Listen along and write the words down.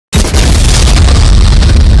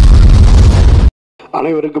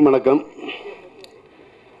அனைவருக்கும் வணக்கம்.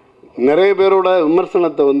 நிறைய பேரோட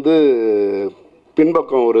விமர்சனத்தை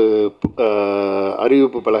பின்பக்கம் ஒரு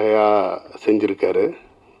அறிவிப்பு பலகையாக செஞ்சுருக்காரு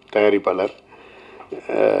தயாரிப்பாளர்.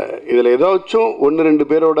 இதில் ஏதாச்சும் ஒன்று ரெண்டு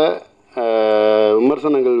பேரோட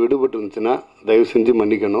விமர்சனங்கள் விடுபட்டு இருந்துச்சுன்னா தயவு செஞ்சு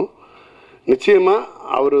மன்னிக்கணும். நிச்சயமாக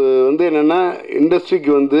அவர் என்னென்னா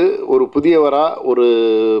இண்டஸ்ட்ரிக்கு ஒரு புதியவராக ஒரு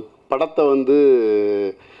படத்தை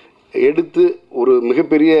எடுத்து ஒரு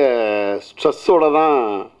மிகப்பெரிய ஸ்ட்ரெஸ்ஸோடு தான்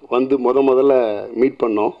முதல்ல மீட்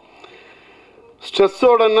பண்ணோம்.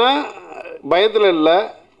 ஸ்ட்ரெஸ்ஸோடனா பயத்தில் இல்லை,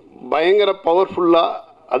 பயங்கர பவர்ஃபுல்லாக,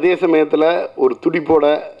 அதே சமயத்தில் ஒரு துடிப்போட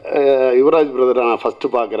யுவராஜ் பிரதரை நான்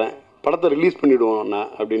ஃபஸ்ட்டு பார்க்குறேன், படத்தை ரிலீஸ் பண்ணிவிடுவோண்ணா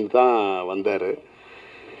அப்படின்னு தான் வந்தார்.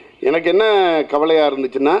 எனக்கு என்ன கவலையாக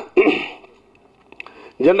இருந்துச்சுன்னா,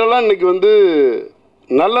 ஜென்ரலாக இன்றைக்கி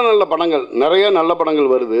நல்ல நல்ல படங்கள், நிறைய நல்ல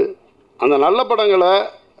படங்கள் வருது. அந்த நல்ல படங்களை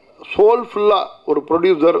சோல்ஃபுல்லாக ஒரு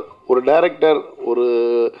ப்ரொடியூசர், ஒரு டைரக்டர், ஒரு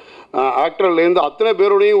ஆக்டர்லேருந்து அத்தனை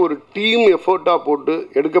பேரோடையும் ஒரு டீம் எஃபர்ட்டாக போட்டு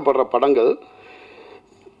எடுக்கப்படுற படங்கள்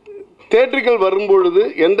தேட்டர்கள் வரும்பொழுது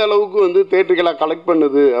எந்த அளவுக்கு தேட்டர்களாக கலெக்ட்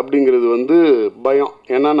பண்ணுது அப்படிங்கிறது பயம்.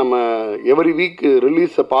 ஏன்னா நம்ம எவ்ரி வீக்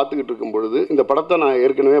ரிலீஸை பார்த்துக்கிட்டு இருக்கும் பொழுது, இந்த படத்தை நான்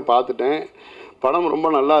ஏற்கனவே பார்த்துட்டேன், படம் ரொம்ப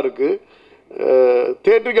நல்லா இருக்குது,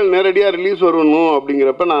 தேட்டர்கள் நேரடியாக ரிலீஸ் வரணும்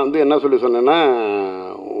அப்படிங்கிறப்ப நான் என்ன சொன்னேன்னா,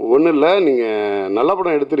 ஒன்றும் இல்லை, நீங்கள் நல்ல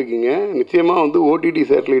படம் எடுத்திருக்கீங்க, நிச்சயமாக ஓடிடி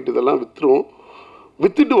சேட்டலைட் இதெல்லாம்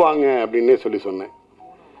விற்றுட்டு வாங்க அப்படின்னே சொன்னேன்.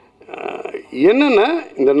 என்னென்னா,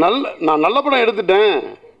 நான் நல்ல படம் எடுத்துட்டேன்,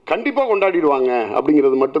 கண்டிப்பாக கொண்டாடிடுவாங்க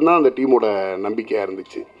அப்படிங்கிறது மட்டும்தான் அந்த டீமோட நம்பிக்கையாக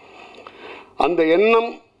இருந்துச்சு. அந்த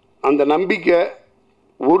எண்ணம், அந்த நம்பிக்கை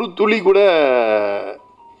ஒரு துளி கூட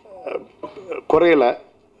குறையலை.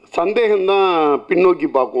 சந்தேகம்தான் பின்னோக்கி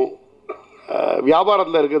பார்க்கும்.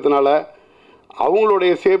 வியாபாரத்தில் இருக்கிறதுனால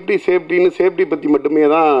அவங்களுடைய சேஃப்டி பற்றி மட்டுமே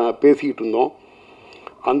தான் பேசிக்கிட்டு இருந்தோம்.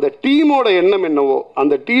 அந்த டீமோட எண்ணம் என்னவோ,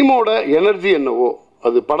 அந்த டீமோட எனர்ஜி என்னவோ,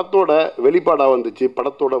 அது படத்தோட வெளிப்பாடாக வந்துச்சு,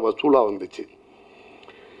 படத்தோட வசூலாக வந்துச்சு.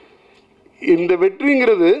 இந்த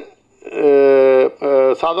வெற்றிங்கிறது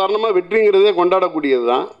சாதாரணமாக வெற்றிங்கிறதே கொண்டாடக்கூடியது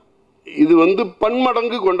தான். இது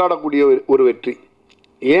பன்மடங்கு கொண்டாடக்கூடிய ஒரு வெற்றி.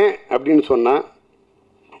 ஏன் அப்படின்னு சொன்னால்,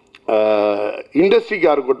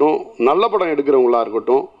 இண்டஸ்ட்ரிக்காக இருக்கட்டும், நல்ல படம் எடுக்கிறவங்களாக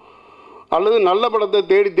இருக்கட்டும், அல்லது நல்ல படத்தை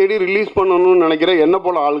தேடி ரிலீஸ் பண்ணணும்னு நினைக்கிற என்ன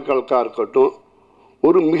போல் ஆட்களுக்காக இருக்கட்டும்,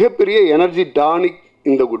 ஒரு மிகப்பெரிய எனர்ஜி டானிக்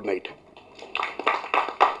இந்த குட் நைட்.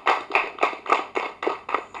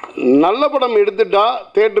 நல்ல படம் எடுத்துட்டா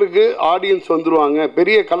தேட்டருக்கு ஆடியன்ஸ் வந்துடுவாங்க,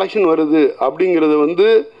 பெரிய கலெக்ஷன் வருது அப்படிங்கிறது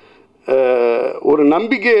ஒரு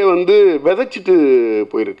நம்பிக்கையை விதைச்சிட்டு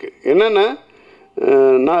போயிருக்கு. என்னென்னா,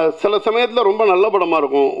 நான் சில சமயத்தில் ரொம்ப நல்ல படமாக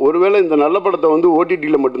இருக்கும், ஒருவேளை இந்த நல்ல படத்தை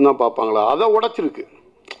ஓடிடியில் மட்டும்தான் பார்ப்பாங்களா, அதை உடச்சிருக்கு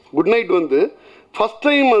குட் நைட். ஃபஸ்ட்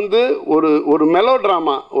டைம் ஒரு மெலோ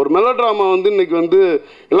ட்ராமா இன்றைக்கி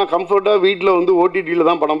எல்லாம் கம்ஃபர்ட்டாக வீட்டில் ஓடிடியில்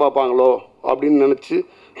தான் படம் பார்ப்பாங்களோ அப்படின்னு நினச்சி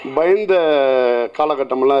பயந்த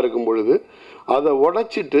காலகட்டமெல்லாம் இருக்கும் பொழுது அதை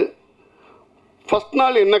உடச்சிட்டு ஃபஸ்ட்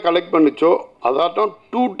நாள் என்ன கலெக்ட் பண்ணிச்சோ அதாட்டம்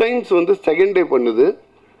 2 டைம்ஸ் செகண்ட் டே பண்ணுது,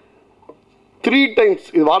 3 டைம்ஸ்,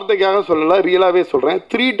 இது வார்த்தைக்காக சொல்லலை, ரியலாகவே சொல்கிறேன்,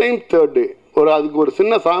 3 டைம்ஸ் தேர்ட் டே. அதுக்கு ஒரு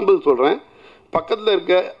சின்ன சாம்பிள் சொல்கிறேன். பக்கத்தில்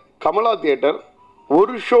இருக்க கமலா தியேட்டர்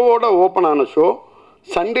ஒரு ஷோவோட ஓப்பன் ஆன ஷோ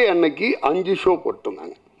சண்டே அன்னைக்கு 5 ஷோ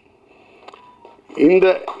போட்டிருந்தாங்க.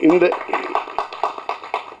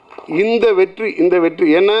 இந்த வெற்றி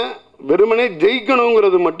ஏன்னா வெறுமனே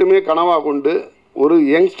ஜெயிக்கணுங்கிறது மட்டுமே கனவாக கொண்டு ஒரு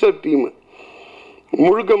யங்ஸ்டர் டீமு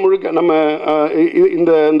முழுக்க நம்ம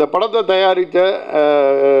இந்த படத்தை தயாரித்த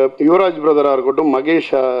யுவராஜ் பிரதராக இருக்கட்டும்,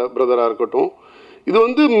 மகேஷ் பிரதராக இருக்கட்டும்,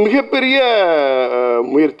 இது மிகப்பெரிய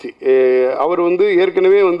முயற்சி. அவர்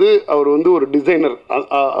ஏற்கனவே அவர் ஒரு டிசைனர்,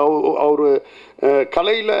 அவர்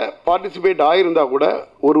கலையில் பார்ட்டிசிபேட் ஆகியிருந்தால் கூட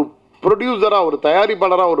ஒரு ப்ரொடியூசராக, ஒரு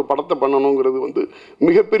தயாரிப்பாளராக ஒரு படத்தை பண்ணணுங்கிறது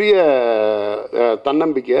மிகப்பெரிய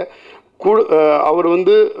தன்னம்பிக்கை. அவர்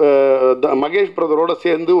மகேஷ் பிரதரோடு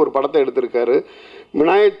சேர்ந்து ஒரு படத்தை எடுத்திருக்காரு.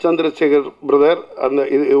 விநாயக் சந்திரசேகர் பிரதர்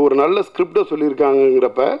இது ஒரு நல்ல ஸ்கிரிப்டை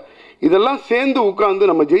சொல்லியிருக்காங்கங்கிறப்ப இதெல்லாம் சேர்ந்து உட்காந்து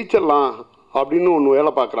நம்ம ஜெயிச்சிடலாம் அப்படின்னு ஒன்று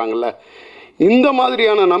வேலை பார்க்குறாங்கல்ல, இந்த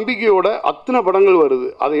மாதிரியான நம்பிக்கையோட அத்தனை படங்கள் வருது.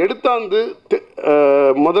 அதை எடுத்தாந்து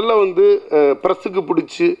முதல்ல ப்ரெஸ்ஸுக்கு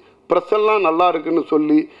பிடிச்சி, ப்ரெஸ்ஸெல்லாம் நல்லா இருக்குன்னு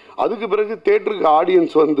சொல்லி, அதுக்கு பிறகு தேட்டருக்கு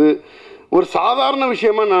ஆடியன்ஸ் ஒரு சாதாரண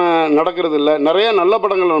விஷயமா நடக்கிறது இல்லை. நிறைய நல்ல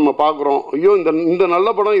படங்கள் நம்ம பார்க்குறோம், ஐயோ இந்த நல்ல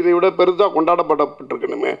படம் இதை விட பெருசாக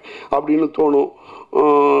கொண்டாடப்பட்டிருக்கணுமே அப்படின்னு தோணும்,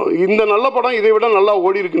 இந்த நல்ல படம் இதை விட நல்லா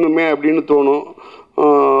ஓடி இருக்கணுமே அப்படின்னு தோணும்.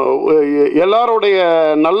 எல்லாருடைய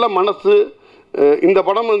நல்ல மனசு இந்த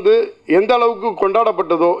படம் எந்த அளவுக்கு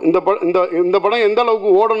கொண்டாடப்பட்டதோ, இந்த படம் எந்த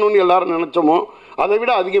அளவுக்கு ஓடணும்னு எல்லாரும் நினச்சோமோ அதை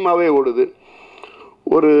விட அதிகமாகவே ஓடுது.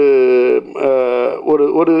 ஒரு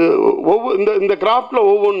ஒரு ஒவ்வொரு இந்த கிராஃப்டில்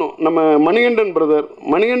ஒவ்வொன்றும் நம்ம மணிகண்டன்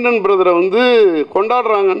பிரதரை வந்து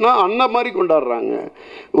கொண்டாடுறாங்கன்னா அண்ணன் மாதிரி கொண்டாடுறாங்க.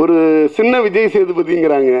 ஒரு சின்ன விஜய்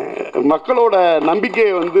சேதுபதிங்கிறாங்க. மக்களோட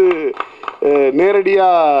நம்பிக்கையை வந்து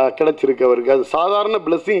நேரடியாக கிடச்சிருக்கு அவருக்கு. அது சாதாரண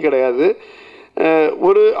பிளெஸ்ஸிங் கிடையாது.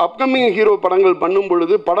 ஒரு அப்கமிங் ஹீரோ படங்கள் பண்ணும்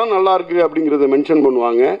பொழுது படம் நல்லா இருக்குது அப்படிங்கிறத மென்ஷன்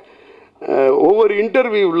பண்ணுவாங்க. ஒவ்வொரு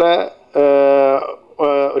இன்டர்வியூவில்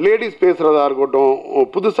லேடிஸ் பேசுகிறதா இருக்கட்டும்,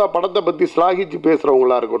 புதுசாக படத்தை பற்றி ஸ்லாகிச்சு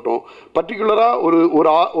பேசுகிறவங்களா இருக்கட்டும்,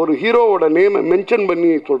 பர்டிகுலராக ஒரு ஹீரோவோட நேமை மென்ஷன் பண்ணி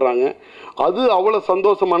சொல்கிறாங்க. அது அவ்வளோ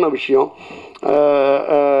சந்தோஷமான விஷயம்.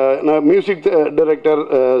 நான் மியூசிக் டைரக்டர்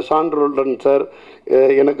சாண்ட்ரோல்டன் சார்,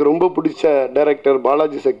 எனக்கு ரொம்ப பிடிச்ச டைரக்டர்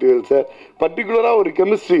பாலாஜி சக்திவேல் சார், பர்டிகுலராக ஒரு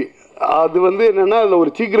கெமிஸ்ட்ரி. அது வந்து என்னென்னா அதில்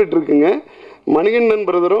ஒரு சீக்ரெட் இருக்குங்க. மணிகண்டன்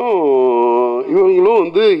பிரதரும் இவங்களும்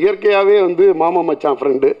வந்து இயற்கையாகவே வந்து மாமா மச்சான்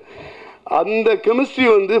ஃப்ரெண்டு. அந்த கெமிஸ்ட்ரி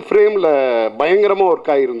வந்து ஃப்ரேமில் பயங்கரமாக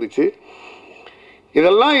ஒர்க் ஆகிருந்துச்சு.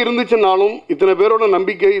 இதெல்லாம் இருந்துச்சுனாலும், இத்தனை பேரோட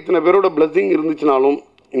நம்பிக்கை, இத்தனை பேரோட பிளெஸ்ஸிங் இருந்துச்சுனாலும்,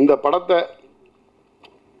 இந்த படத்தை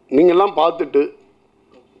நீங்கள்லாம் பார்த்துட்டு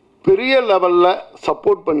பெரிய லெவலில்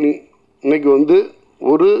சப்போர்ட் பண்ணி இன்றைக்கி வந்து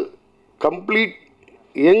ஒரு கம்ப்ளீட்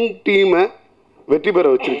யங் டீமை வெற்றி பெற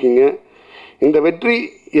வச்சுருக்கீங்க. இந்த வெற்றி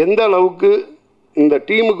எந்த அளவுக்கு இந்த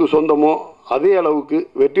டீமுக்கு சொந்தமோ அதே அளவுக்கு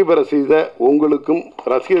வெற்றி பெற செய்த உங்களுக்கும்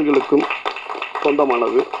ரசிகர்களுக்கும்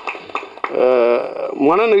சொந்தமானது.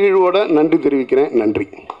 மனநெகிழ்வோட நன்றி தெரிவிக்கிறேன். நன்றி.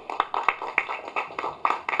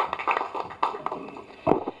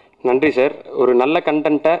 நன்றி சார். ஒரு நல்ல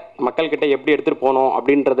கண்டென்ட்டை மக்கள்கிட்ட எப்படி எடுத்துகிட்டு போகணும்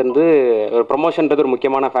அப்படின்றது வந்து ஒரு ப்ரொமோஷன்றது ஒரு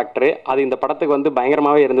முக்கியமான ஃபேக்டரு. அது இந்த படத்துக்கு வந்து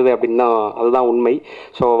பயங்கரமாகவே இருந்தது அப்படின்னா அதுதான் உண்மை.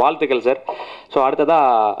 ஸோ வாழ்த்துக்கள் சார். ஸோ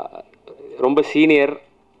அடுத்ததாக ரொம்ப சீனியர்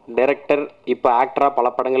டைரக்டர், இப்போ ஆக்டராக பல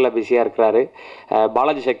படங்களில் பிஸியாக இருக்கிறாரு,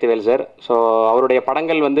 பாலாஜி சக்திவேல் சார். ஸோ அவருடைய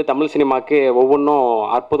படங்கள் வந்து தமிழ் சினிமாவுக்கு ஒவ்வொன்றும்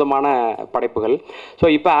அற்புதமான படைப்புகள். ஸோ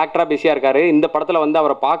இப்போ ஆக்டராக பிஸியாக இருக்கார். இந்த படத்தில் வந்து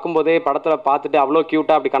அவரை பார்க்கும்போதே படத்தில் பார்த்துட்டு அவ்வளோ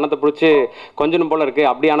க்யூட்டாக அப்படி கண்ணத்தை பிடிச்சி கொஞ்சம் போல் இருக்குது,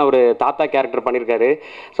 அப்படியான ஒரு தாத்தா கேரக்டர் பண்ணியிருக்காரு.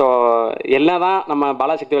 ஸோ என்ன தான் நம்ம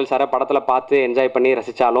பாலாஜி சக்திவேல் சாரை படத்தில் பார்த்து என்ஜாய் பண்ணி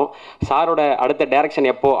ரசித்தாலும் சாரோட அடுத்த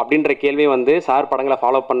டைரக்ஷன் எப்போ அப்படின்ற கேள்வி வந்து சார் படங்களை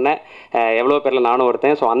ஃபாலோ பண்ண எவ்வளோ பேரில் நானும்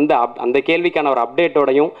ஒருத்தேன். ஸோ அந்த கேள்விக்கான ஒரு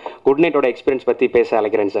அப்டேட்டோடையும் குட் நைட்டோட எக்ஸ்பீரியன்ஸ் பற்றி பேச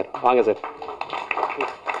அழைக்கிறேன் சார். வாங்க சார்.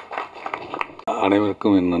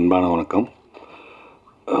 அனைவருக்கும் என் அன்பான வணக்கம்.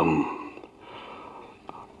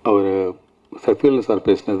 அவர் சக்திவேல் சார்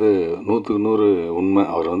பேசினது 100க்கு 100 உண்மை.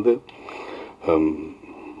 அவர் வந்து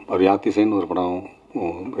அவர் யாத்திசைன்னு ஒரு படம்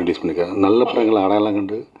ரிலீஸ் பண்ணியிருக்காரு. நல்ல படங்களை அடையாளம்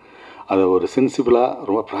கண்டு அதை ஒரு சென்சிபிளாக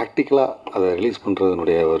ரொம்ப ப்ராக்டிக்கலாக அதை ரிலீஸ்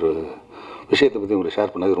பண்ணுறதுனுடைய ஒரு விஷயத்தை பற்றி உங்களுக்கு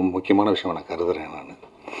ஷேர் பண்ணது ரொம்ப முக்கியமான விஷயம் நான் கருதுகிறேன் நான்.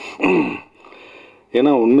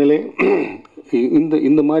 ஏன்னா உண்மையிலே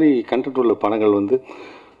இந்த மாதிரி கண்டென்ட் உள்ள படங்கள் வந்து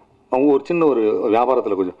அவங்க ஒரு சின்ன ஒரு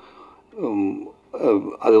வியாபாரத்தில் கொஞ்சம்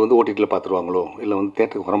அது வந்து ஓடிடியில் பார்த்துருவாங்களோ இல்லை வந்து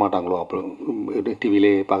தேட்டருக்கு வரமாட்டாங்களோ, அப்புறம்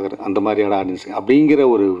டிவிலே பார்க்குற அந்த மாதிரியான ஆடியன்ஸ் அப்படிங்கிற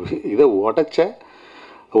ஒரு இதை உடைச்ச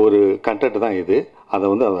ஒரு கண்டென்ட் தான் இது. அதை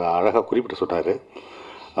வந்து அதை அழகாக குறிப்பிட்டு சொல்கிறாரு.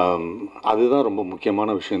 அதுதான் ரொம்ப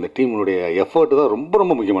முக்கியமான விஷயம். இந்த டீமுடைய எஃபர்ட் தான் ரொம்ப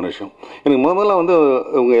ரொம்ப முக்கியமான விஷயம். எனக்கு முதல்ல வந்து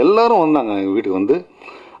இவங்க எல்லோரும் வந்தாங்க எங்கள் வீட்டுக்கு வந்து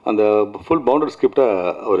அந்த ஃபுல் பவுண்டட் ஸ்கிரிப்டை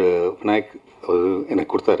ஒரு விநாயக்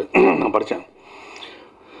எனக்கு கொடுத்தாரு. நான் படித்தேன்.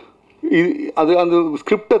 அது அந்த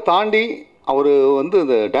ஸ்கிரிப்டை தாண்டி அவர் வந்து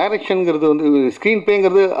அந்த டைரக்ஷனுங்கிறது வந்து ஸ்க்ரீன்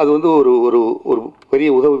பேங்கிறது அது வந்து ஒரு ஒரு ஒரு பெரிய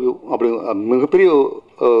உதவி, அப்படி மிகப்பெரிய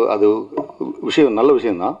அது விஷயம், நல்ல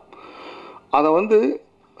விஷயந்தான். அதை வந்து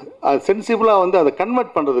அது சென்சிபிளாக வந்து அதை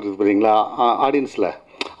கன்வெர்ட் பண்ணுறது இருக்குது பார்த்தீங்களா,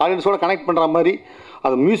 ஆடியன்ஸோட கனெக்ட் பண்ணுற மாதிரி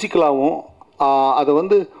அது மியூசிக்கலாகவும் அதை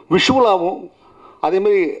வந்து விஷுவலாகவும்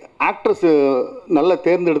அதேமாதிரி ஆக்ட்ரஸ் நல்லா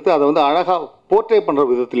தேர்ந்தெடுத்து அதை வந்து அழகாக போர்ட்ரே பண்ணுற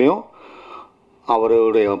விதத்துலேயும்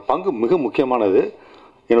அவருடைய பங்கு மிக முக்கியமானது.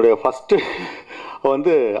 என்னுடைய ஃபஸ்ட்டு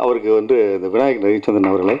வந்து அவருக்கு வந்து இந்த விநாயக் ரவிச்சந்திரன்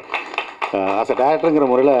அவர்களை ஆஸ் அ டைரக்டருங்கிற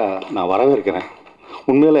முறையில் நான் வரவேற்கிறேன்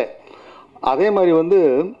உண்மையிலே. அதே மாதிரி வந்து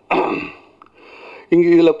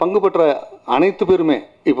இங்கே இதில் பங்கு பெற்ற அனைத்து பேருமே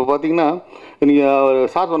இப்போ பார்த்திங்கன்னா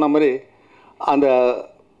நீங்கள் சார் சொன்ன மாதிரி அந்த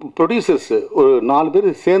ப்ரொடியூசர்ஸு ஒரு 4 பேர்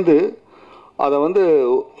சேர்ந்து அதை வந்து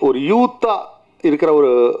ஒரு யூத்தாக இருக்கிற ஒரு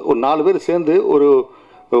 4 பேர் சேர்ந்து ஒரு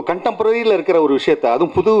கண்டெம்பரரியில் இருக்கிற ஒரு விஷயத்தை,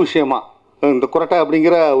 அதுவும் புது விஷயமா இந்த குரட்டை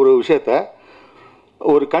அப்படிங்கிற ஒரு விஷயத்தை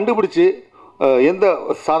ஒரு கண்டுபிடிச்சி எந்த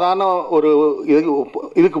சாதாரண ஒரு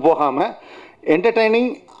இதுக்கு போகாமல்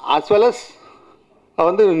என்டர்டெய்னிங் அஸ் வெல் அஸ்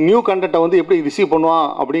வந்து நியூ கண்டென்ட்டை வந்து எப்படி ரிசீவ் பண்ணுவான்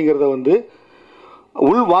அப்படிங்கிறத வந்து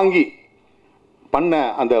உள் வாங்கி பண்ண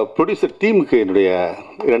அந்த ப்ரொடியூசர் டீமுக்கு என்னுடைய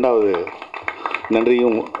 2வது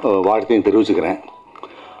நன்றியும் வாழ்த்தையும் தெரிவிச்சுக்கிறேன்.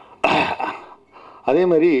 அதே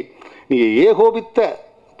மாதிரி நீங்கள் ஏகோபித்த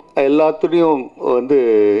எல்லாத்துலேயும் வந்து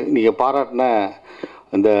நீங்கள் பாராட்டின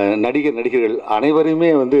அந்த நடிகர்கள் அனைவரையுமே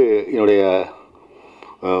வந்து என்னுடைய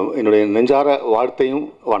என்னுடைய நெஞ்சார வாழ்த்தையும்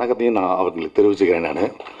வணக்கத்தையும் நான் அவர்களுக்கு தெரிவிச்சுக்கிறேன்.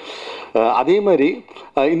 நான் அதே மாதிரி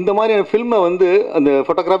இந்த மாதிரியான ஃபில்மை வந்து அந்த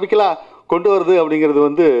ஃபோட்டோகிராஃபிக்கலாக கொண்டு வருது அப்படிங்கிறது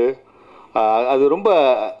வந்து அது ரொம்ப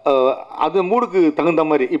அது மூடுக்கு தகுந்த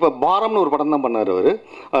மாதிரி. இப்போ பாரம்னு ஒரு படம் தான் பண்ணார் அவர்.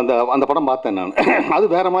 அந்த படம் பார்த்தேன் நான். அது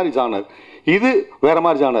வேறு மாதிரி ஜானர், இது வேறு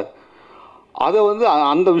மாதிரி ஜானர். அதை வந்து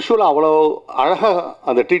அந்த விஷுவலை அவ்வளோ அழகாக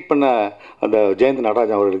அந்த ட்ரீட் பண்ண அந்த ஜெயந்த்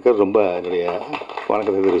நடராஜன் அவர்களுக்கு ரொம்ப என்னுடைய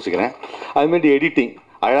வணக்கத்தை தெரிவிச்சுக்கிறேன். அதுமாரி எடிட்டிங்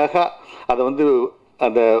அழகாக அதை வந்து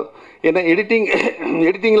அந்த என்ன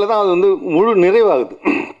எடிட்டிங்கில் தான் அது வந்து முழு நிறைவாகுது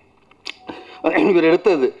இவர்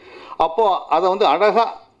எடுத்தது. அப்போது அதை வந்து அழகாக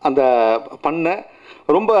அந்த பண்ண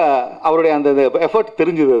ரொம்ப அவருடைய அந்த எஃபர்ட்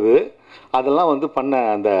தெரிஞ்சுது. அது அதெல்லாம் வந்து பண்ண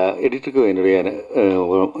அந்த எடிட்டருக்கு என்னுடைய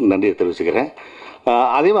நன்றியை தெரிவிச்சுக்கிறேன்.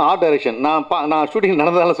 அதே மாதிரி ஆர்ட் டைரக்ஷன் நான் ஷூட்டிங்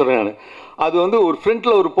நடந்ததால சொல்கிறேன். நான் அது வந்து ஒரு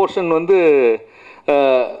ஃப்ரண்ட்டில் ஒரு போர்ஷன் வந்து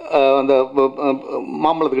அந்த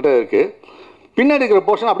மாம்பழத்துக்கிட்ட இருக்குது. பின்னாடி இருக்கிற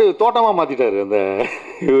போர்ஷன் அப்படியே தோட்டமாக மாற்றிட்டார் அந்த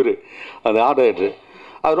இவர் அந்த ஆர்ட் டைரக்டர்.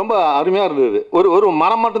 அது ரொம்ப அருமையாக இருந்தது. ஒரு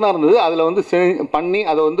மரம் மட்டும்தான் இருந்தது. அதில் வந்து பண்ணி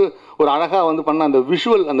அதை வந்து ஒரு அழகாக வந்து பண்ண அந்த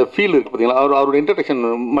விஷுவல் அந்த ஃபீல் இருக்குது பார்த்தீங்களா. அவரோட இன்ட்ரடக்ஷன்,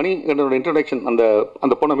 மணிகண்டனோட இன்ட்ரடக்ஷன்,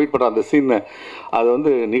 அந்த பொண்ணை மீட் பண்ணுற அந்த சீனை அதை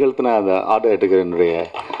வந்து நிகழ்த்தின அந்த ஆர்ட் டைரக்டருக்கு என்னுடைய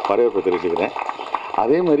வரவேற்பை தெரிவிச்சுக்கிறேன்.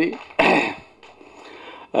 அதே மாதிரி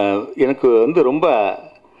எனக்கு வந்து ரொம்ப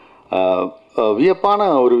வியப்பான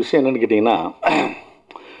ஒரு விஷயம் என்னென்னு கேட்டிங்கன்னா,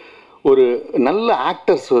 ஒரு நல்ல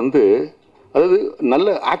ஆக்டர்ஸ் வந்து, அதாவது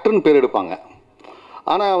நல்ல ஆக்டர்னு பேர் எடுப்பாங்க.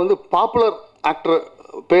 ஆனால் வந்து பாப்புலர் ஆக்டர்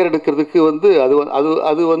பேர் எடுக்கிறதுக்கு வந்து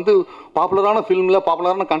அது வந்து பாப்புலரான ஃபில்மில்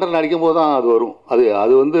பாப்புலரான கண்டென்ட் நடிக்கும் போது தான் அது வரும்.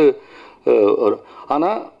 அது வந்து வரும்.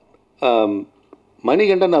 ஆனால்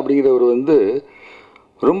மணிகண்டன் அப்படிங்கிறவர் வந்து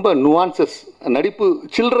ரொம்ப நுவான்சஸ் நடிப்பு,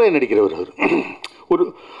 சில்லறை நடிக்கிறவர். அவர் ஒரு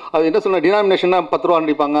அது என்ன சொன்ன டினாமினேஷனாக 10 ரூபா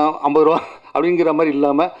நடிப்பாங்க, 50 ரூபா அப்படிங்கிற மாதிரி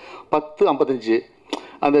இல்லாமல் 10, 55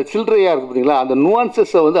 அந்த சில்லறையாக இருக்குது பார்த்தீங்களா. அந்த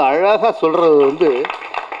நுவான்சஸை வந்து அழகாக சொல்கிறது வந்து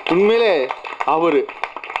உண்மையிலே அவர்.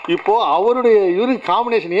 இப்போது அவருடைய இவருக்கு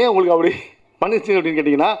காம்பினேஷன் ஏன் உங்களுக்கு அப்படி பண்ணிச்சு அப்படின்னு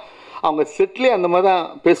கேட்டிங்கன்னா, அவங்க செட்லேயே அந்த மாதிரி தான்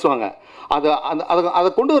பேசுவாங்க. அதை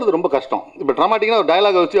கொண்டு வரது ரொம்ப கஷ்டம். இப்போ ட்ராமாட்டிக்காக ஒரு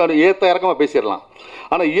டயலாகை வச்சு அவர் ஏற்ற இறக்கமாக பேசிடலாம்.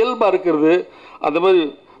 ஆனால் இயல்பாக இருக்கிறது அந்த மாதிரி.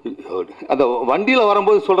 அந்த வண்டியில்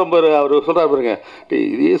வரும்போது சொல்கிற பாரு, அவர் சொல்கிறார் பாருங்க,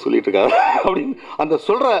 இதையே சொல்லிட்டு இருக்காரு அப்படின்னு அந்த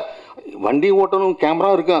சொல்கிற வண்டி ஓட்டணும், கேமரா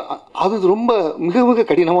இருக்கு, அது ரொம்ப மிக மிக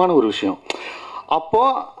கடினமான ஒரு விஷயம்.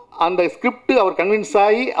 அப்போது அந்த ஸ்கிரிப்ட் அவர் கன்வின்ஸ்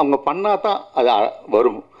ஆகி அவங்க பண்ணால் தான் அது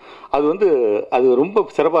வரும். அது வந்து அது ரொம்ப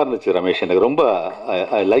சிறப்பாக இருந்துச்சு ரமேஷ். எனக்கு ரொம்ப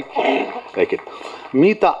லைக் இட்.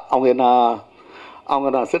 மீதா அவங்க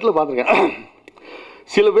நான் செட்டில் பார்த்துருக்கேன்.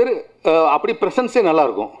 சில பேர் அப்படி ப்ரெசன்ஸே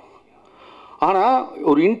நல்லாயிருக்கும், ஆனால்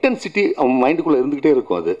ஒரு இன்டென்சிட்டி அவன் மைண்டுக்குள்ளே இருந்துக்கிட்டே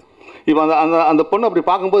இருக்கும். அது இப்போ அந்த பொண்ணு அப்படி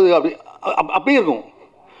பார்க்கும்போது அப்படியே இருக்கும்.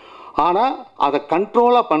 ஆனால் அதை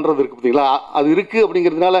கண்ட்ரோலாக பண்ணுறது இருக்குது பார்த்தீங்களா, அது இருக்குது.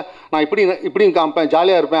 அப்படிங்கிறதுனால நான் இப்படியும் காமிப்பேன்,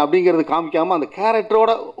 ஜாலியாக இருப்பேன் அப்படிங்கிறது காமிக்காமல் அந்த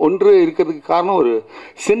கேரக்டரோட ஒன்று இருக்கிறதுக்கு காரணம் ஒரு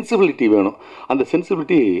சென்சிபிலிட்டி வேணும். அந்த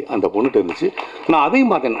சென்சிபிலிட்டி அந்த பொண்ணுகிட்ட இருந்துச்சு. நான்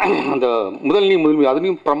அதையும் பார்த்தேன். அந்த முதல்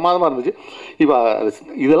அதுலேயும் பிரமாதமாக இருந்துச்சு. இப்போ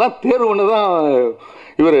இதெல்லாம் தேர்வு பண்ண தான்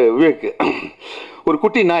இவர் விவேக். ஒரு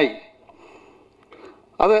குட்டி நாய்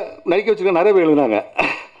அதை நடிக்க வச்சுருக்க நிறைய பேர் எழுதினாங்க.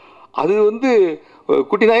 அது வந்து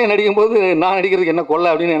குட்டி நாயை நடிக்கும் போது நான் நடிக்கிறதுக்கு என்ன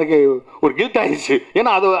கொல்ல அப்படின்னு எனக்கு ஒரு கில்ட் ஆகிடுச்சு.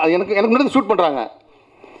 ஏன்னா அது எனக்கு முன்னாடி ஷூட் பண்ணுறாங்க.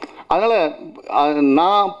 அதனால்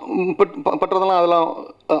நான் பட்டுறதெல்லாம் அதெல்லாம்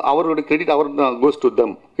அவரோட கிரெடிட் அவர் தான், கோஸ் டு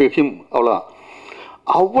தம் ஹிம். அவ்வளோதான்.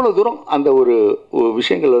 அவ்வளோ தூரம் அந்த ஒரு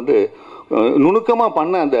விஷயங்கள் வந்து நுணுக்கமாக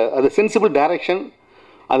பண்ண அந்த சென்சிபிள் டைரக்ஷன்,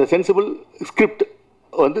 அந்த சென்சிபிள் ஸ்கிரிப்ட்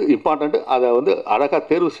வந்து இம்பார்ட்டண்ட்டு. அதை வந்து அழகாக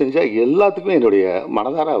தேர்வு செஞ்சால் எல்லாத்துக்குமே என்னுடைய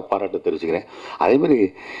மனதார பாராட்டு தெரிவிச்சுக்கிறேன். அதேமாதிரி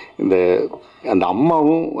அந்த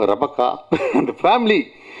அம்மாவும் ரெபக்கா அந்த ஃபேமிலி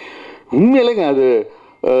உண்மையிலேங்க அது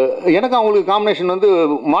எனக்கு அவங்களுக்கு காம்பினேஷன் வந்து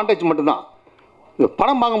மாண்டேஜ் மட்டும்தான். இந்த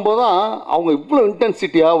படம் பார்க்கும்போது தான் அவங்க இவ்வளோ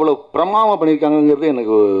இன்டென்சிட்டியாக இவ்வளோ பிரமாதமாக பண்ணியிருக்காங்கங்கிறது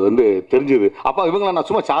எனக்கு வந்து தெரிஞ்சுது. அப்போ இவங்களை நான்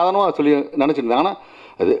சும்மா சாதாரணமாக சொல்லி நினச்சிருந்தேன். ஆனால்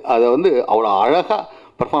அதை வந்து அவ்வளோ அழகாக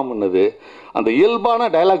பர்ஃபார்ம் பண்ணது. அந்த இயல்பான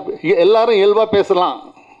டயலாக், எல்லாரும் இயல்பாக பேசலாம்,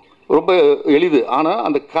 ரொம்ப எளிது. ஆனால்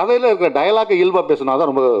அந்த கதையில் இருக்கிற டயலாக்கை இயல்பாக பேசணும்,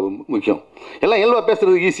 அதான் ரொம்ப முக்கியம். எல்லாம் இயல்பாக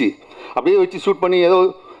பேசுகிறது ஈஸி, அப்படியே வச்சு ஷூட் பண்ணி ஏதோ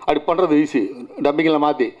அப்படி பண்ணுறது ஈஸி டப்பிங்கில்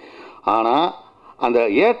மாற்றி. ஆனால் அந்த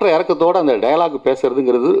ஏற்ற இறக்கத்தோடு அந்த டயலாக்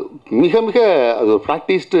பேசுகிறதுங்கிறது மிக மிக அது ஒரு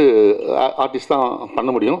ப்ராக்டிஸ்டு ஆர்டிஸ்ட் தான் பண்ண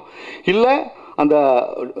முடியும், இல்லை அந்த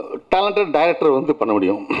டேலண்டட் டைரக்டர் வந்து பண்ண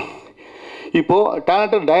முடியும். இப்போது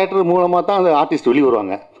டேலண்டட் டைரக்டர் மூலமாக தான் அந்த ஆர்டிஸ்ட் வெளியே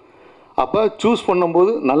வருவாங்க. அப்போ சூஸ்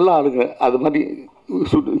பண்ணும்போது நல்லா ஆளுங்க அது மாதிரி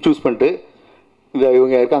சூஸ் பண்ணிட்டு,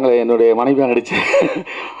 இவங்க இருக்காங்களே என்னுடைய மனைவியாக நடிச்சு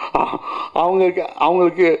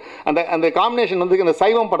அவங்களுக்கு அந்த காம்பினேஷன் வந்து இந்த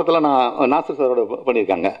சைவம் படத்தில் நாசர் சாரோட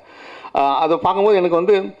பண்ணியிருக்காங்க. அதை பார்க்கும்போது எனக்கு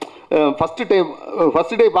வந்து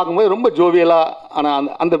ஃபஸ்ட்டு டே பார்க்கும்போது ரொம்ப ஜோவியலாக, ஆனால்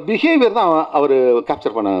அந்த பிஹேவியர் தான் அவர்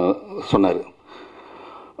கேப்சர் பண்ண சொன்னார்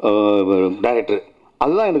டைரக்டர்.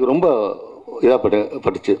 அதுதான் எனக்கு ரொம்ப இதாக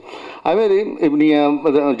பட்டுச்சு. அதுமாரி இப்போ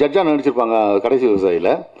நீங்கள் ஜட்ஜாக நடிச்சிருப்பாங்க கடைசி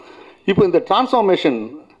விவசாயியில். இப்போ இந்த டிரான்ஸ்ஃபார்மேஷன்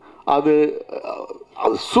அது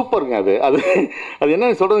சூப்பருங்க. அது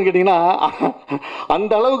என்ன சொல்கிறதுன்னு கேட்டிங்கன்னா,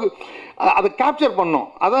 அந்த அளவுக்கு அதை கேப்சர் பண்ணோம்.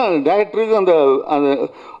 அதான் டைரக்டருக்கும் அந்த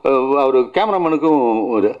அவர் கேமராமேனுக்கும்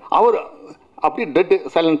அவர் அப்படியே டெட்டு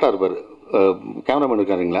சைலண்ட்டாக இருப்பார். கேமராமேன்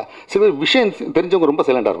இருக்காருங்களா, சில விஷயம் தெரிஞ்சவங்க ரொம்ப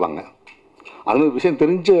சைலண்ட்டாக இருப்பாங்க. அதுமாதிரி விஷயம்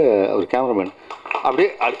தெரிஞ்ச ஒரு கேமராமேன் அப்படியே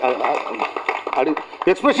அப்படி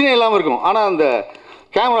எக்ஸ்ப்ரெஷனே இல்லாமல் இருக்கும், ஆனால் அந்த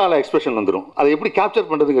கேமராவில் எக்ஸ்ப்ரெஷன் வந்துடும். அதை எப்படி கேப்சர்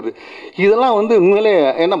பண்ணுறதுங்கிறது இதெல்லாம் உண்மையிலே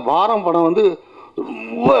ஏன்னா பாரம் படம்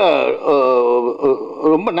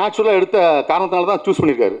ரொம்ப நேச்சுரலாக எடுத்த காரணத்தினால தான் சூஸ்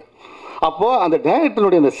பண்ணியிருக்காரு. அப்போது அந்த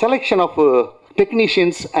டைரக்டருடைய அந்த செலெக்ஷன் ஆஃப்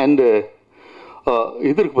டெக்னீஷியன்ஸ் அண்டு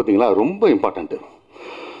இது இருக்குது பார்த்தீங்களா, ரொம்ப இம்பார்ட்டண்ட்டு.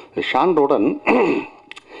 ஷான் ரோடன்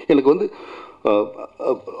எனக்கு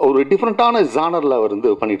ஒரு டிஃப்ரெண்ட்டான ஜானரில் அவர்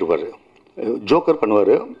பண்ணிட்டு இருப்பார். ஜோக்கர்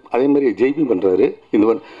பண்ணுவார், அதேமாதிரி ஜெய்பி பண்ணுறாரு.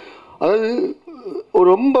 அதாவது ஒரு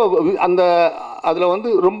ரொம்ப அந்த அதில்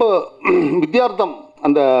ரொம்ப வித்தியார்த்தம்,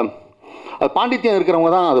 அந்த பாண்டித்யம்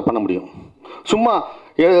இருக்கிறவங்க தான் அதை பண்ண முடியும். சும்மா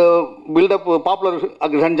பில்டப் பாப்புலர்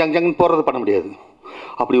ஜங்ஜங்னு போடுறது பண்ண முடியாது.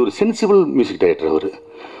 அப்படி ஒரு சென்சிபிள் மியூசிக் டைரக்டர் அவர்.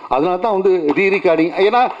 அதனால தான் ரீரிகார்டிங்,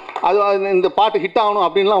 ஏன்னா அது இந்த பாட்டு ஹிட் ஆகணும்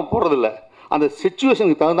அப்படின்லாம் போடுறதில்ல, அந்த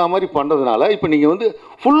சிச்சுவேஷனுக்கு தகுந்த மாதிரி பண்ணுறதுனால இப்போ நீங்கள்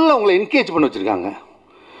ஃபுல்லாக உங்களை என்கேஜ் பண்ணி வச்சுருக்காங்க.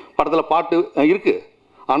 படத்தில் பாட்டு இருக்குது,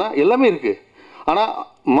 ஆனால் எல்லாமே இருக்குது, ஆனால்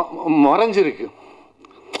மறைஞ்சிருக்கு,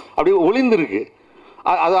 அப்படி ஒளிந்துருக்கு.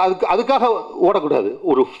 அதுக்காக ஓடக்கூடாது,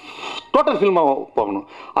 ஒரு டோட்டல் ஃபில்மாக போகணும்.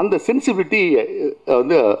 அந்த சென்சிபிலிட்டி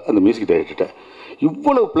அந்த மியூசிக் டைரக்டர்கிட்ட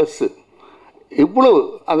இவ்வளவு ப்ளஸ்ஸு, இவ்வளவு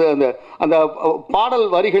அந்த அந்த அந்த பாடல்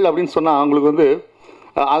வரிகள் அப்படின்னு சொன்னால் அவங்களுக்கு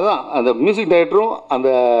அதுதான் அந்த மியூசிக் டைரக்டரும் அந்த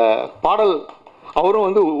பாடல்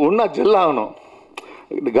அவரும் ஒன்றா ஜெல்லாகணும்.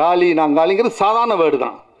 காலி நான் காலிங்கிறது சாதாரண வேர்டு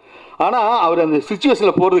தான், ஆனால் அவர் அந்த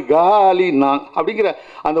சுச்சுவேஷனில் போகிறது காலி நான் அப்படிங்கிற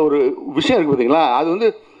அந்த ஒரு விஷயம் இருக்குது பார்த்தீங்களா,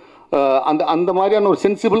 அது அந்த அந்த மாதிரியான ஒரு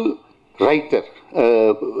சென்சிபிள் ரைட்டர்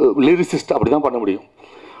லிரிசிஸ்ட் அப்படி தான் பண்ண முடியும்.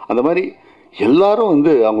 அந்த மாதிரி எல்லாரும்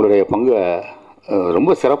அவங்களுடைய பங்கை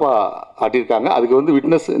ரொம்ப சிறப்பாக ஆட்டியிருக்காங்க. அதுக்கு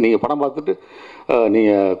விட்னஸ் நீங்கள் படம் பார்த்துட்டு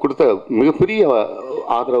நீங்கள் கொடுத்த மிகப்பெரிய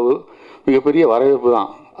ஆதரவு, மிகப்பெரிய வரவேற்பு தான்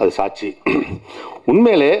அது சாட்சி.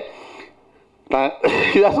 உண்மையிலே நான்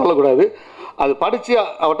இதாக சொல்லக்கூடாது, அது படித்து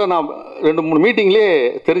அவர்கிட்ட நான் 2-3 மீட்டிங்லேயே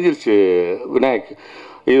தெரிஞ்சிருச்சு, விநாயக்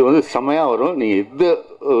இது செம்மையாக வரும், நீங்கள் எந்த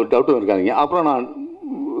டவுட்டும் இருக்காதீங்க. அப்புறம் நான்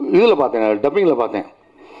இதில் பார்த்தேன், டப்பிங்கில் பார்த்தேன்.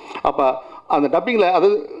 அப்போ அந்த டப்பிங்கில் அது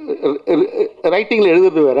ரைட்டிங்கில்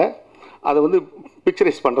எழுதுறது வேறு, அதை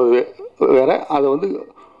பிக்சரைஸ் பண்ணுறது வேறு, அதை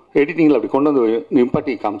எடிட்டிங்கில் அப்படி கொண்டு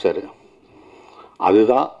நிப்பாட்டி காமிச்சார்.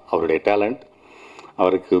 அதுதான் அவருடைய டேலண்ட்.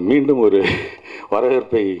 அவருக்கு மீண்டும் ஒரு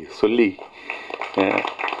வரவேற்பை சொல்லி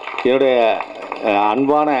என்னுடைய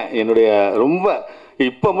அன்பான என்னுடைய ரொம்ப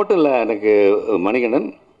இப்போ மட்டும் இல்லை, எனக்கு மணிகண்டன்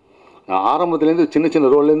ஆரம்பத்துலேருந்து சின்ன சின்ன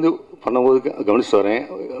ரோல்லேருந்து பண்ணும்போது கவனிச்சு வரேன்.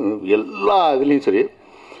 எல்லா இதுலேயும் சரி,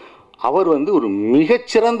 அவர் ஒரு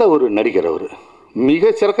மிகச்சிறந்த ஒரு நடிகர். அவர்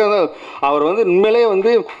மிகச்சிறந்த அவர் உண்மையிலே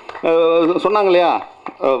சொன்னாங்க இல்லையா,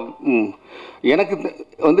 எனக்கு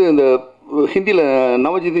இந்த ஹிந்தியில்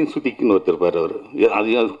நவஜிதீன் சுத்திக்குன்னு ஒருத்தர் இருப்பார். அவர்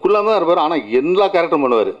அதுக்குள்ளாக தான் இருப்பார், ஆனால் எல்லா கேரக்டரும்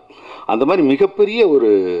பண்ணுவார். அந்த மாதிரி மிகப்பெரிய ஒரு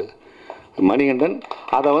மணிகண்டன்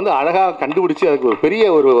அதை அழகாக கண்டுபிடிச்சி அதுக்கு ஒரு பெரிய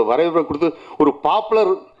ஒரு வரவேற்பை கொடுத்து ஒரு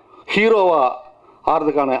பாப்புலர் ஹீரோவாக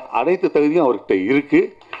ஆகிறதுக்கான அனைத்து தகுதியும் அவர்கிட்ட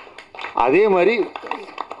இருக்குது. அதே மாதிரி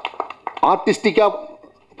ஆர்டிஸ்டிக்காக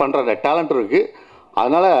பண்ணுற அந்த டேலண்ட் இருக்குது.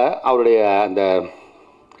 அதனால் அவருடைய அந்த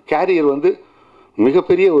கேரியர்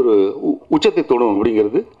மிகப்பெரிய ஒரு உச்சத்தை தொடும்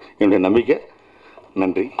அப்படிங்கிறது என்னுடைய நம்பிக்கை.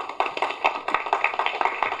 நன்றி.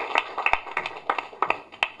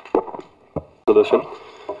 சுதர்ஷன்,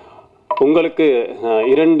 உங்களுக்கு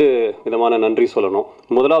 2 விதமான நன்றி சொல்லணும்.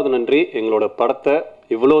 முதலாவது நன்றி, எங்களோட படத்தை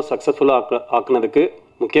இவ்வளோ சக்ஸஸ்ஃபுல்லாக ஆக்குனதுக்கு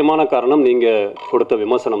முக்கியமான காரணம் நீங்கள் கொடுத்த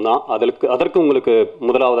விமர்சனம் தான். அதற்கு உங்களுக்கு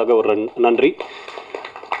முதலாவதாக ஒரு நன்றி.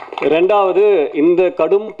 ரெண்டாவது, இந்த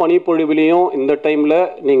கடும் பனிப்பொழிவிலையும் இந்த டைமில்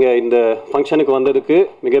நீங்கள் இந்த ஃபங்க்ஷனுக்கு வந்ததுக்கு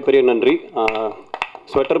மிகப்பெரிய நன்றி.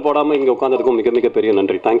 ஸ்வெட்டர் போடாமல் இங்கே உட்காந்ததுக்கும் மிகப்பெரிய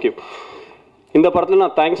நன்றி. தேங்க்யூ. இந்த படத்தில்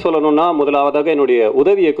நான் தேங்க்ஸ் சொல்லணும்னா, முதலாவதாக என்னுடைய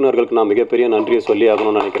உதவி இயக்குநர்களுக்கு நான் மிகப்பெரிய நன்றியை சொல்லி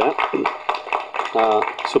ஆகணும்னு நினைக்கிறேன்.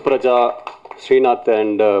 சுப்ரஜா, ஸ்ரீநாத்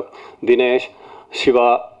அண்ட் தினேஷ், சிவா.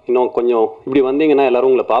 இன்னும் கொஞ்சம் இப்படி வந்தீங்கன்னா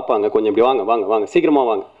எல்லோரும் உங்களை பார்ப்பாங்க. கொஞ்சம் இப்படி வாங்க வாங்க வாங்க, சீக்கிரமாக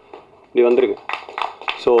வாங்க, இப்படி வந்துருங்க.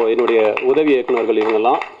 ஸோ என்னுடைய உதவி இயக்குநர்கள்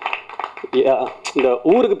இவங்கெல்லாம் இந்த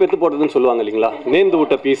ஊருக்கு பெற்று போட்டதுன்னு சொல்லுவாங்க இல்லைங்களா, நேர்ந்து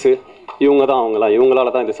விட்ட பீஸு, இவங்க தான்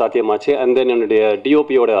இவங்களால தான் இது சாத்தியமாச்சு. அண்ட் தென் என்னுடைய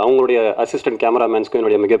டிஓபியோட அவங்களுடைய அசிஸ்டன்ட் கேமராமேன்ஸ்க்கும்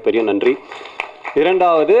என்னுடைய மிகப்பெரிய நன்றி.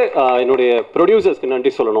 இரண்டாவது என்னுடைய ப்ரொடியூசர்ஸ்க்கு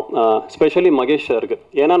நன்றி சொல்லணும், ஸ்பெஷலி மகேஷ் சாருக்கு.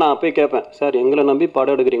 ஏன்னா நான் போய் கேட்பேன், சார் எங்களை நம்பி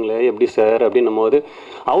படம் எடுக்கிறீங்களே எப்படி சார் அப்படின்னும் போது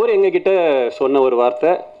அவர் எங்ககிட்ட சொன்ன ஒரு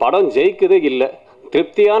வார்த்தை, படம் ஜெயிக்குதே இல்லை,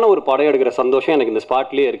 திருப்தியான ஒரு படம் எடுக்கிற சந்தோஷம் எனக்கு இந்த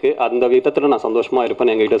ஸ்பாட்லேயே இருக்குது, அந்த விதத்தில் நான் சந்தோஷமாக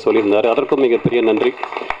இருப்பேன்னு எங்ககிட்ட சொல்லியிருந்தார். அதற்கும் மிகப்பெரிய நன்றி.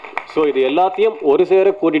 ஸோ இது எல்லாத்தையும் ஒரு சேர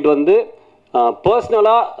கூட்டிகிட்டு வந்து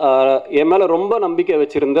பர்சனலாக என் மேலே ரொம்ப நம்பிக்கை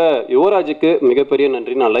வச்சுருந்த யுவராஜுக்கு மிகப்பெரிய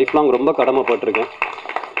நன்றி. நான் லைஃப் லாங் ரொம்ப கடமைப்பட்டிருக்கேன்.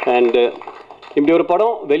 அண்டு இப்படி ஒரு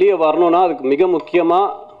படம் வெளியே வரணும்னா அதுக்கு மிக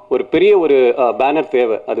முக்கியமாக ஒரு பெரிய ஒரு பேனர்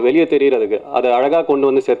தேவை, அது வெளியே தெரிகிறதுக்கு. அதை அழகாக கொண்டு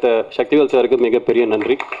வந்து சேர்த்த சக்திவேல் சாருக்கு மிகப்பெரிய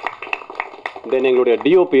நன்றி. தென் எங்களுடைய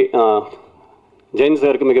டிஓபி ஜெயின்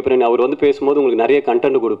சாருக்கு மிகப்பெரிய, அவர் வந்து பேசும்போது உங்களுக்கு நிறைய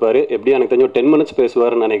கண்டென்ட் கொடுப்பாரு. எப்படியும் எனக்கு தெரிஞ்ச ஒரு 10 minutes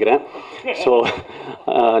பேசுவார்னு நினைக்கிறேன். ஸோ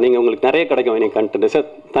நீங்கள் உங்களுக்கு நிறைய கிடைக்கும் எனக்கு content. Sir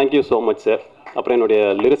thank you so much sir. அப்புறம் என்னுடைய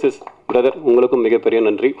லிரிசிஸ்ட் பிரதர் உங்களுக்கும் மிகப்பெரிய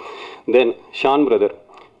நன்றி. தென்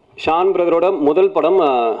ஷான் பிரதரோட முதல் படம்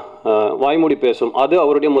வாய்மூடி பேசும், அது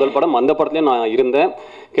அவருடைய முதல் படம். அந்த படத்துலேயே நான் இருந்தேன்.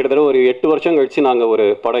 கிட்டத்தட்ட ஒரு 8 வருஷம் கழித்து நாங்கள் ஒரு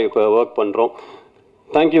படம் இப்போ ஒர்க் பண்ணுறோம்.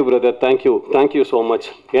 Thank you brother, thank you so much.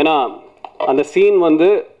 ஏன்னா அந்த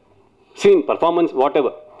சீன் பர்ஃபார்மன்ஸ் வாட்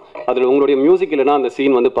எவர், அதில் உங்களுடைய மியூசிக் இல்லைன்னா அந்த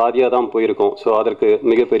சீன் வந்து பாதியாக தான் போயிருக்கும். ஸோ அதற்கு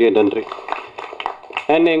மிகப்பெரிய நன்றி.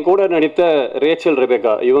 அண்ட் என் கூட நடித்த ரேச்சல்,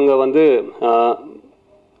 ரெபேக்கா, இவங்க வந்து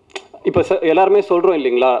இப்போ எல்லாருமே சொல்கிறோம்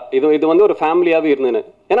இல்லைங்களா, இது வந்து ஒரு ஃபேமிலியாகவே இருந்ததுன்னு.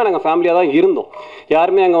 ஏன்னா நாங்கள் ஃபேமிலியாக தான் இருந்தோம்.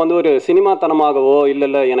 யாருமே அங்கே வந்து ஒரு சினிமாத்தனமாகவோ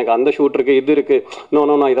இல்லை எனக்கு அந்த ஷூட் இருக்குது இது இருக்குது, நோ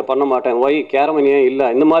நான் இதை பண்ண மாட்டேன், கேரமனியே இல்லை,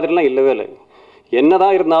 இந்த மாதிரிலாம் இல்லவே இல்லை.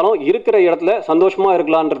 என்னதான் இருந்தாலும் இருக்கிற இடத்துல சந்தோஷமாக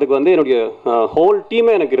இருக்கலான்றதுக்கு வந்து என்னுடைய ஹோல்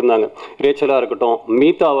டீமே எனக்கு இருந்தாங்க. ரேச்சலாக இருக்கட்டும்,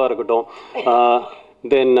 மீதாவாக இருக்கட்டும்,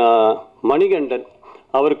 தென் மணிகண்டன்,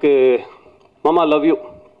 அவருக்கு மாமா லவ் யூ,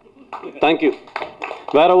 தேங்க்யூ,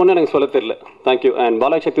 வேறு ஒன்றும் எனக்கு சொல்ல தெரியல, thank you. And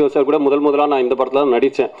Balaji Sakthivel sir கூட முதலாக நான் இந்த படத்தில் தான்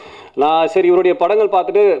நடித்தேன். நான் சரி இவருடைய படங்கள்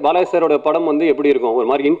பார்த்துட்டு பாலாஜி சாரோட படம் வந்து எப்படி இருக்கும், ஒரு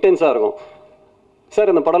மாதிரி இன்டென்ஸாக இருக்கும்.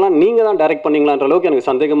 சார் இந்த படம்லாம் நீங்கள் தான் டைரக்ட் பண்ணீங்களான்ற அளவுக்கு எனக்கு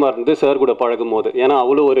சந்தேகமாக இருந்து சார் கூட பழகும் போது. ஏன்னா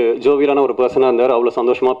அவ்வளோ ஒரு ஜோவியலான ஒரு பர்சனாக இருந்தார், அவ்வளோ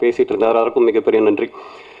சந்தோஷமாக பேசிகிட்டு இருந்தார். அதற்கும் மிகப்பெரிய நன்றி.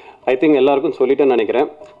 ஐ திங்க் எல்லாருக்கும் சொல்லிட்டேன்னு நினைக்கிறேன்.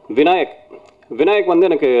 விநாயக் வந்து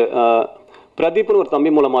எனக்கு பிரதீப்னு ஒரு தம்பி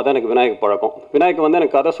மூலமாக தான் எனக்கு விநாயக் பழக்கம். விநாயக் வந்து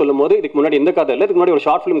எனக்கு கதை சொல்லும் போது, இதுக்கு முன்னாடி இந்த கதை இல்லை, இதுக்கு முன்னாடி ஒரு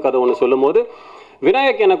ஷார்ட் ஃபிலிம் கதை ஒன்று சொல்லும் போது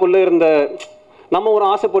விநாயக் எனக்குள்ளே இருந்த, நம்ம ஒரு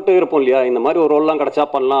ஆசைப்பட்டு இருப்போம் இல்லையா, இந்த மாதிரி ஒரு ரோல்லாம் கிடச்சா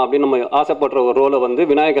பண்ணலாம் அப்படின்னு நம்ம ஆசைப்படுற ஒரு ரோலை வந்து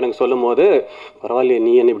விநாயக் எனக்கு சொல்லும் போது, பரவாயில்லையே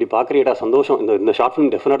நீ என்ன இப்படி பார்க்குறியடா, சந்தோஷம், இந்த ஷார்ட்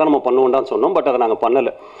ஃபிலிம் டெஃபினட்டாக நம்ம பண்ணுவோம்டான்னு சொன்னோம். பட் அதை நாங்கள்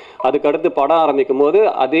பண்ணலை. அதுக்கடுத்து படம் ஆரம்பிக்கும் போது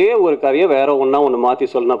அதே ஒரு கதையை வேறு ஒன்று மாற்றி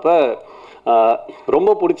சொன்னப்போ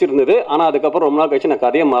ரொம்ப பிடிச்சிருந்தது. ஆனால் அதுக்கப்புறம் ரொம்ப நாள் கழிச்சு நான்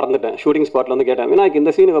கதையை மறந்துட்டேன். ஷூட்டிங் ஸ்பாட்டில் வந்து கேட்டேன், விநாயக்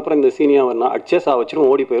இந்த சீனுக்கு அப்புறம் இந்த சீனியாக வரணும், அட்ஜஸ்ட் வச்சிரும்,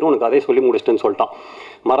 ஓடி போயிடும், உனக்கு கதையை சொல்லி முடிச்சிட்டேன்னு சொல்லிட்டான்.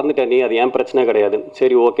 மறந்துட்டேன், நீ அது ஏன் பிரச்சனை கிடையாது,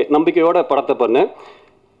 சரி ஓகே, நம்பிக்கையோட படத்தை பண்ணு.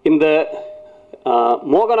 இந்த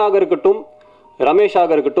மோகனாக இருக்கட்டும்,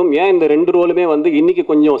 ரமேஷாக இருக்கட்டும், ஏன் இந்த 2 ரோலுமே வந்து இன்றைக்கி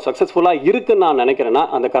கொஞ்சம் சக்ஸஸ்ஃபுல்லாக இருக்குன்னு நான் நினைக்கிறேன்னா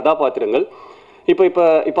அந்த கதாபாத்திரங்கள்.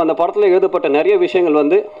 இப்போ அந்த படத்தில் எழுதப்பட்ட நிறைய விஷயங்கள்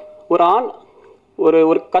வந்து ஒரு ஆண்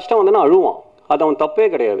ஒரு கஷ்டம் வந்துன்னா அழுவான், அது அவன் தப்பே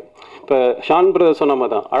கிடையாது. இப்போ ஷான் பிரதர் சொன்ன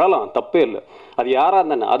மாதிரி தான், அழலாம், தப்பே இல்லை. அது யாராக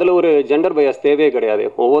இருந்தானே அதில் ஒரு ஜெண்டர் பயாஸ் தேவையே கிடையாது.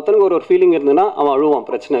 ஒவ்வொருத்தனுக்கு ஒரு ஃபீலிங் இருந்ததுன்னா அவன் அழுவான்,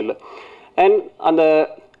 பிரச்சனை இல்லை. அண்ட் அந்த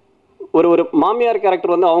ஒரு மாமியார்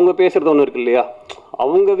கேரக்டர் வந்து அவங்க பேசுகிறது ஒன்று இருக்கு இல்லையா,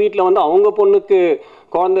 அவங்க வீட்டில் வந்து அவங்க பொண்ணுக்கு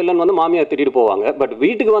குழந்தை இல்லைன்னு வந்து மாமியார் திட்டிட்டு போவாங்க. பட்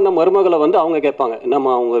வீட்டுக்கு வந்த மருமகளை வந்து அவங்க கேட்பாங்க,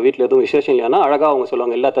 என்னம்மா அவங்க வீட்டில் எதுவும் விசேஷம் இல்லையானா அழகாக அவங்க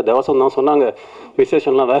சொல்லுவாங்க, எல்லாத்த தவசம் தான் சொன்னாங்க,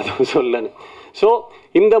 விசேஷம்லாம் வேறு எதுவும் சொல்லலைன்னு. ஸோ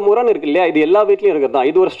இந்த முரண் இருக்கு இல்லையா, இது எல்லா வீட்லையும் இருக்கிறது தான்.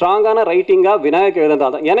 இது ஒரு ஸ்ட்ராங்கான ரைட்டிங்காக விநாயக் எழுதுனதா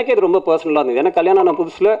தான். எனக்கு இது ரொம்ப பர்சனலாக இருந்தது. எனக்கு கல்யாணம் ஆன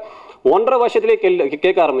புதுசில் 1.5 வருஷத்துலேயே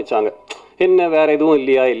கேட்க ஆரம்பித்தாங்க, என்ன வேறு எதுவும்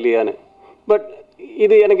இல்லையான்னு. பட்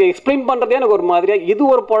இது எனக்கு எக்ஸ்பிளைன் பண்ணுறதே எனக்கு ஒரு மாதிரியாக, இது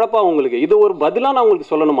ஒரு பொழப்பா உங்களுக்கு, இது ஒரு பதிலாக நான்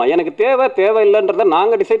உங்களுக்கு சொல்லணுமா, எனக்கு தேவை இல்லைன்றதை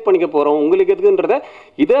நாங்கள் டிசைட் பண்ணிக்க போகிறோம், உங்களுக்கு எதுக்குன்றதை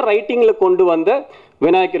இதே ரைட்டிங்கில் கொண்டு வந்த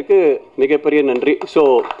விநாயக்கிற்கு மிகப்பெரிய நன்றி. ஸோ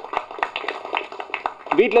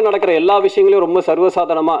வீட்டில் நடக்கிற எல்லா விஷயங்களையும் ரொம்ப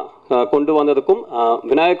சர்வசாதாரணமாக கொண்டு வந்ததுக்கும்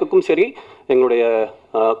விநாயக்குக்கும் சரி, எங்களுடைய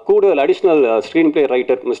கூடுதல் additional screen play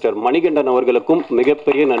writer mister Manikandan அவர்களுக்கும்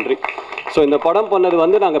மிகப்பெரிய நன்றி. ஸோ இந்த படம் பண்ணது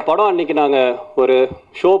வந்து நாங்கள் படம் அன்றைக்கி நாங்கள் ஒரு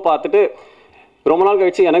ஷோ பார்த்துட்டு ரொம்ப நாள்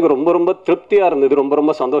கழிச்சு எனக்கு ரொம்ப திருப்தியாக இருந்தது,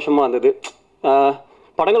 ரொம்ப சந்தோஷமாக இருந்தது.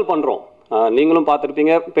 படங்கள் பண்ணுறோம், நீங்களும்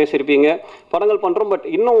பார்த்துருப்பீங்க, பேசியிருப்பீங்க, படங்கள் பண்ணுறோம். பட்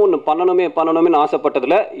இன்னும் ஒன்று பண்ணணுமே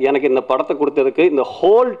ஆசைப்பட்டதில் எனக்கு இந்த படத்தை கொடுத்ததுக்கு இந்த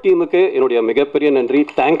ஹோல் டீமுக்கு என்னுடைய மிகப்பெரிய நன்றி.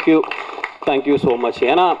 Thank you so much.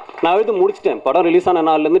 ஏன்னா நான் எழுதி முடிச்சிட்டேன். படம் ரிலீஸ் ஆன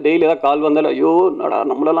நாள்லேருந்து டெய்லி ஏதாவது கால் வந்தாலும் ஐயோ நடா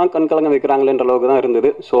நம்மளெல்லாம் கண்கலங்க வைக்கிறாங்களேன்ற அளவுக்கு தான் இருந்தது.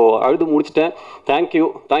 ஸோ அழுது முடிச்சிட்டேன்.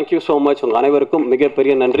 Thank you so much. உங்கள் அனைவருக்கும்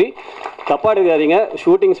மிகப்பெரிய நன்றி. தப்பாக எடுக்காதீங்க,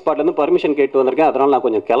 ஷூட்டிங் ஸ்பாட்லேருந்து பர்மிஷன் கேட்டு வந்திருக்கேன், அதனால் நான்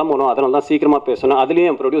கொஞ்சம் கிளம்பணும், அதனால தான் சீக்கிரமாக பேசணும்.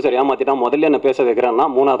 அதுலேயும் என் ப்ரொடியூசர் ஏமாற்றிட்டான், முதல்ல என்ன பேச வைக்கிறேன்னா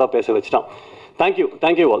 3ஆவதாக பேச வச்சுட்டான்.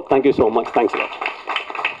 Thank you all, thank you so much, thanks.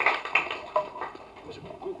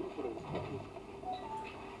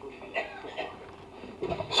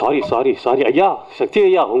 Sorry ஐயா, சக்தி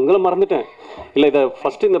ஐயா, உங்களை மறந்துட்டேன். இல்லை, இதை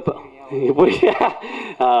ஃபஸ்ட்டு இந்த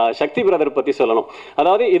சக்தி பிரதர் பற்றி சொல்லணும்.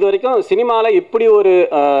 அதாவது இது வரைக்கும் சினிமாவில் இப்படி ஒரு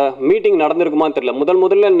மீட்டிங் நடந்திருக்குமான்னு தெரியல.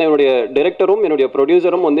 முதல்ல என்னுடைய டைரக்டரும் என்னுடைய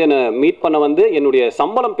ப்ரொடியூசரும் வந்து என்னை மீட் பண்ண வந்து என்னுடைய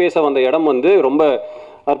சம்பளம் பேச வந்த இடம் வந்து ரொம்ப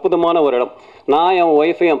அற்புதமான ஒரு இடம். நான் என்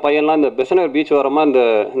ஒய்ஃபு என் பையன்லாம் இந்த பெசனர் பீச் வரமா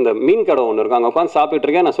இந்த மீன் கடை ஒன்று இருக்கும், அங்கே உட்காந்து சாப்பிட்டு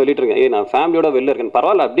இருக்கேன். நான் சொல்லிட்டு இருக்கேன், நான் ஃபேமிலியோட வெளில இருக்கேன்,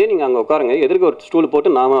 பரவாயில்ல அப்படியே நீங்கள் அங்கே உட்காருங்க, எதிர்க்க ஒரு ஸ்டூல் போட்டு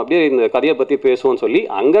நாம் அப்படியே இந்த கதையை பற்றி பேசுவோம்னு சொல்லி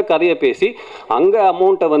அங்கே கதையை பேசி அங்கே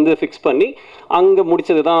அமௌண்ட்டை வந்து ஃபிக்ஸ் பண்ணி அங்கே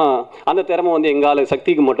முடிச்சது தான். அந்த திறமை வந்து எங்கால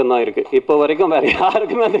சக்திக்கு மட்டும்தான் இருக்குது. இப்போ வரைக்கும் வேறு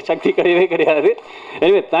யாருக்குமே அந்த சக்தி கிடையவே கிடையாது.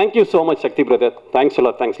 எனிவே தேங்க்யூ ஸோ மச் சக்தி பிரதர், தேங்க்ஸ்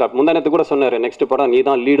லாட். முந்தானத்து கூட சொன்னார், நெக்ஸ்ட் படம் நீ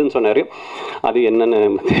தான் லீடுன்னு சொன்னார். அது என்னென்னு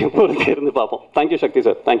பொறுத்து இருந்து பார்ப்போம். தேங்க்யூ சக்தி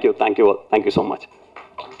sir, thank you all, thank you so much.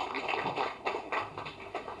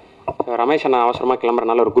 Ramesh அண்ணா அவசரமாக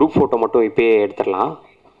கிளம்புறதுனால ஒரு குரூப் ஃபோட்டோ மட்டும் இப்போயே எடுத்துடலாம்.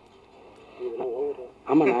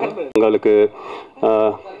 ஆமாண்ணா, உங்களுக்கு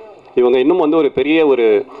இவங்க இன்னும் வந்து ஒரு பெரிய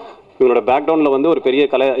இவங்களோட பேக்ரவுண்டில் வந்து ஒரு பெரிய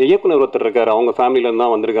இயக்குனர் ஒருத்தர் இருக்கார், அவங்க ஃபேமிலியிலேருந்து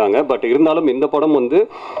தான் வந்திருக்காங்க. பட் இருந்தாலும் இந்த படம் வந்து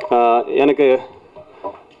எனக்கு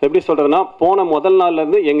எப்படி சொல்கிறதுனா, போன முதல்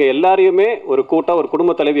நாள்லேருந்து எங்கள் எல்லாரையுமே ஒரு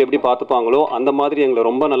குடும்ப தலைவி எப்படி பார்த்துப்பாங்களோ அந்த மாதிரி எங்களை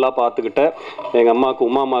ரொம்ப நல்லா பார்த்துக்கிட்ட எங்கள் அம்மாவுக்கு,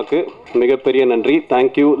 உமாமாவுக்கு மிகப்பெரிய நன்றி.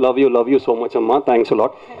 Thank you, love you so much அம்மா, தேங்க்ஸ்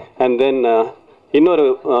லாட். அண்ட் தென் இன்னொரு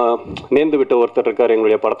நேர்ந்து விட்ட ஒருத்தர் இருக்கார்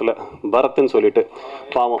எங்களுடைய படத்தில், பரத்ன்னு சொல்லிட்டு.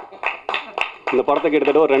 பாவம், இந்த படத்தை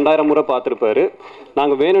கிட்டத்தட்ட ஒரு 2000 முறை பார்த்துருப்பாரு.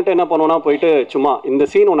 நாங்கள் வேணுன்ட்டு என்ன பண்ணுவோன்னா, போயிட்டு சும்மா இந்த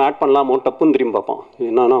சீன் ஒன்று ஆட் பண்ணலாமோ டப்புன்னு திரும்பி பார்ப்போம்.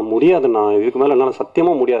 என்னன்னா முடியாதுண்ணா, இதுக்கு மேலே என்னால்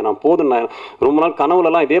சத்தியமாக முடியாது, நான் போதுண்ணா. ரொம்ப நாள்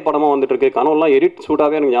கனவுலலாம் இதே படமாக வந்துட்டு இருக்கு, கனவுலாம் எடிட்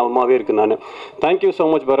சூட்டாகவே எனக்கு ஞாபகமாகவே இருக்குது. நான் thank you so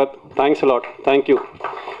much Bharat, thanks lot, thank you.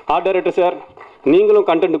 Art director sir, நீங்களும்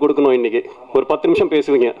கண்டென்ட் கொடுக்கணும், இன்றைக்கி ஒரு 10 நிமிஷம்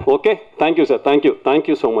பேசுவீங்க. Okay, thank you sir,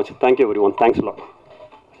 thank you so much, thank you every one, thanks lot.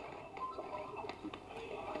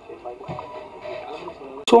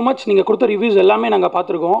 So much. நீங்கள் கொடுத்த ரிவ்யூஸ் எல்லாமே நாங்கள்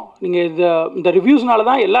பார்த்துருக்கோம். நீங்கள் இந்த ரிவ்யூஸ்னால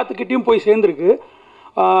தான் எல்லாத்துக்கிட்டையும் போய் சேர்ந்துருக்கு.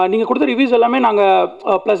 நீங்கள் கொடுத்த ரிவ்யூஸ் எல்லாமே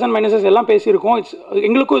நாங்கள் ப்ளஸ் அண்ட் மைனஸஸ் எல்லாம் பேசியிருக்கோம்.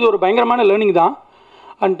 எங்களுக்கும் இது ஒரு பயங்கரமான லேர்னிங் தான்.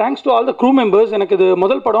 And thanks to all the crew members. எனக்கு இது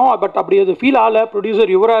முதல் படம், பட் அப்படி அது ஃபீல் ஆகலை.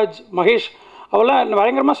 ப்ரொடியூசர் யுவராஜ், மகேஷ் அவெல்லாம்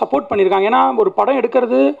பயங்கரமாக சப்போர்ட் பண்ணியிருக்காங்க. ஏன்னா ஒரு படம்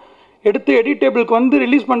எடுத்து எடிட்டேபிளுக்கு வந்து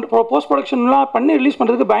ரிலீஸ் போஸ்ட் ப்ரொடக்ஷன்லாம் பண்ணி ரிலீஸ்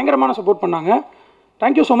பண்ணுறதுக்கு பயங்கரமான சப்போர்ட் பண்ணாங்க.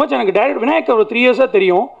 Thank you so much. எனக்கு டைரக்டர் விநாயக் ஒரு 3 இயர்ஸாக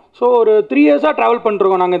தெரியும். ஸோ ஒரு 3 இயர்ஸாக ட்ராவல்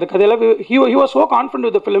பண்ணிருக்கோம் நாங்கள் இந்த கதையில். He was so confident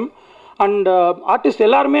with the film. And artist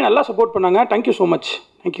எல்லாருமே நல்லா சப்போர்ட் பண்ணாங்க. Thank you so much.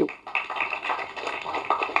 Thank you.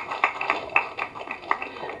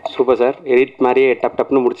 Super sir, edit மாதிரியே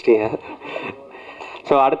டப்னு முடிச்சிட்டீங்க.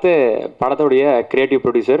 ஸோ அடுத்து படத்துடைய creative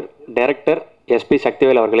producer, director SP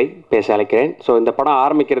Sakthivel அவர்களை பேச அழைக்கிறேன். ஸோ இந்த படம்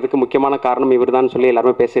ஆரம்பிக்கிறதுக்கு முக்கியமான காரணம் இவர் தான் சொல்லி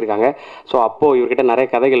எல்லாருமே பேசியிருக்காங்க. ஸோ அப்போது இவர்கிட்ட நிறைய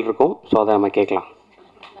கதைகள் இருக்கும். ஸோ அதை நம்ம கேட்கலாம்.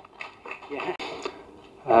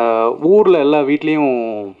 ஊரில் எல்லா வீட்லேயும்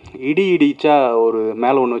இடிச்சா ஒரு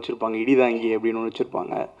மேலே ஒன்று வச்சுருப்பாங்க, இடிதாங்கி அப்படின்னு ஒன்று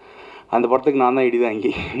வச்சுருப்பாங்க. அந்த படத்துக்கு நான் தான்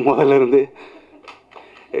இடிதாங்கி முதல்ல இருந்து.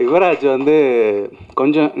 யுவராஜ் வந்து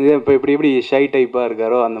கொஞ்சம் இப்போ எப்படி ஷை டைப்பாக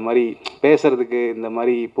இருக்காரோ அந்த மாதிரி பேசுகிறதுக்கு இந்த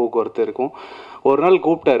மாதிரி போக்குவரத்து இருக்கும். ஒரு நாள்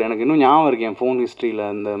கூப்பிட்டார், எனக்கு இன்னும் ஞாபகம் இருக்குது, என் ஃபோன் ஹிஸ்ட்ரியில்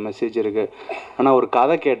அந்த மெசேஜ் இருக்குது. ஆனால் ஒரு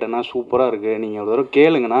கதை கேட்டேன்னா சூப்பராக இருக்குது, நீங்கள் ஒரு தடவை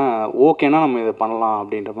கேளுங்கன்னா ஓகேனா நம்ம இதை பண்ணலாம்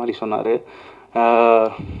அப்படின்ற மாதிரி சொன்னார்.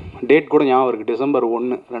 டேட் கூட ஞாபகம் இருக்குது, December 1,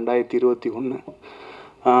 2021.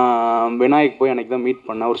 விநாயக் போய் எனக்கு தான் மீட்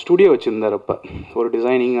பண்ணேன். ஒரு ஸ்டுடியோ வச்சுருந்தார், அப்போ ஒரு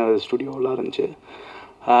டிசைனிங் ஸ்டுடியோலாம் இருந்துச்சு.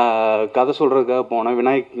 கதை சொல்கிறதுக்காக போனேன்.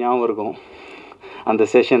 விநாயக் ஞாபகம் இருக்கும், அந்த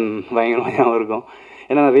செஷன் பயங்கரமாக ஞாபகம் இருக்கும்.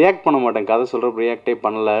 ஏன்னா நான் ரியாக்ட் பண்ண மாட்டேன், கதை சொல்கிறப்ப ரியாக்டே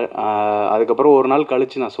பண்ணலை. அதுக்கப்புறம் ஒரு நாள்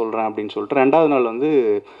கழித்து நான் சொல்கிறேன் அப்படின்னு சொல்லிட்டு 2வது நாள் வந்து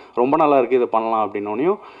ரொம்ப நல்லா இருக்குது, இதை பண்ணலாம்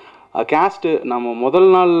அப்படின்னோடனையும் கேஸ்ட்டு நம்ம முதல்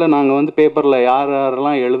நாளில் நாங்கள் வந்து பேப்பரில்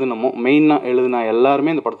யாரெல்லாம் எழுதினமோ மெயினாக எழுதினா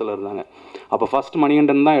எல்லாருமே இந்த படத்தில் இருந்தாங்க. அப்போ ஃபஸ்ட்டு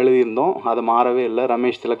மணிகண்டன் தான் எழுதியிருந்தோம், அது மாறவே இல்லை.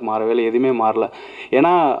 ரமேஷ் திலக் மாறவே இல்லை, எதுவுமே மாறல.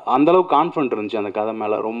 ஏன்னா அந்தளவுக்கு கான்ஃபிடென்ட் இருந்துச்சு அந்த கதை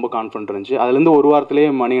மேலே, ரொம்ப கான்ஃபிடென்ட் இருந்துச்சு. அதுலேருந்து ஒரு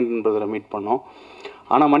வாரத்திலேயே மணிகண்டன் பிரதரை மீட் பண்ணோம்.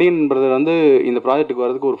 ஆனால் மணிகண்டன் பிரதர் வந்து இந்த ப்ராஜெக்ட்டுக்கு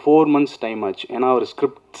வரதுக்கு ஒரு 4 months டைம் ஆச்சு. ஏன்னா அவர்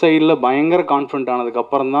ஸ்கிரிப்ட் சைடில் பயங்கர கான்ஃபிடென்ட்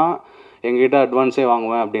ஆனதுக்கப்புறம் தான் எங்ககிட்ட அட்வான்ஸே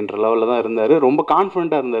வாங்குவேன் அப்படின்ற லெவலில் தான் இருந்தார். ரொம்ப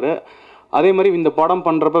கான்ஃபிடென்ட்டாக இருந்தார். அதே மாதிரி இந்த படம்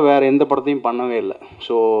பண்ணுறப்ப வேறு எந்த படத்தையும் பண்ணவே இல்லை.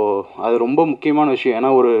 ஸோ அது ரொம்ப முக்கியமான விஷயம். ஏன்னா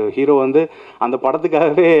ஒரு ஹீரோ வந்து அந்த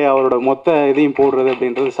படத்துக்காகவே அவரோட மொத்த இதையும் போடுறது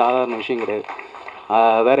அப்படின்றது சாதாரண விஷயம் கிடையாது.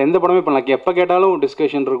 வேறு எந்த படமே பண்ணலாம், எப்போ கேட்டாலும்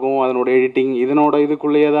டிஸ்கஷன் இருக்கும், அதனோட எடிட்டிங்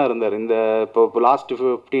இதுக்குள்ளேயே தான் இருந்தார். இந்த இப்போ லாஸ்ட்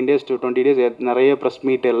 15 days to 20 days நிறைய ப்ரெஸ்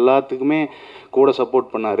மீட் எல்லாத்துக்குமே கூட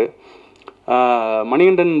சப்போர்ட் பண்ணார்.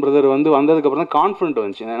 மணிகண்டன் பிரதர் வந்து வந்ததுக்கப்புறம் தான் கான்ஃபிடென்ட்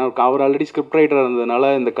வந்துச்சு. ஏன்னா அவர் ஆல்ரெடி ஸ்கிரிப்ட் ரைட்டராக இருந்ததுனால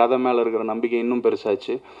இந்த கதை மேலே இருக்கிற நம்பிக்கை இன்னும்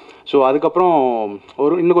பெருசாச்சு. ஸோ அதுக்கப்புறம்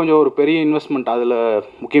இன்னும் கொஞ்சம் ஒரு பெரிய இன்வெஸ்ட்மெண்ட் அதில்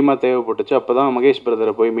முக்கியமாக தேவைப்பட்டுச்சு. அப்போ தான் மகேஷ்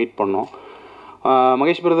பிரதரை போய் மீட் பண்ணோம்.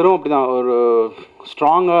 மகேஷ் பிரதரும் அப்படி தான் ஒரு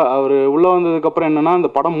ஸ்ட்ராங்காக அவர் உள்ளே வந்ததுக்கப்புறம் என்னென்னா அந்த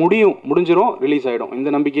படம் முடிஞ்சிடும் ரிலீஸ் ஆகிடும் இந்த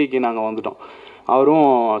நம்பிக்கைக்கு நாங்கள் வந்துட்டோம். அவரும்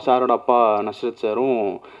சாரோட அப்பா நஸ்ரத் சாரும்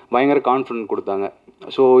பயங்கர கான்ஃபிடென்ட் கொடுத்தாங்க.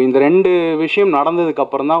 ஸோ இந்த 2 விஷயம்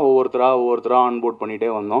நடந்ததுக்கப்புறம் தான் ஒவ்வொருத்தராக ஆன்போர்ட் பண்ணிகிட்டே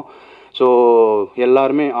வந்தோம். ஸோ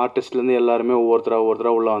எல்லாருமே ஆர்டிஸ்ட்லேருந்து எல்லாருமே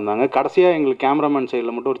ஒவ்வொருத்தராக உள்ளே வந்தாங்க. கடைசியாக எங்களுக்கு கேமராமேன்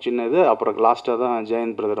சைடில் மட்டும் ஒரு சின்ன இது, அப்புறம் லாஸ்ட்டாக தான்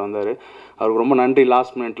ஜெயந்த் பிரதர் வந்தார். அவருக்கு ரொம்ப நன்றி.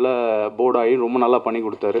 லாஸ்ட் மினிட்ல போர்ட் ஆகி ரொம்ப நல்லா பண்ணி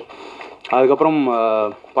கொடுத்தாரு. அதுக்கப்புறம்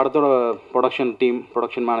படத்தோட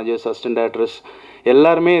ப்ரொடக்ஷன் மேனேஜர்ஸ், அசிஸ்டன்ட் டேரக்டர்ஸ்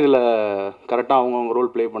எல்லாருமே இதில் கரெக்டாக அவங்கவுங்க ரோல்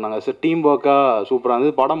ப்ளே பண்ணாங்க. சார் டீம் ஒர்க்காக சூப்பராக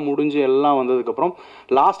இருந்தது. படம் முடிஞ்சு எல்லாம் வந்ததுக்கப்புறம்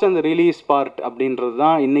லாஸ்ட் அந்த ரிலீஸ் பார்ட் அப்படின்றது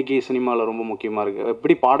தான் இன்றைக்கி சினிமாவில் ரொம்ப முக்கியமாக இருக்குது.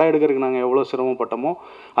 எப்படி படம் எடுக்கிறதுக்கு நாங்கள் எவ்வளோ சிரமப்பட்டோமோ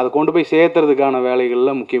அதை கொண்டு போய் சேர்த்துறதுக்கான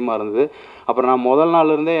வேலைகளில் முக்கியமாக இருந்தது. அப்புறம் நான் முதல்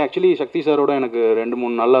நாள்லேருந்தே ஆக்சுவலி சக்தி சாரோட எனக்கு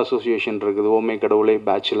 2-3 நல்ல அசோசியேஷன் இருக்குது. ஓமே கடவுளை,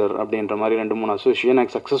 பேச்சுலர் அப்படின்ற மாதிரி 2-3 அசோசியேஷன்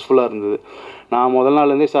எனக்கு சக்ஸஸ்ஃபுல்லாக இருந்தது. நான் முதல்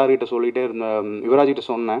நாள்லேருந்தே சார்கிட்ட சொல்லிகிட்டே இருந்தேன், யுவராஜ்கிட்ட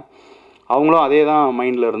சொன்னேன். அவங்களும் அதே தான்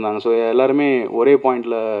மைண்டில் இருந்தாங்க. ஸோ எல்லாருமே ஒரே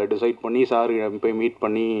பாயிண்டில் டிசைட் பண்ணி சார் போய் மீட்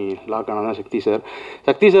பண்ணி லாக் ஆனதான்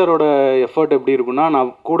சக்தி சாரோட எஃபர்ட் எப்படி இருக்குன்னா,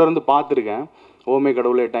 நான் கூட இருந்து பார்த்துருக்கேன். ஓமே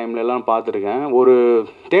கடவுளே டைம்ல எல்லாம் பார்த்துருக்கேன். ஒரு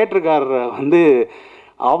தேட்டருக்காரரை வந்து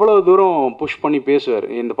அவ்வளோ தூரம் புஷ் பண்ணி பேசுவார்.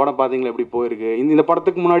 இந்த படம் பார்த்தீங்களா எப்படி போயிருக்கு. இந்த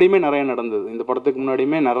படத்துக்கு முன்னாடியுமே நிறைய நடந்தது. இந்த படத்துக்கு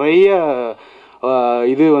முன்னாடியுமே நிறைய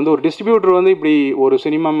இது வந்து ஒரு டிஸ்ட்ரிபியூட்டர் வந்து இப்படி ஒரு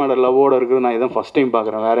சினிமா மேட லவ்வோடு இருக்குது நான் இதான் ஃபஸ்ட் டைம்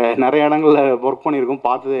பார்க்குறேன். வேறு நிறைய இடங்களில் ஒர்க் பண்ணியிருக்கோம்,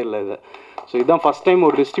 பார்த்ததே இல்லை இதை. ஸோ இதுதான் ஃபஸ்ட் டைம்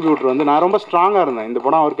ஒரு டிஸ்ட்ரிபியூட்டர் வந்து நான் ரொம்ப ஸ்ட்ராங்காக இருந்தேன். இந்த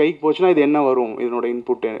படம் அவர் கைக்கு போச்சுன்னா இது என்ன வரும், இதனோட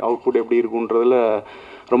இன்புட் அவுட்புட் எப்படி இருக்குன்றதில்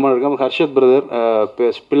ரொம்ப இருக்கும். Harshad brother,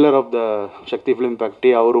 pillar of the Sakthi film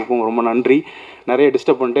factory, அவருக்கும் ரொம்ப நன்றி. நிறைய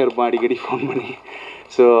டிஸ்டர்ப் பண்ணிட்டே இருப்பேன் அடிக்கடி ஃபோன் பண்ணி.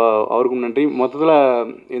 ஸோ அவருக்கும் நன்றி. மொத்தத்தில்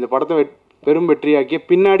இந்த படத்தை பெரும் வெற்றியாக்கிய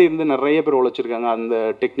பின்னாடி இருந்து நிறைய பேர் உழைச்சிருக்காங்க. அந்த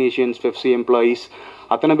டெக்னீஷியன்ஸ், பெப்சி எம்ப்ளாயீஸ்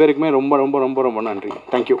அத்தனை பேருக்குமே ரொம்ப ரொம்ப ரொம்ப ரொம்ப நன்றி.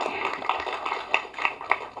 தேங்க்யூ.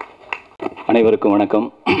 அனைவருக்கும் வணக்கம்.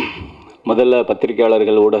 முதல்ல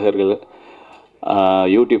பத்திரிகையாளர்கள், ஊடகர்கள்,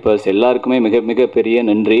 யூடியூபர்ஸ் எல்லாருக்குமே மிக மிக பெரிய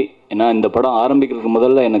நன்றி. ஏன்னா இந்த படம் ஆரம்பிக்கிறதுக்கு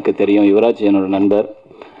முதல்ல எனக்கு தெரியும் யுவராஜ் என்னோட நண்பர்.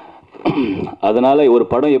 அதனால் ஒரு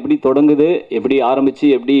படம் எப்படி தொடங்குது, எப்படி ஆரம்பித்து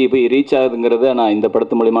எப்படி போய் ரீச் ஆகுதுங்கிறத நான் இந்த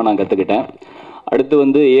படத்து மூலிமா நான் கற்றுக்கிட்டேன். அடுத்து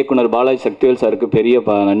வந்து இயக்குனர் பாலாஜி சக்திவேல் சாருக்கு பெரிய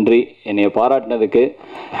நன்றி என்னைய பாராட்டினதுக்கு.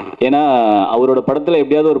 ஏன்னா அவரோட படத்தில்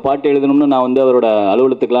எப்படியாவது ஒரு பாட்டு எழுதணும்னு நான் வந்து அவரோட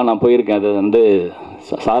அலுவலகத்துக்கெலாம் நான் போயிருக்கேன். அதை வந்து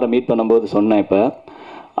சாரை மீட் பண்ணும்போது சொன்னேன். இப்போ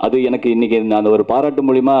அது எனக்கு இன்றைக்கி அந்த ஒரு பாராட்டு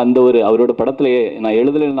மூலிமா அந்த ஒரு அவரோட படத்தில் நான்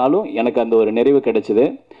எழுதலைனாலும் எனக்கு அந்த ஒரு நிறைவு கிடைச்சிது.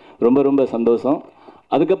 ரொம்ப ரொம்ப சந்தோஷம்.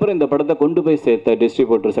 அதுக்கப்புறம் இந்த படத்தை கொண்டு போய் சேர்த்த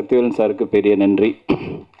டிஸ்ட்ரிபியூட்டர் சக்திவேலன் சாருக்கு பெரிய நன்றி.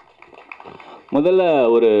 முதல்ல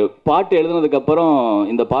ஒரு பாட்டு எழுதுனதுக்கப்புறம்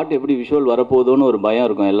இந்த பாட்டு எப்படி விஷுவல் வரப்போகுதோன்னு ஒரு பயம்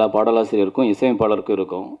இருக்கும், எல்லா பாடலாசிரியருக்கும் இசையமைப்பாளருக்கும்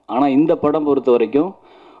இருக்கும். ஆனால் இந்த படம் பொறுத்த வரைக்கும்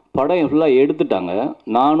படம் ஃபுல்லாக எடுத்துட்டாங்க.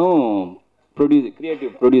 நானும்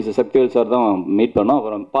கிரியேட்டிவ் ப்ரொடியூசர் சக்திவேல் சார் தான் மீட் பண்ணோம்.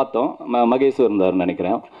 அப்புறம் பார்த்தோம், மகேஷ் இருந்தார்னு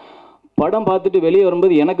நினைக்கிறேன். படம் பார்த்துட்டு வெளியே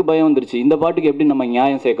வரும்போது எனக்கு பயம் வந்துருச்சு, இந்த பாட்டுக்கு எப்படி நம்ம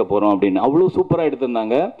நியாயம் சேர்க்க போகிறோம் அப்படின்னு. அவ்வளோ சூப்பராக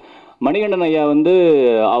எடுத்திருந்தாங்க. மணிகண்டன் ஐயா வந்து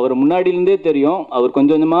அவர் முன்னாடியிலேருந்தே தெரியும், அவர்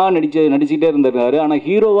கொஞ்சம் கொஞ்சமாக நடிச்சுக்கிட்டே இருந்திருக்காரு. ஆனால்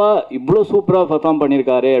ஹீரோவாக இவ்வளோ சூப்பராக பர்ஃபார்ம்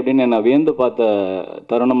பண்ணியிருக்காரு அப்படின்னு நான் வியந்து பார்த்த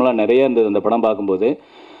தருணமெல்லாம் நிறைய இருந்தது அந்த படம் பார்க்கும்போது.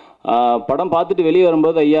 படம் பார்த்துட்டு வெளியே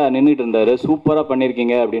வரும்போது ஐயா நின்றுட்டு இருந்தார், சூப்பராக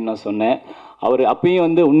பண்ணியிருக்கீங்க அப்படின்னு நான் சொன்னேன். அவர் அப்பயும்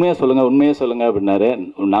வந்து உண்மையாக சொல்லுங்கள் அப்படின்னாரு.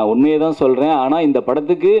 நான் உண்மையை தான் சொல்கிறேன், ஆனால் இந்த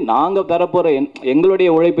படத்துக்கு நாங்கள் தரப்போகிற எங்களுடைய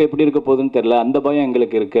உழைப்பு எப்படி இருக்க போகுதுன்னு தெரில, அந்த பயம்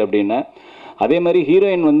எங்களுக்கு இருக்குது அப்படின்னு. அதே மாதிரி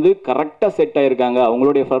ஹீரோயின் வந்து கரெக்டாக செட் ஆகிருக்காங்க.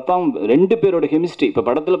 அவங்களுடைய பர்ஃபார்ம் 2 பேரோட கெமிஸ்ட்ரி, இப்போ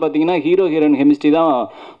படத்தில் பார்த்தீங்கன்னா ஹீரோ ஹீரோயின் கெமிஸ்ட்ரி தான்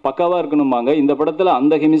பக்காவாக இருக்கணுமாங்க. இந்த படத்தில்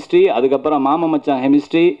அந்த கெமிஸ்ட்ரி, அதுக்கப்புறம் மாமா மச்சான்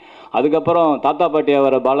கெமிஸ்ட்ரி, அதுக்கப்புறம் தாத்தா பாட்டியா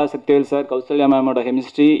வர பாலா சக்திவேல் சார், கௌசல்யா மேமோட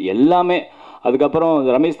கெமிஸ்ட்ரி எல்லாமே, அதுக்கப்புறம்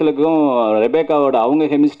ரமேஷ் திலக்கும் ரெபேக்காவோட அவங்க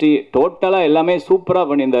கெமிஸ்ட்ரி, டோட்டலாக எல்லாமே சூப்பராக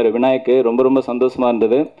பண்ணியிருந்தார் விநாயக்கு. ரொம்ப ரொம்ப சந்தோஷமாக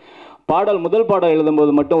இருந்தது. முதல் பாடல்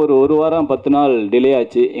எழுதும்போது மட்டும் ஒரு வாரம் 10 நாள் டிலே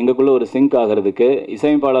ஆச்சு எங்களுக்குள்ளே ஒரு சிங்க் ஆகிறதுக்கு.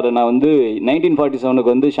 இசையமைப்பாளரை நான் வந்து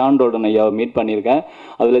 1947க்கு வந்து ஷான் ரோல்டன் ஐயாவை மீட் பண்ணியிருக்கேன்.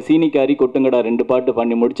 அதில் சீனிக்காரி கொட்டுங்கடா 2 பாட்டு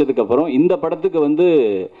பண்ணி முடிச்சதுக்கப்புறம் இந்த படத்துக்கு வந்து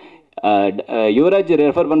யுவராஜ்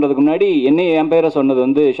ரெஃபர் பண்ணுறதுக்கு முன்னாடி என் பேரை சொன்னது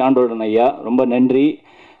வந்து ஷான் ரோல்டன் ஐயா, ரொம்ப நன்றி.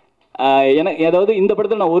 எனக்கு அதாவது இந்த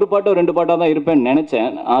படத்தில் நான் 1 பாட்டோ 2 பாட்டாக தான் இருப்பேன்னு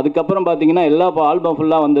நினச்சேன். அதுக்கப்புறம் பார்த்தீங்கன்னா எல்லா ஆல்பம்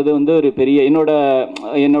ஃபுல்லாக வந்தது வந்து ஒரு பெரிய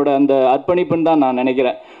என்னோட அந்த அர்ப்பணிப்புன்னு தான் நான்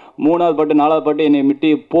நினைக்கிறேன். 3வது பாட்டு 4வது பாட்டு என்னை விட்டு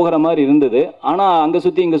போகிற மாதிரி இருந்தது. ஆனால் அங்கே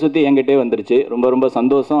சுற்றி என்கிட்டே வந்துருச்சு. ரொம்ப ரொம்ப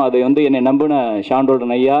சந்தோஷம். அதை வந்து என்னை நம்பின ஷான்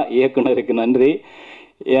ரோல்டன் ஐயா, இயக்குனருக்கு நன்றி.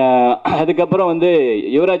 அதுக்கப்புறம் வந்து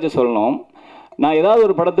யுவராஜை சொல்லணும். நான் ஏதாவது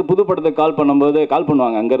ஒரு புது படத்துக்கு கால்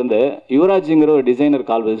பண்ணுவாங்க அங்கேருந்து, யுவராஜுங்கிற ஒரு டிசைனர்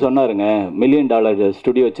கால் பண்ணி சொன்னாருங்க, $1 மில்லியன்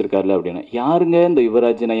ஸ்டுடியோ வச்சிருக்காருல அப்படின்னு. யாருங்க இந்த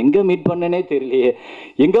யுவராஜ், நான் எங்கே மீட் பண்ணேனே தெரியலையே,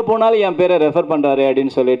 எங்கே போனாலும் என் பேரை ரெஃபர் பண்ணுறாரு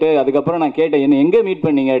அப்படின்னு சொல்லிட்டு அதுக்கப்புறம் நான் கேட்டேன், என்ன எங்கே மீட்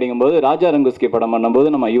பண்ணீங்க அப்படிங்கும்போது, ராஜா ரங்குஸ்கி படம்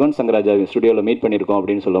பண்ணும்போது நம்ம யுவன் சங்கராஜா ஸ்டுடியோவில் மீட் பண்ணியிருக்கோம்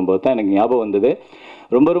அப்படின்னு சொல்லும்போது தான் எனக்கு ஞாபகம் வந்தது.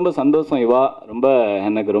 ரொம்ப ரொம்ப சந்தோஷம் இவா,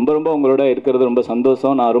 எனக்கு ரொம்ப உங்களோட இருக்கிறது ரொம்ப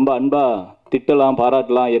சந்தோஷம். நான் ரொம்ப அன்பாக திட்டலாம்,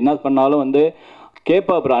 பாராட்டலாம், என்ன பண்ணாலும் வந்து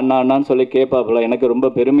கேட்பாப்புல, அண்ணான்னு சொல்லி கேட்பாப்புல, எனக்கு ரொம்ப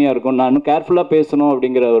பெருமையாக இருக்கும். நான் இன்னும் கேர்ஃபுல்லாக பேசணும்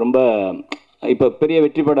அப்படிங்கிற ரொம்ப, இப்போ பெரிய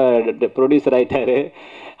வெற்றி பட ப்ரொடியூசர் ஆகிட்டாரு,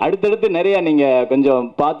 அடுத்தடுத்து நிறையா நீங்கள்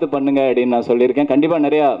கொஞ்சம் பார்த்து பண்ணுங்க அப்படின்னு நான் சொல்லியிருக்கேன். கண்டிப்பாக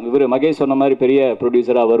நிறையா இவர் மகேஷ் சொன்ன மாதிரி பெரிய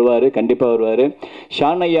ப்ரொடியூசராக வருவார், கண்டிப்பாக வருவார்.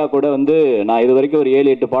 ஷான் ஐயா கூட வந்து நான் இது வரைக்கும் ஒரு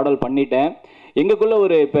 7-8 பாடல் பண்ணிட்டேன். எங்களுக்குள்ள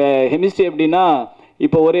ஒரு இப்போ கெமிஸ்ட்ரி எப்படின்னா,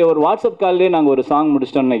 இப்போ ஒரு வாட்ஸ்அப் கால்லேயே நாங்கள் ஒரு சாங்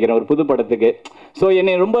முடிச்சிட்டோம்னு நினைக்கிறேன் ஒரு புது படத்துக்கு. ஸோ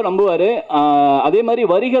என்னை ரொம்ப நம்புவார். அதே மாதிரி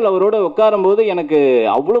வரிகள் அவரோட உட்காரும்போது எனக்கு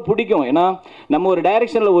அவ்வளோ பிடிக்கும். ஏன்னா நம்ம ஒரு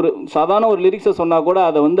டைரெக்ஷனில் ஒரு சாதாரண ஒரு லிரிக்ஸை சொன்னால் கூட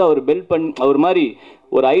அதை வந்து அவர் அவர் மாதிரி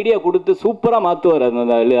ஒரு ஐடியா கொடுத்து சூப்பராக மாற்றுவார்.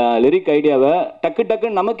 அந்த லிரிக் ஐடியாவை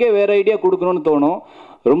டக்குன்னு நமக்கே வேறு ஐடியா கொடுக்கணும்னு தோணும்.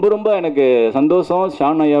 ரொம்ப எனக்கு சந்தோஷம்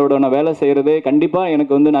ஷான் ஐயாவோட நான் வேலை செய்கிறது. கண்டிப்பாக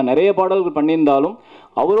எனக்கு வந்து நான் நிறைய பாடல்கள் பண்ணியிருந்தாலும்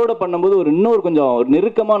அவரோட பண்ணும்போது இன்னொரு கொஞ்சம் ஒரு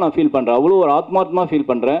நெருக்கமாக நான் ஃபீல் பண்ணுறேன், அவ்வளோ ஒரு ஆத்மார்த்தமாக ஃபீல்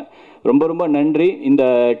பண்ணுறேன். ரொம்ப நன்றி.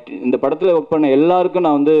 இந்த படத்தில் ஒர்க் பண்ண எல்லாருக்கும்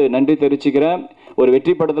நான் வந்து நன்றி தெரிவிச்சுக்கிறேன். ஒரு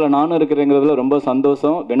வெற்றி படத்தில் நானும் இருக்கிறேங்கிறதுல ரொம்ப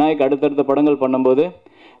சந்தோஷம். விநாயக் அடுத்தடுத்த படங்கள் பண்ணும்போது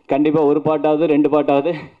கண்டிப்பாக ஒரு பாட்டாவது 2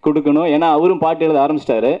 பாட்டாவது கொடுக்கணும். ஏன்னா அவரும் பாட்டு எழுத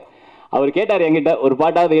ஆரம்பிச்சிட்டாரு. அவர் கேட்டார் என்கிட்ட, ஒரு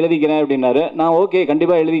பாட்டாவது எழுதிக்கிறேன் அப்படின்னாரு. நான் ஓகே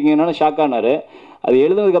கண்டிப்பாக எழுதிக்கிங்கன்னு ஷாக் ஆனார். அது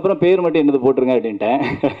எழுதுனதுக்கப்புறம் பேர் மட்டும் என்னது போட்டுருங்க அப்படின்ட்டேன்.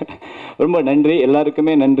 ரொம்ப நன்றி,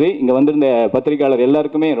 எல்லாருக்குமே நன்றி. இங்கே வந்திருந்த பத்திரிகையாளர்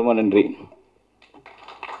எல்லாருக்குமே ரொம்ப நன்றி.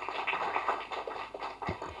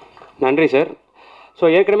 நன்றி சார். ஸோ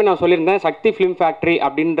ஏற்கனவே நான் சொல்லியிருந்தேன், சக்தி ஃபிலிம் ஃபேக்ட்ரி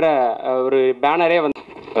அப்படின்ற ஒரு பேனரே வந்து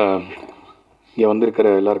இங்கே வந்திருக்கிற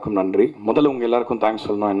எல்லாருக்கும் நன்றி. முதல்ல உங்கள் எல்லாருக்கும் தேங்க்ஸ்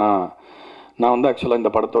சொல்லணும். ஏன்னா நான் வந்து ஆக்சுவலாக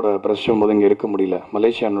இந்த படத்தோட ப்ரெஸ் போது இங்கே இருக்க முடியல,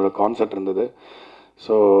 மலேசியானோட கான்சர்ட் இருந்தது.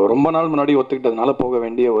 ஸோ ரொம்ப நாள் முன்னாடி ஒத்துக்கிட்டதுனால போக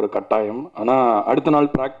வேண்டிய ஒரு கட்டாயம். ஆனால் அடுத்த நாள்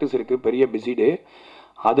ப்ராக்டிஸ் இருக்குது, பெரிய பிஸி டே.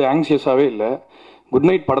 அது ஆங்ஷியஸாகவே இல்லை. குட்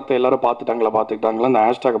நைட் படத்தை எல்லாரும் பார்த்துக்கிட்டாங்களா அந்த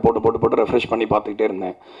ஹேஷ்டேக்கை போட்டு ரெஃப்ரெஷ் பண்ணி பார்த்துக்கிட்டே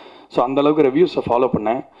இருந்தேன். ஸோ அந்தளவுக்கு ரிவ்யூஸை ஃபாலோ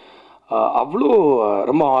பண்ணேன். அவ்வளோ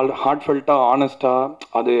ரொம்ப ஹார்ட்ஃபெல்ட்டாக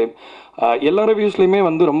ஆனஸ்ட்டாக அது எல்லா ரிவ்யூஸ்லேயுமே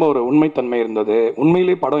வந்து ரொம்ப ஒரு உண்மைத்தன்மை இருந்தது.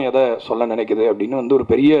 உண்மையிலே படம் எதை சொல்ல நினைக்குது அப்படின்னு வந்து ஒரு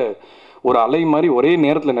பெரிய ஒரு அலை மாதிரி ஒரே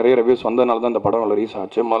நேரத்தில் நிறைய ரிவ்யூஸ் வந்ததுனால தான் இந்த படம் ரிலீஸ்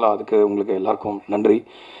ஆச்சு. முதல்ல அதுக்கு உங்களுக்கு எல்லாருக்கும் நன்றி.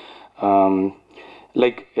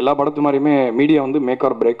 லைக் எல்லா படத்து மாதிரியுமே மீடியா வந்து make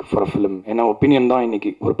R break for a film. ஏன்னா ஒப்பீனியன் தான்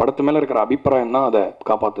இன்றைக்கி ஒரு படத்து மேலே இருக்கிற அபிப்பிராயம் தான் அதை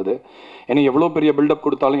காப்பாற்றுது. ஏன்னா எவ்வளோ பெரிய பில்டப்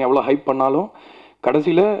கொடுத்தாலும் எவ்வளோ ஹைப் பண்ணாலும்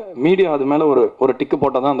கடைசியில் மீடியா அது மேலே ஒரு டிக்கு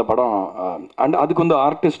போட்டால் தான் அந்த படம். அண்ட் அதுக்கு வந்து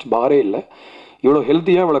ஆர்டிஸ்ட் பாரே இல்லை. இவ்வளோ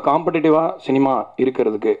ஹெல்த்தியாக இவ்வளோ காம்படிட்டிவாக சினிமா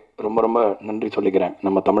இருக்கிறதுக்கு ரொம்ப நன்றி சொல்லிக்கிறேன்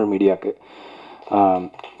நம்ம தமிழ் மீடியாவுக்கு.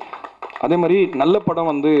 அதே மாதிரி நல்ல படம்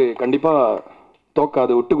வந்து கண்டிப்பாக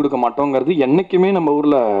தோக்காது, விட்டு கொடுக்க மாட்டோங்கிறது என்றைக்குமே நம்ம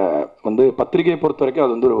ஊரில் வந்து பத்திரிகையை பொறுத்த வரைக்கும்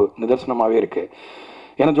அது வந்து ஒரு நிதர்சனமாகவே இருக்குது.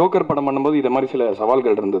 ஏன்னா ஜோக்கர் படம் பண்ணும்போது இது மாதிரி சில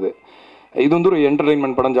சவால்கள் இருந்தது. இது வந்து ஒரு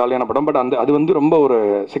என்டர்டெயின்மெண்ட் படம், ஜாலியான படம். பட் அது வந்து ரொம்ப ஒரு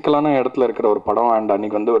சிக்கலான இடத்துல இருக்கிற ஒரு படம். அண்ட்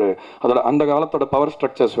அன்றைக்கி வந்து ஒரு அதோட அந்த காலத்தோட பவர்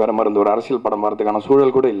ஸ்ட்ரக்சர்ஸ் வேறு மாதிரி இருந்து ஒரு அரசியல் படம் வரதுக்கான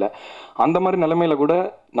சூழல் கூட இல்லை. அந்த மாதிரி நிலைமையில கூட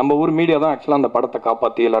நம்ம ஊர் மீடியா தான் ஆக்சுவலாக அந்த படத்தை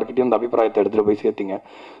காப்பாற்றி எல்லாருக்கிட்டையும் அந்த அபிப்பிராயத்தை எடுத்துகிட்டு போய் சேர்த்திங்க.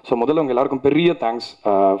 ஸோ முதல்ல உங்கள் எல்லாருக்கும் பெரிய தேங்க்ஸ்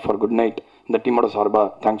ஃபார் குட் நைட். இந்த டீமோட சார்பாக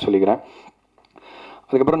தேங்க்ஸ் சொல்லிக்கிறேன்.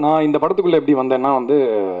 அதுக்கப்புறம் நான் இந்த படத்துக்குள்ளே எப்படி வந்தேன்னா வந்து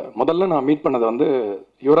முதல்ல நான் மீட் பண்ணது வந்து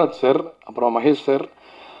யுவராஜ் சார், அப்புறம் மகேஷ் சார்,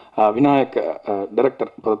 விநாயக் டைரக்டர்.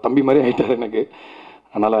 இப்போ தம்பி மாதிரி ஆகிட்டார் எனக்கு,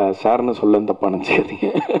 அதனால் சார்னு சொல்ல தப்பாக நினச்சிக்காதீங்க.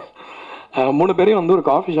 3 பேரையும் வந்து ஒரு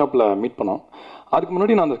காஃபி ஷாப்பில் மீட் பண்ணோம். அதுக்கு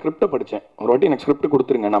முன்னாடி நான் அந்த ஸ்கிரிப்டை படித்தேன். ஒரு வாட்டி எனக்கு ஸ்கிரிப்ட்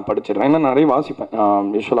கொடுத்துருங்க, நான் படிச்சிடுறேன். ஏன்னா நிறைய வாசிப்பேன்,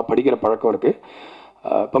 யூஸ்வலாக படிக்கிற பழக்கம் இருக்குது.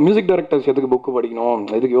 இப்போ மியூசிக் டைரக்டர்ஸ் எதுக்கு புக்கு படிக்கணும்,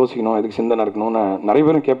 எதுக்கு யோசிக்கணும், எதுக்கு சிந்தனை இருக்கணும்னு நிறைய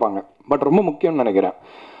பேரும் கேட்பாங்க. பட் ரொம்ப முக்கியம்னு நினைக்கிறேன்.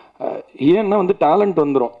 ஏன்னா வந்து டேலண்ட்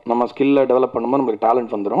வந்துடும், நம்ம ஸ்கில்லை டெவலப் பண்ணும்போது நமக்கு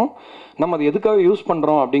டேலண்ட் வந்துடும். நம்ம அது எதுக்காக யூஸ்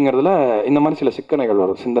பண்ணுறோம் அப்படிங்கிறதுல இந்த மாதிரி சில சிக்கனைகள்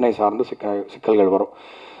வரும், சிந்தனை சார்ந்த சிக்கல்கள் வரும்.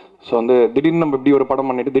 ஸோ வந்து திடீர்னு நம்ம இப்படி ஒரு படம்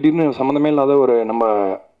பண்ணிவிட்டு திடீர்னு சம்மந்தமே இல்லாத ஒரு நம்ம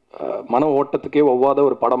மன ஓட்டத்துக்கே ஒவ்வாத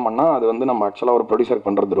ஒரு படம் பண்ணால் அது வந்து நம்ம ஆக்சுவலாக ஒரு ப்ரொடியூசர்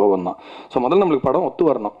பண்ணுற துரோகம் தான். ஸோ முதல்ல நம்மளுக்கு படம் ஒத்து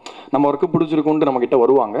வரணும், நம்ம ஒர்க்கு பிடிச்சிருக்குன்ட்டு நம்மக்கிட்ட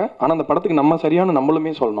வருவாங்க. ஆனால் அந்த படத்துக்கு நம்ம சரியான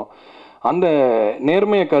நம்மளுமே சொல்லணும். அந்த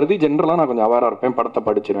நேர்மையை கருதி ஜென்ரலாக நான் கொஞ்சம் அவேராக இருப்பேன், படத்தை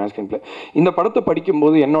படிச்சிருவேன் ஸ்க்ரீன் பிளே. இந்த படத்தை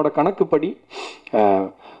படிக்கும்போது என்னோட கணக்குப்படி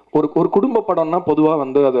ஒரு குடும்ப படம்னா பொதுவாக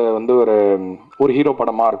வந்து அது வந்து ஒரு ஹீரோ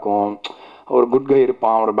படமாக இருக்கும், ஒரு குட் கை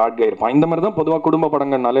இருப்பான், ஒரு பேட் கை இருப்பான். இந்த மாதிரி தான் பொதுவாக குடும்ப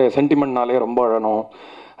படங்கள்னாலே சென்டிமெண்ட்னாலே ரொம்ப அழணும்,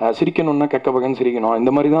 சிரிக்கணும்னா கெக்க பகன்னு சிரிக்கணும்,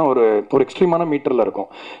 இந்த மாதிரி தான் ஒரு எக்ஸ்ட்ரீமான மீட்டரில் இருக்கும்.